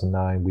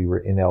 2009, we were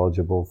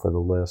ineligible for the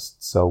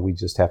list. So we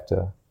just have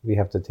to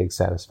take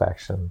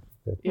satisfaction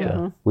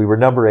that we were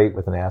number 8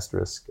 with an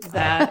asterisk.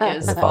 That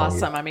is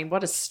awesome. I mean,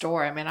 what a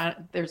story. I mean,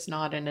 there's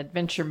not an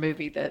adventure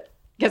movie that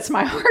gets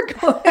my heart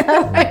going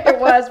the way it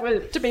was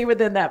to be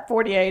within that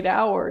 48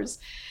 hours.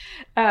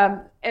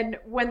 And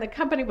when the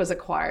company was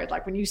acquired,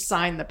 like when you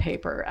signed the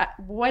paper,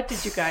 what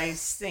did you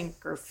guys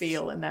think or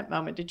feel in that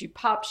moment? Did you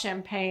pop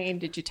champagne?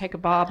 Did you take a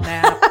Bob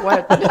nap?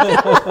 What?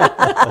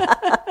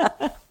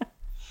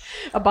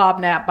 A Bob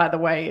nap, by the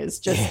way, is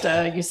just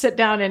you sit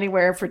down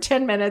anywhere for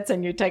 10 minutes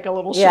and you take a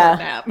little short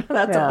nap.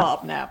 That's a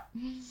Bob nap.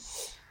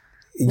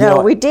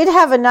 No, we did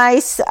have a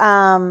nice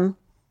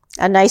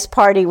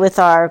party with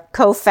our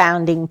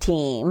co-founding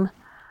team,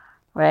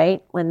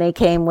 right? When they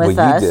came with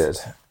us. You did.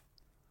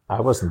 I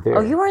wasn't there.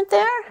 Oh, you weren't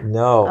there?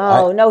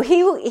 No. No.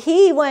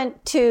 He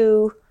went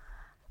to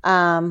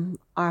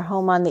our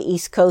home on the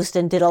East Coast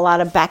and did a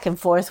lot of back and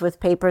forth with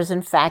papers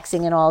and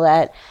faxing and all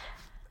that.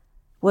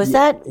 Was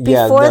that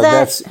before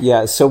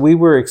that? So we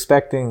were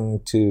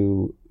expecting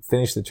to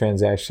finish the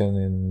transaction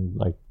in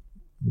like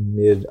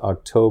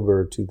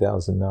mid-October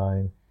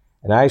 2009.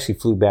 And I actually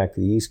flew back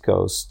to the East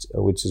Coast,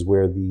 which is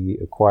where the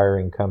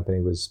acquiring company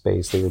was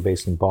based. They were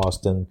based in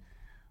Boston.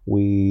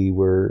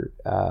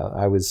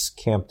 I was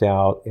camped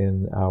out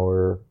in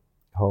our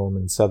home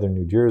in southern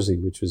New Jersey,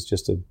 which was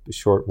just a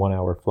short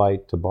 1-hour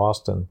flight to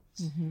Boston.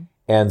 Mm-hmm.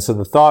 And so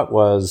the thought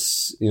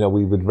was,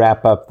 we would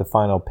wrap up the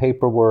final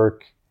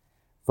paperwork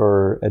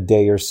for a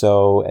day or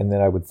so, and then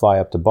I would fly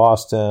up to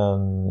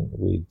Boston,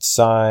 we'd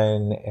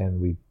sign, and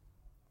we'd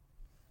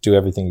do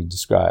everything you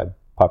described,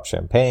 pop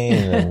champagne,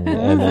 and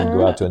then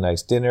go out to a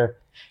nice dinner.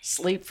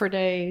 Sleep for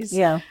days.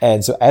 Yeah.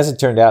 And so as it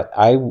turned out,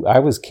 I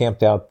was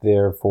camped out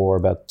there for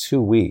about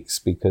 2 weeks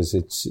because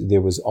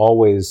there was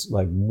always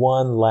like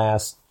one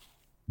last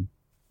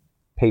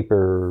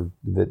paper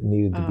that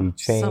needed to be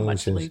changed. So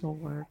much legal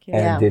work.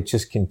 And it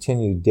just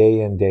continued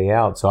day in, day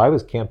out. So I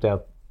was camped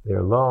out there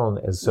alone.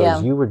 And so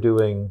as you were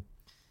doing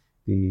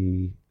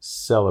the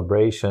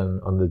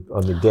celebration on the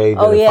day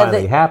that it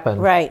finally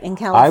happened. Right, in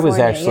California. I was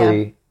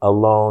actually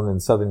alone in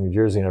southern New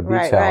Jersey in a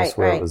beach house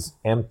where it was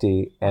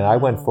empty. And I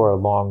went for a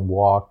long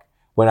walk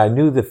when I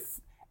knew that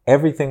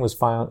everything was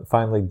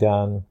finally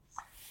done.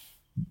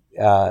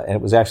 And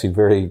it was actually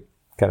very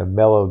kind of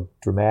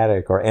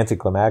melodramatic or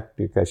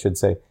anticlimactic, I should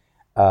say,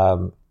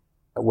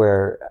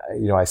 where,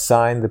 I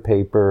signed the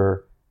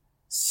paper,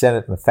 sent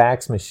it in the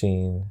fax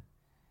machine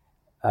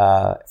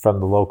from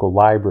the local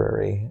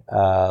library,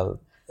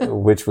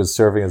 which was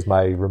serving as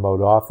my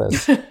remote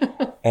office.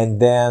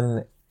 And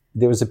then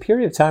there was a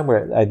period of time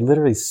where I'd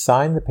literally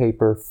signed the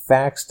paper,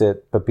 faxed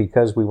it, but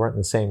because we weren't in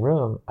the same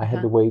room, I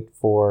had to wait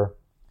for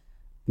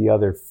the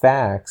other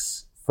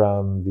fax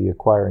from the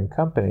acquiring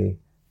company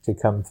to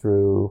come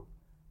through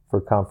for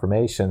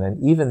confirmation.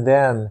 And even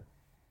then,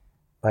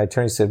 my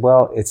attorney said,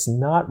 well, it's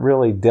not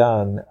really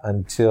done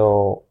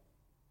until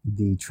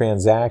the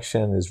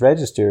transaction is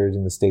registered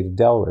in the state of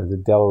Delaware.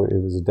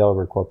 It was a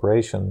Delaware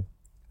corporation,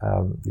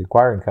 the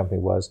acquiring company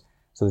was.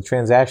 So the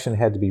transaction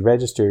had to be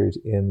registered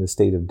in the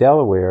state of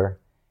Delaware,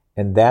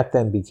 and that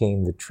then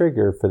became the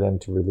trigger for them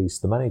to release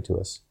the money to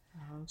us.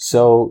 Okay.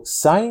 So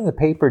signing the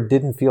paper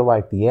didn't feel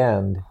like the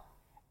end.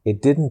 It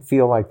didn't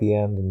feel like the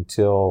end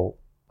until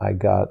I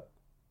got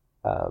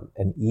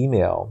an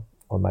email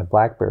on my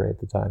BlackBerry at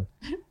the time.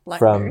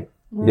 BlackBerry?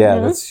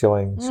 That's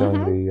showing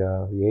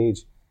the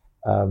age.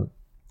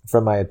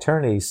 From my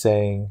attorney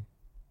saying,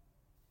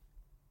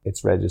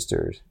 it's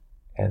registered,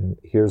 and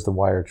here's the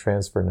wire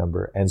transfer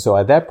number. And so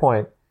at that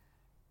point,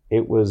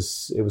 it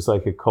was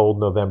like a cold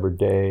November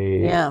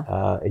day,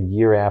 a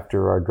year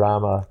after our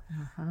drama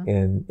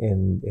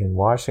in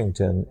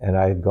Washington, and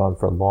I had gone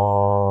for a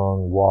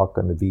long walk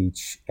on the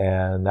beach,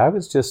 and I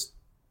was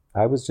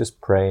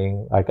just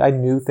praying. Like, I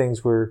knew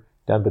things were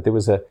done, but there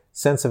was a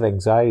sense of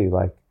anxiety,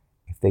 like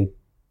if they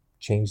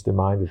changed their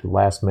mind at the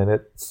last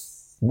minute,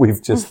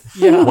 we've just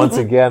once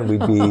again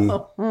we'd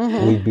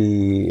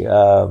be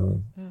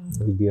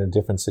in a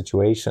different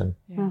situation.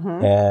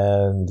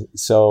 And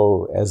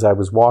so as I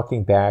was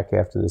walking back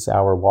after this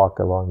hour walk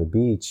along the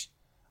beach,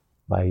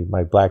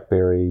 my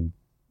BlackBerry,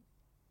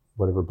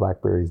 whatever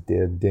BlackBerries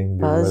did,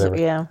 dinged or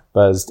whatever,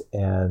 buzzed,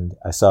 and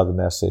I saw the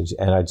message,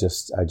 and I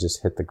just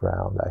hit the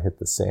ground. I hit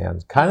the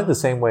sand, kind of the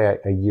same way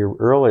a year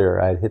earlier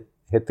I had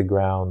hit the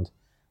ground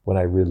when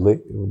I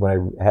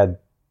had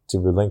to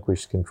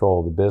relinquish control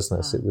of the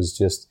business. It was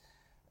just,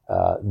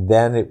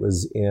 then it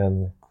was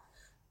in,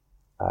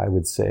 I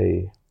would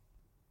say,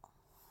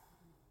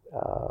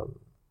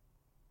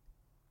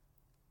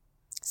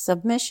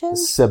 submission.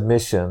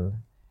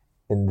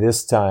 And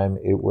this time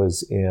it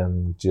was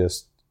in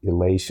just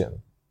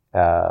elation.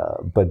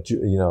 But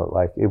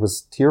like it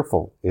was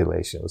tearful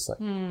elation. It was like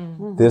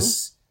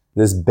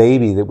this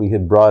baby that we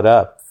had brought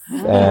up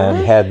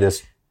and had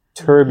this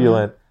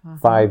turbulent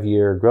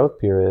 5-year growth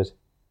period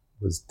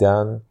was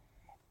done.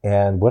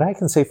 And what I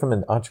can say from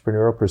an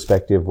entrepreneurial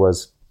perspective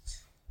was,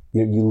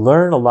 you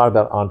learn a lot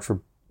about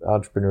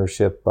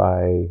entrepreneurship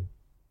by,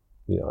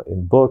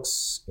 in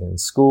books, in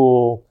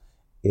school,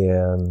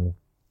 in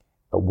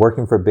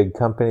working for a big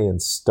company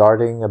and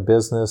starting a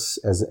business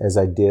as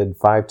I did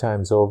 5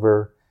 times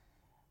over.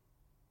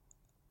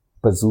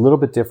 But it's a little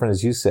bit different,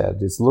 as you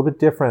said. It's a little bit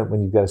different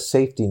when you've got a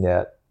safety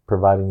net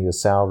providing you a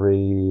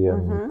salary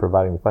and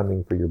providing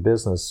funding for your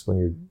business when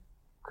you're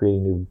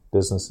creating new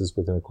businesses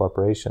within a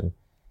corporation.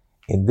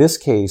 In this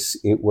case,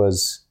 it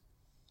was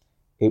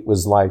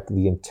like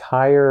the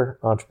entire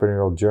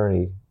entrepreneurial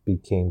journey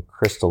became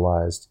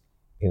crystallized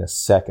in a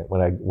second.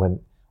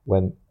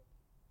 When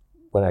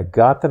I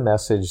got the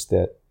message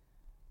that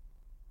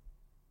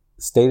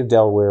the state of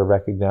Delaware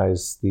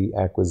recognized the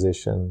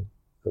acquisition,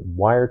 the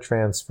wire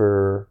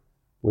transfer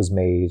was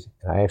made,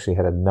 and I actually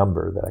had a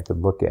number that I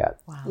could look at.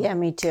 Wow. Yeah,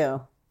 me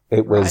too.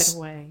 It was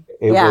right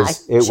away.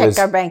 I check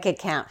our bank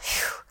account.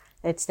 Whew,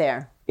 it's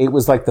there. It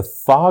was like the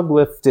fog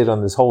lifted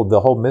on the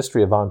whole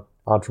mystery of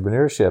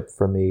entrepreneurship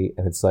for me,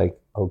 and it's like,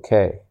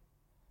 okay,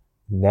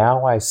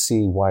 now I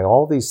see why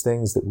all these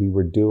things that we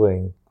were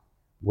doing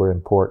were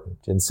important.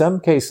 In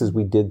some cases,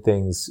 we did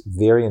things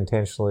very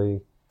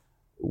intentionally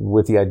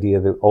with the idea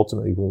that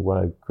ultimately we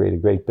want to create a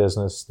great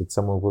business that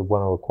someone would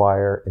want to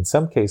acquire. In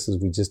some cases,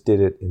 we just did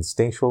it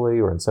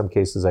instinctually, or in some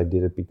cases, I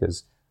did it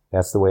because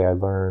that's the way I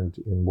learned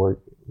in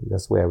work.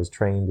 That's the way I was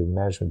trained in the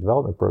management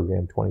development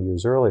program 20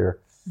 years earlier.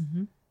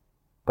 Mm-hmm.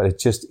 But it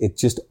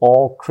just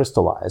all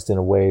crystallized in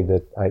a way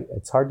that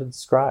it's hard to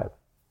describe.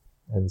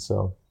 And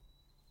so,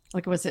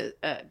 like, was it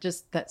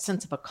just that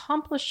sense of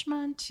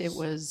accomplishment? It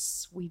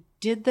was, we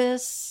did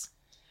this.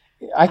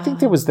 I think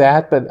there was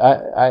that, but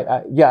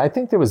I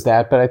think there was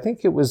that, but I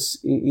think it was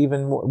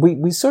even more,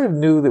 we sort of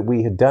knew that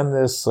we had done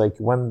this, like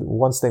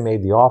once they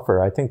made the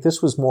offer. I think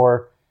this was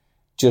more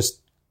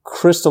just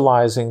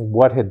crystallizing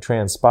what had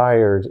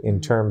transpired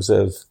in terms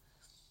of,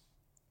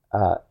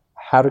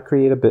 how to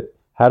create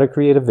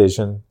a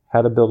vision,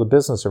 how to build a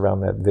business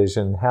around that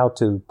vision, how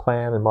to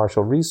plan and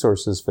marshal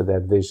resources for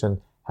that vision,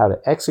 how to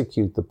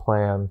execute the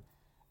plan,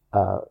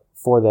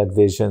 for that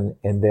vision,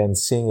 and then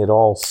seeing it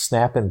all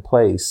snap in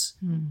place.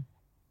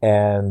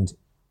 And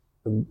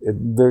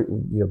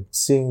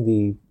seeing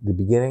the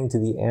beginning to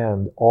the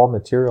end all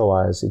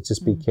materialize, it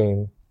just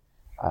became,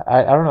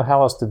 I don't know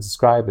how else to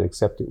describe it,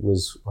 except it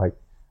was like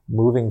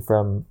moving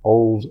from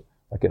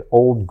an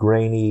old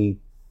grainy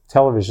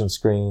television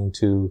screen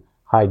to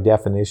high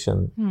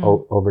definition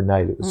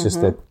overnight. It was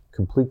just that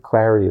complete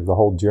clarity of the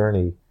whole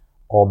journey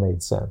all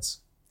made sense.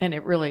 And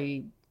it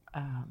really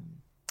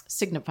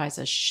signifies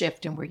a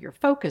shift in where your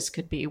focus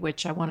could be,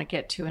 which I want to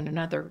get to in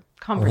another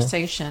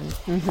conversation.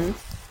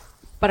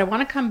 But I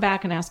want to come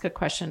back and ask a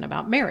question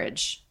about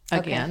marriage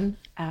again,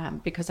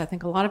 because I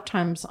think a lot of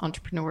times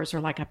entrepreneurs are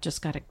like, I've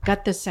just got to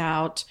gut this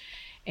out.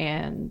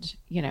 And,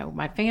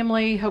 my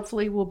family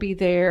hopefully will be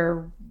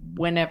there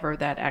whenever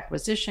that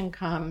acquisition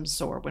comes,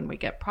 or when we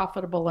get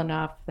profitable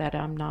enough that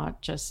I'm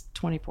not just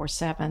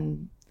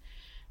 24/7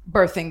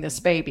 birthing this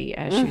baby,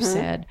 as you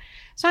said.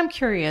 So I'm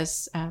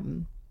curious,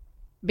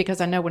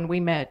 because I know when we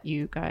met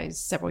you guys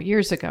several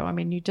years ago, I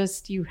mean,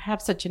 you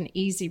have such an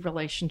easy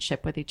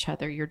relationship with each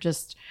other. You're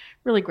just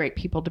really great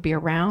people to be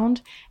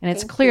around. And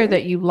it's clear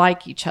that you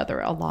like each other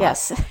a lot.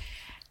 Yes.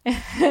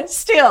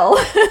 Still.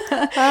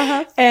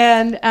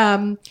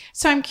 And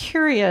so I'm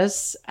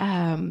curious,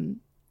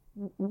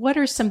 what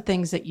are some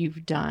things that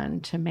you've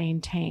done to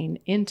maintain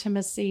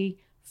intimacy,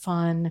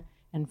 fun,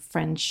 and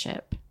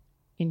friendship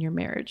in your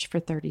marriage for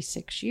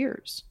 36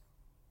 years?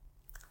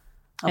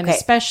 And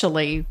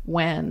especially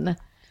when,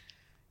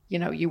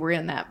 you were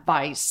in that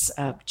vice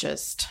of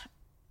just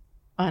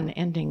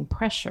unending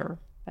pressure.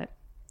 But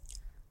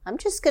I'm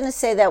just going to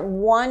say that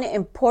one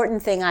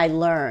important thing I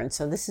learned,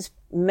 so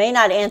may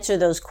not answer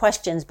those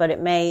questions, but it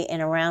may in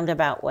a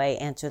roundabout way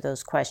answer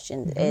those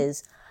questions,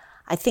 is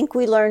I think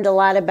we learned a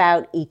lot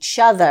about each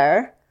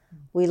other.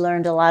 We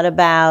learned a lot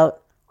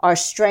about our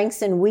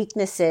strengths and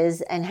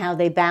weaknesses and how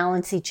they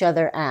balance each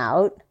other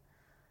out.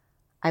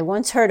 I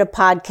once heard a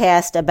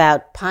podcast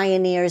about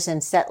pioneers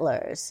and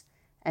settlers.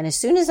 And as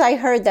soon as I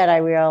heard that, I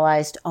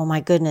realized, oh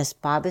my goodness,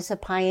 Bob is a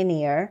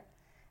pioneer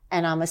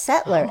and I'm a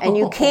settler. And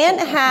you can't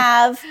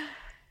have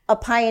a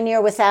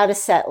pioneer without a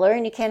settler,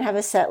 and you can't have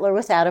a settler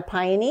without a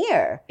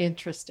pioneer.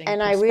 Interesting.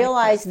 And I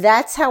realized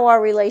that's how our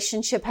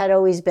relationship had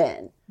always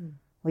been.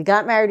 We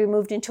got married, we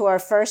moved into our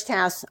first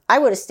house. I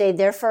would have stayed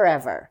there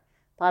forever.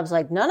 Bob's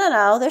like,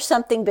 no, there's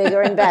something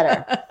bigger and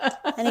better.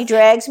 And he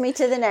drags me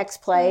to the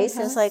next place.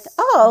 And it's like,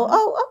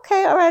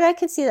 okay, all right, I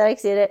can see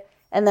that.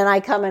 And then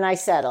I come and I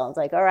settle. It's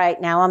like, all right,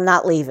 now I'm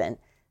not leaving.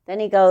 Then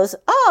he goes,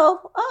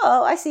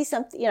 I see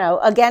something,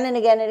 again and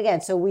again and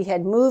again. So we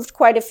had moved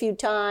quite a few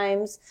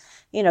times,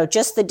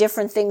 just the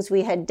different things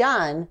we had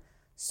done.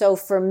 So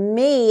for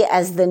me,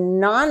 as the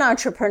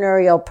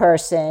non-entrepreneurial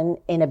person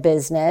in a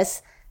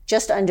business,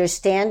 just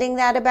understanding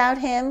that about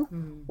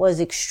him was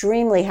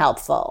extremely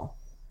helpful.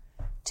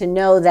 To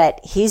know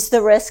that he's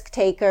the risk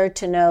taker,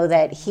 to know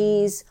that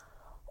he's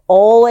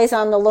always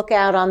on the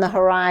lookout on the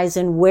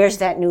horizon, where's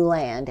that new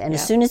land? And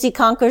as soon as he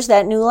conquers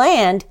that new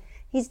land,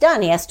 he's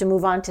done. He has to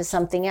move on to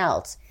something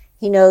else.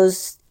 He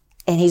knows,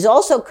 and he's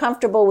also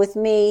comfortable with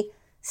me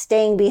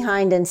staying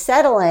behind and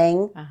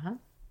settling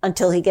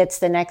until he gets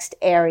the next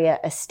area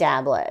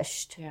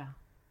established. Yeah.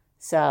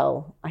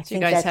 So I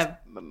think you guys have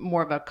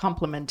more of a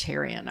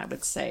complementarian, I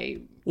would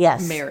say,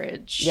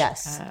 marriage.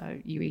 Yes.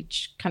 You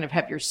each kind of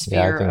have your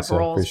sphere of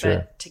roles, sure.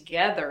 but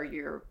together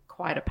you're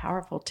quite a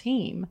powerful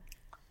team.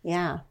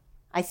 Yeah.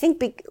 I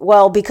think,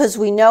 because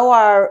we know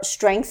our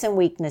strengths and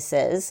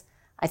weaknesses,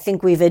 I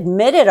think we've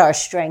admitted our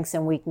strengths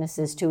and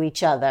weaknesses to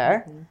each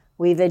other. Mm-hmm.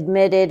 We've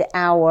admitted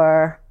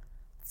our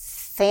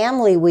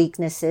family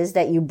weaknesses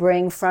that you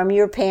bring from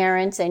your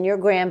parents and your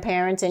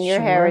grandparents and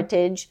your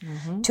heritage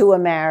to a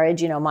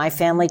marriage. You know, my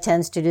family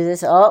tends to do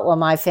this. Oh, well,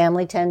 my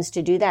family tends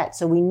to do that.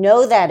 So we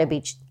know that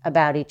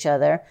about each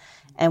other.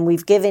 And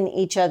we've given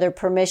each other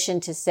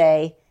permission to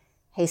say,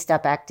 hey,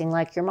 stop acting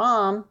like your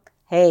mom.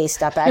 Hey,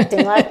 stop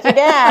acting like your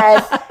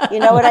dad. You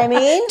know what I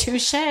mean?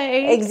 Touche.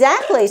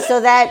 Exactly.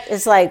 So that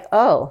is like,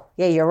 oh,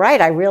 yeah, you're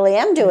right. I really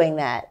am doing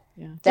that.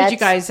 Yeah. Did you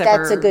guys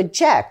ever that's a good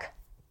check.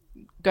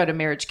 Go to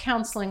marriage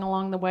counseling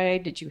along the way?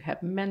 Did you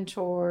have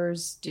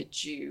mentors?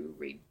 Did you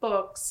read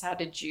books? How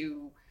did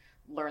you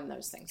learn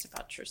those things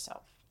about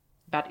yourself,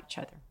 about each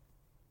other?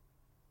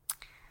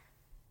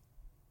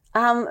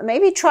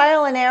 Maybe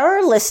trial and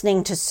error,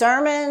 listening to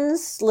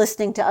sermons,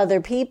 listening to other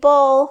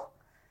people.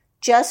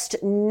 Just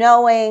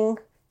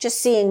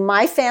seeing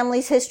my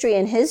family's history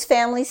and his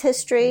family's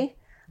history.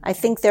 I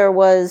think there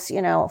was,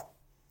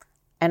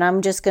 and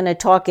I'm just going to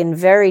talk in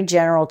very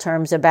general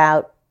terms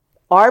about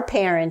our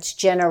parents'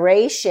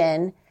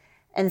 generation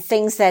and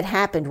things that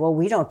happened. Well,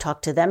 we don't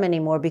talk to them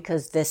anymore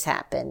because this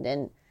happened.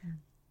 And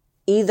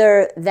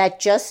either that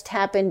just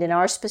happened in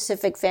our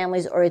specific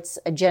families or it's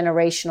a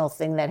generational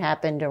thing that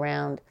happened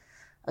around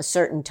a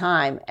certain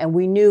time. And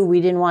we knew we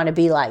didn't want to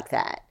be like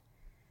that.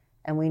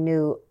 And we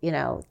knew,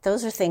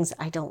 those are things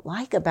I don't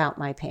like about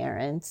my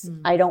parents.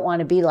 I don't want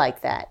to be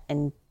like that.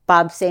 And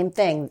Bob, same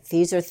thing.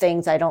 These are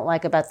things I don't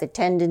like about the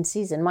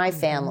tendencies in my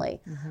family.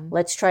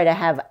 Let's try to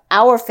have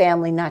our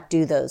family not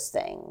do those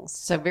things.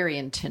 So very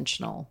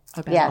intentional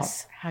about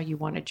how you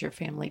wanted your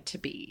family to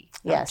be.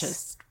 Not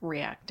just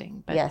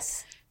reacting,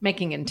 but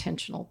making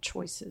intentional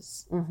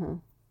choices.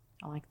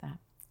 I like that.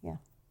 Yeah.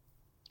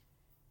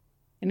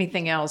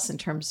 Anything else in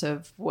terms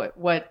of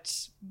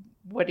what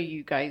do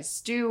you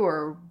guys do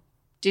or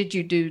did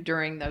you do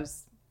during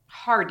those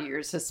hard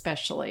years,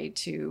 especially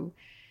to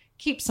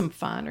keep some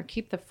fun or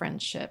keep the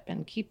friendship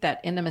and keep that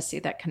intimacy,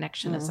 that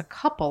connection as a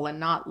couple and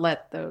not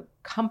let the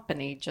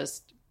company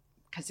just,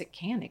 because it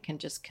can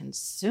just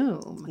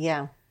consume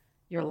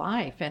your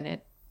life. And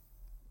it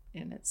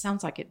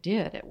sounds like it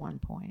did at one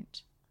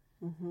point.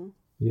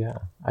 Yeah,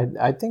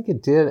 I think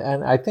it did.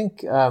 And I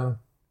think,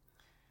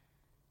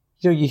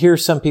 you hear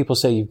some people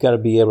say you've got to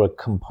be able to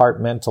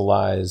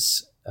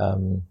compartmentalize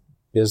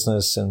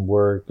business and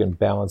work and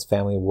balance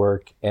family and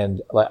work.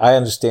 And I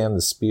understand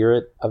the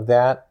spirit of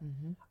that.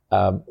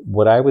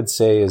 What I would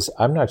say is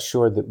I'm not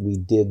sure that we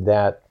did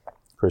that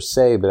per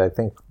se, but I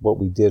think what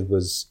we did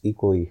was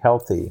equally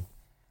healthy.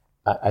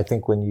 I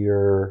think when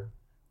you're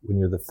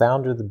the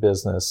founder of the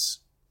business,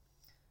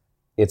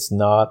 it's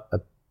not a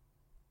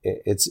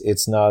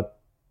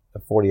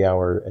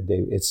 40-hour a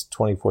day. It's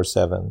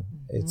 24/7.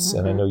 It's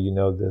and I know you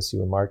know this.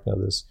 You and Mark know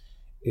this.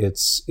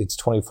 It's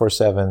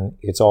 24/7.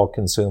 It's all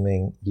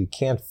consuming. You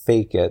can't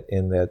fake it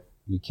in that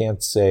you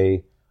can't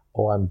say,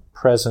 "Oh, I'm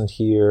present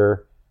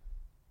here."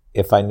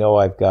 If I know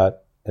I've got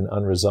an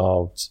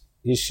unresolved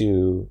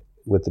issue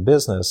with the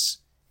business,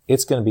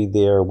 it's going to be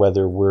there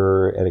whether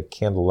we're at a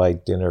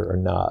candlelight dinner or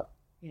not.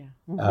 Yeah.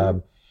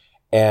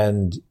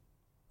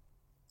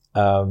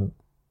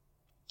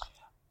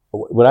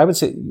 What I would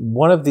say,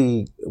 one of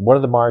the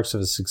marks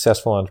of a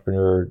successful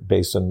entrepreneur,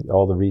 based on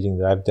all the reading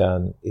that I've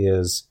done,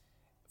 is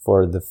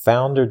for the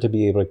founder to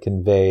be able to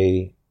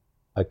convey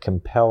a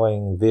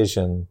compelling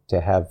vision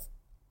to have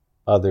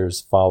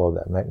others follow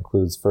them. That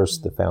includes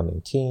first the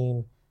founding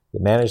team, the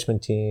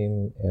management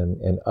team,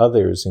 and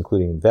others,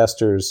 including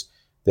investors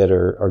that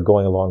are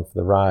going along for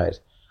the ride.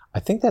 I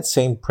think that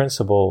same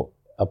principle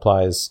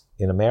applies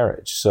in a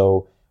marriage.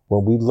 So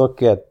when we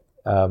look at,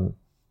 and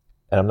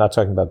I'm not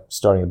talking about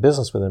starting a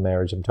business within a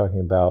marriage, I'm talking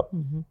about,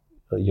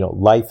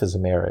 life as a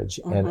marriage.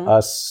 And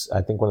us,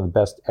 I think one of the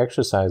best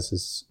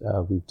exercises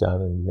we've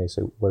done, and you may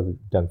say, what have we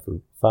done for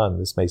fun?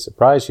 This may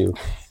surprise you,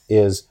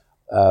 is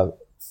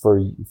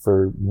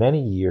for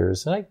many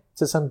years, and I,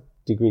 to some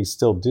degree,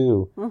 still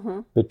do,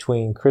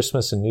 between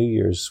Christmas and New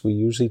Year's, we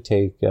usually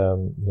take, a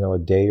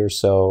day or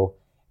so,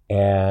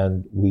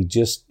 and we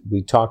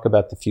talk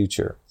about the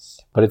future.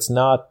 But it's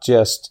not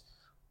just,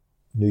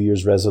 New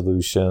Year's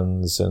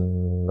resolutions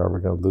and are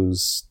we going to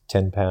lose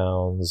 10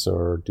 pounds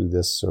or do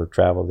this or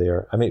travel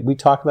there. I mean, we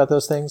talk about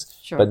those things,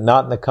 Sure. but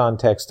not in the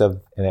context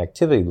of an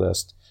activity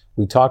list.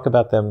 We talk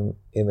about them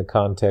in the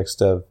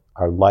context of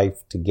our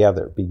life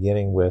together,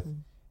 beginning with,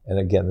 and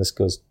again, this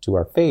goes to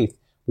our faith.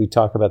 We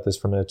talk about this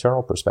from an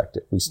eternal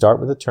perspective. We start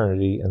with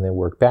eternity and then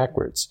work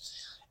backwards.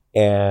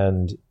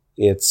 And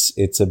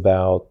it's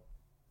about,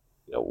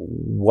 you know,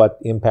 what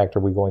impact are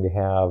we going to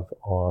have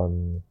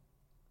on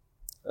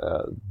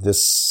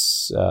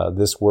this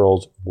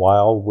world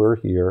while we're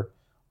here,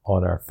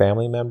 on our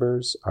family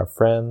members, our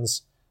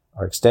friends,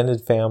 our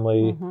extended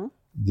family,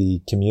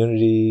 the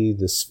community,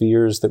 the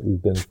spheres that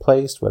we've been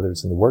placed, whether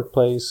it's in the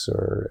workplace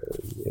or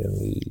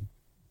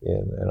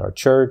in our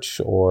church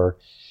or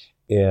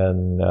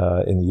in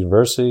the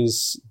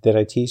universities that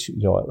I teach.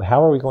 You know,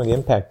 how are we going to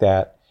impact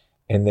that?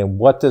 And then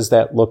what does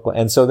that look like?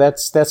 And so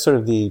that's sort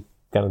of the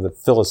kind of the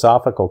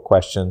philosophical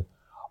question.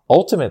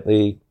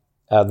 Ultimately,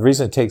 the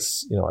reason it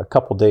takes, you know, a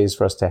couple days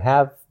for us to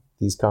have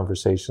these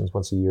conversations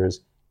once a year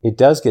is it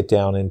does get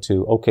down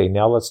into, okay,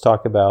 now let's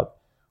talk about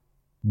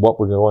what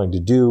we're going to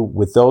do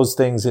with those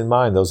things in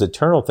mind, those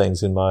eternal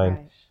things in mind.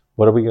 Right.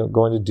 What are we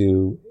going to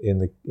do in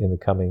the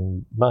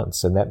coming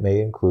months? And that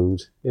may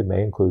include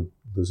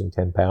losing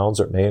 10 pounds,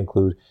 or it may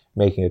include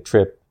making a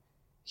trip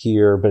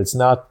here, but it's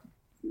not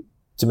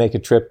to make a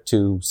trip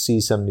to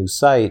see some new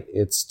site.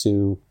 It's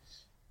to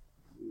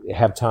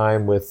have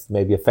time with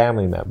maybe a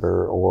family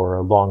member or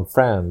a long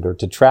friend, or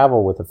to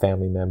travel with a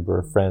family member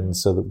or friend,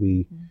 so that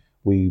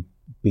we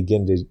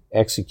begin to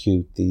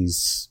execute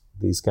these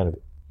kind of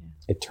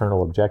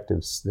eternal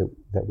objectives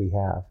that we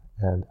have.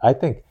 And I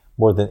think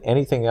more than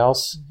anything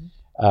else,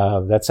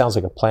 that sounds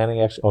like a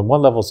planning on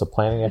one level, it's a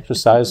planning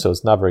exercise, so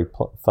it's not very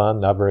fun,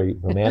 not very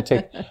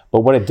romantic.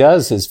 But what it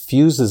does is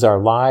fuses our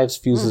lives,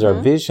 fuses our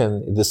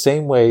vision, the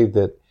same way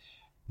that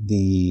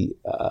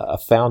a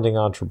founding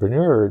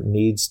entrepreneur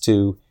needs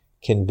to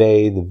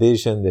convey the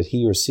vision that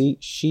he or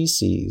she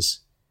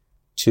sees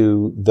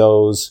to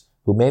those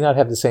who may not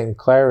have the same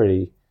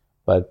clarity,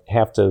 but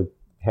have to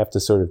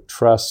sort of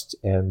trust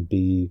and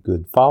be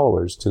good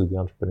followers to the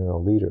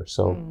entrepreneurial leader.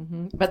 So,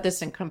 but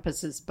this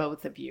encompasses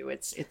both of you.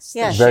 It's yes.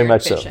 the very shared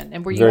much vision. so.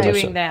 And were you Very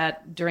doing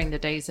that during the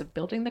days of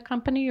building the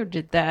company, or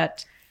did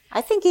that?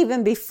 I think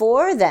even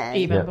before then.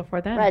 Even before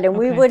then. Right. And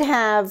we would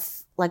have,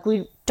 like,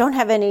 we don't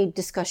have any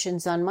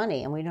discussions on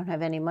money, and we don't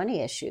have any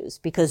money issues,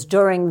 because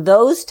during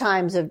those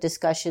times of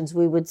discussions,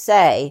 we would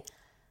say,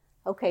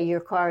 okay, your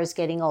car is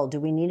getting old. Do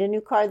we need a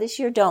new car this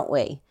year? Don't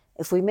we?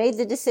 If we made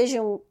the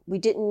decision we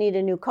didn't need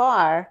a new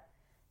car,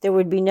 there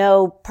would be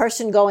no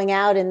person going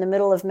out in the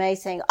middle of May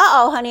saying,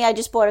 "Uh-oh, honey, I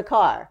just bought a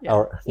car."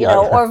 Yeah.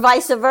 Or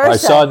vice versa. I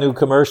saw a new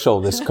commercial.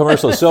 This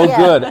commercial is so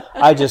good.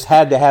 I just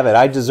had to have it.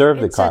 I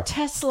deserve the car. It's a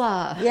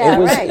Tesla. Yeah, It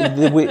was,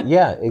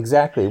 right.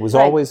 Exactly. It was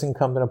always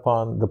incumbent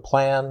upon the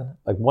plan.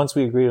 Like, once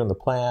we agreed on the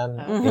plan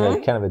in a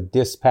kind of a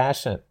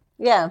dispassionate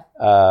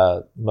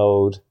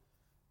mode,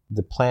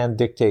 the plan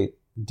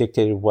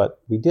dictated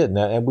what we did.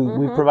 And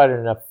we provided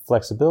enough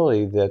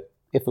flexibility that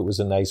if it was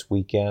a nice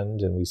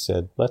weekend and we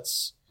said,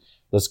 let's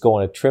go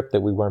on a trip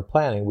that we weren't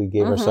planning, we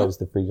gave ourselves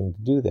the freedom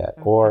to do that.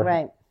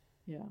 Or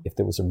if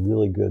there was a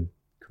really good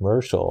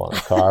commercial on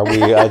a car,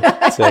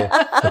 I'd say,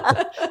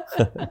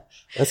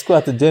 let's go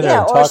out to dinner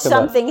and talk about it. Or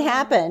something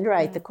happened,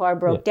 right? The car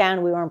broke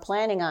down. We weren't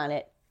planning on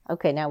it.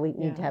 Okay, now we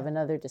need to have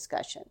another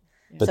discussion.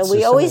 But so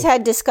we always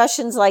had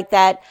discussions like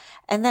that.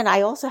 And then I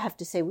also have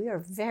to say, we are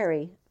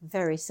very,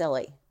 very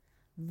silly.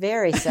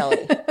 Very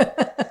silly.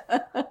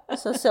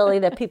 So silly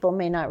that people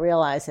may not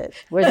realize it.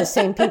 We're the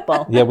same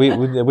people. Yeah, we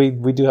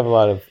do have a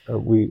lot of,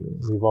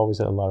 we've always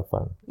had a lot of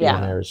fun in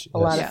our marriage. A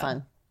lot of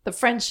fun. The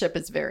friendship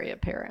is very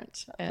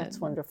apparent. And that's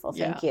wonderful.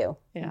 Thank you.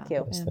 Yeah. Thank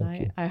you. Yes, And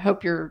thank you. I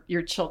hope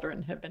your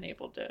children have been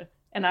able to,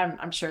 and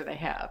I'm sure they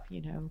have,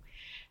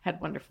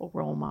 had wonderful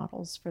role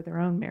models for their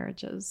own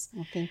marriages.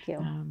 Well, thank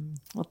you.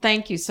 Well,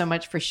 thank you so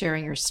much for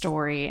sharing your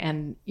story.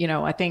 And,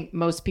 I think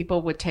most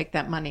people would take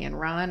that money and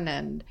run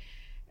and,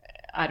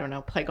 I don't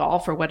know, play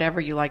golf or whatever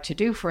you like to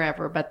do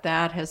forever, but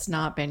that has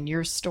not been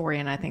your story.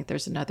 And I think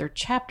there's another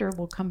chapter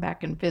we'll come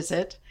back and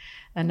visit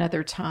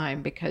another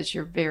time, because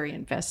you're very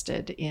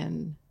invested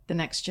in the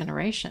next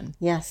generation.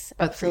 Yes,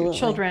 both absolutely. for your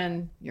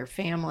children, your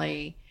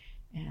family,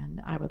 and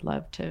I would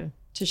love to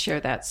share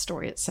that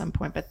story at some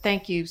point. But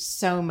thank you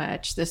so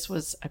much. This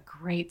was a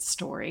great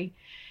story,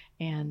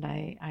 and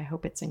I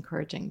hope it's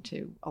encouraging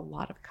to a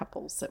lot of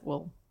couples that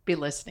will be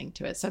listening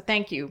to it. So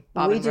thank you,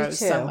 Bob and Rose,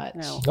 so much.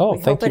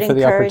 Thank you for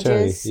the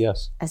opportunity.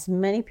 Yes. As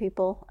many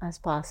people as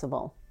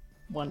possible.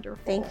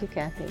 Wonderful. Thank you,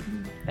 Kathy.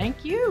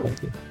 Thank you.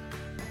 Thank you.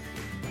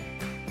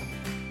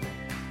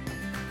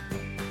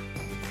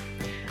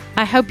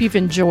 I hope you've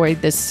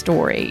enjoyed this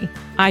story.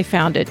 I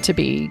found it to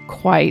be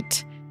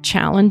quite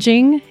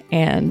challenging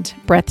and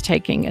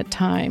breathtaking at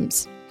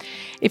times.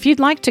 If you'd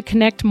like to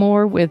connect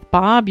more with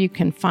Bob, you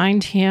can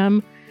find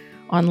him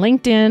on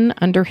LinkedIn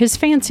under his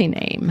fancy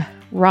name,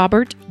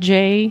 Robert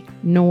J.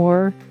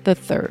 Knorr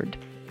III.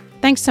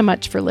 Thanks so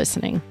much for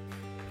listening.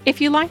 If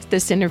you liked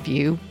this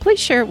interview, please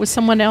share it with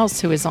someone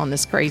else who is on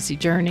this crazy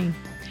journey.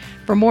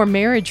 For more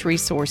marriage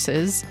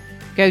resources,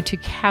 go to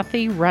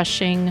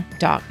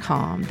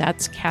kathyrushing.com.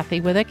 That's Kathy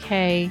with a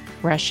K,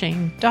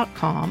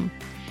 rushing.com.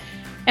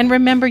 And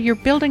remember, you're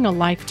building a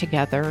life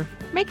together.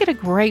 Make it a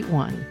great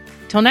one.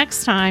 Till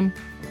next time.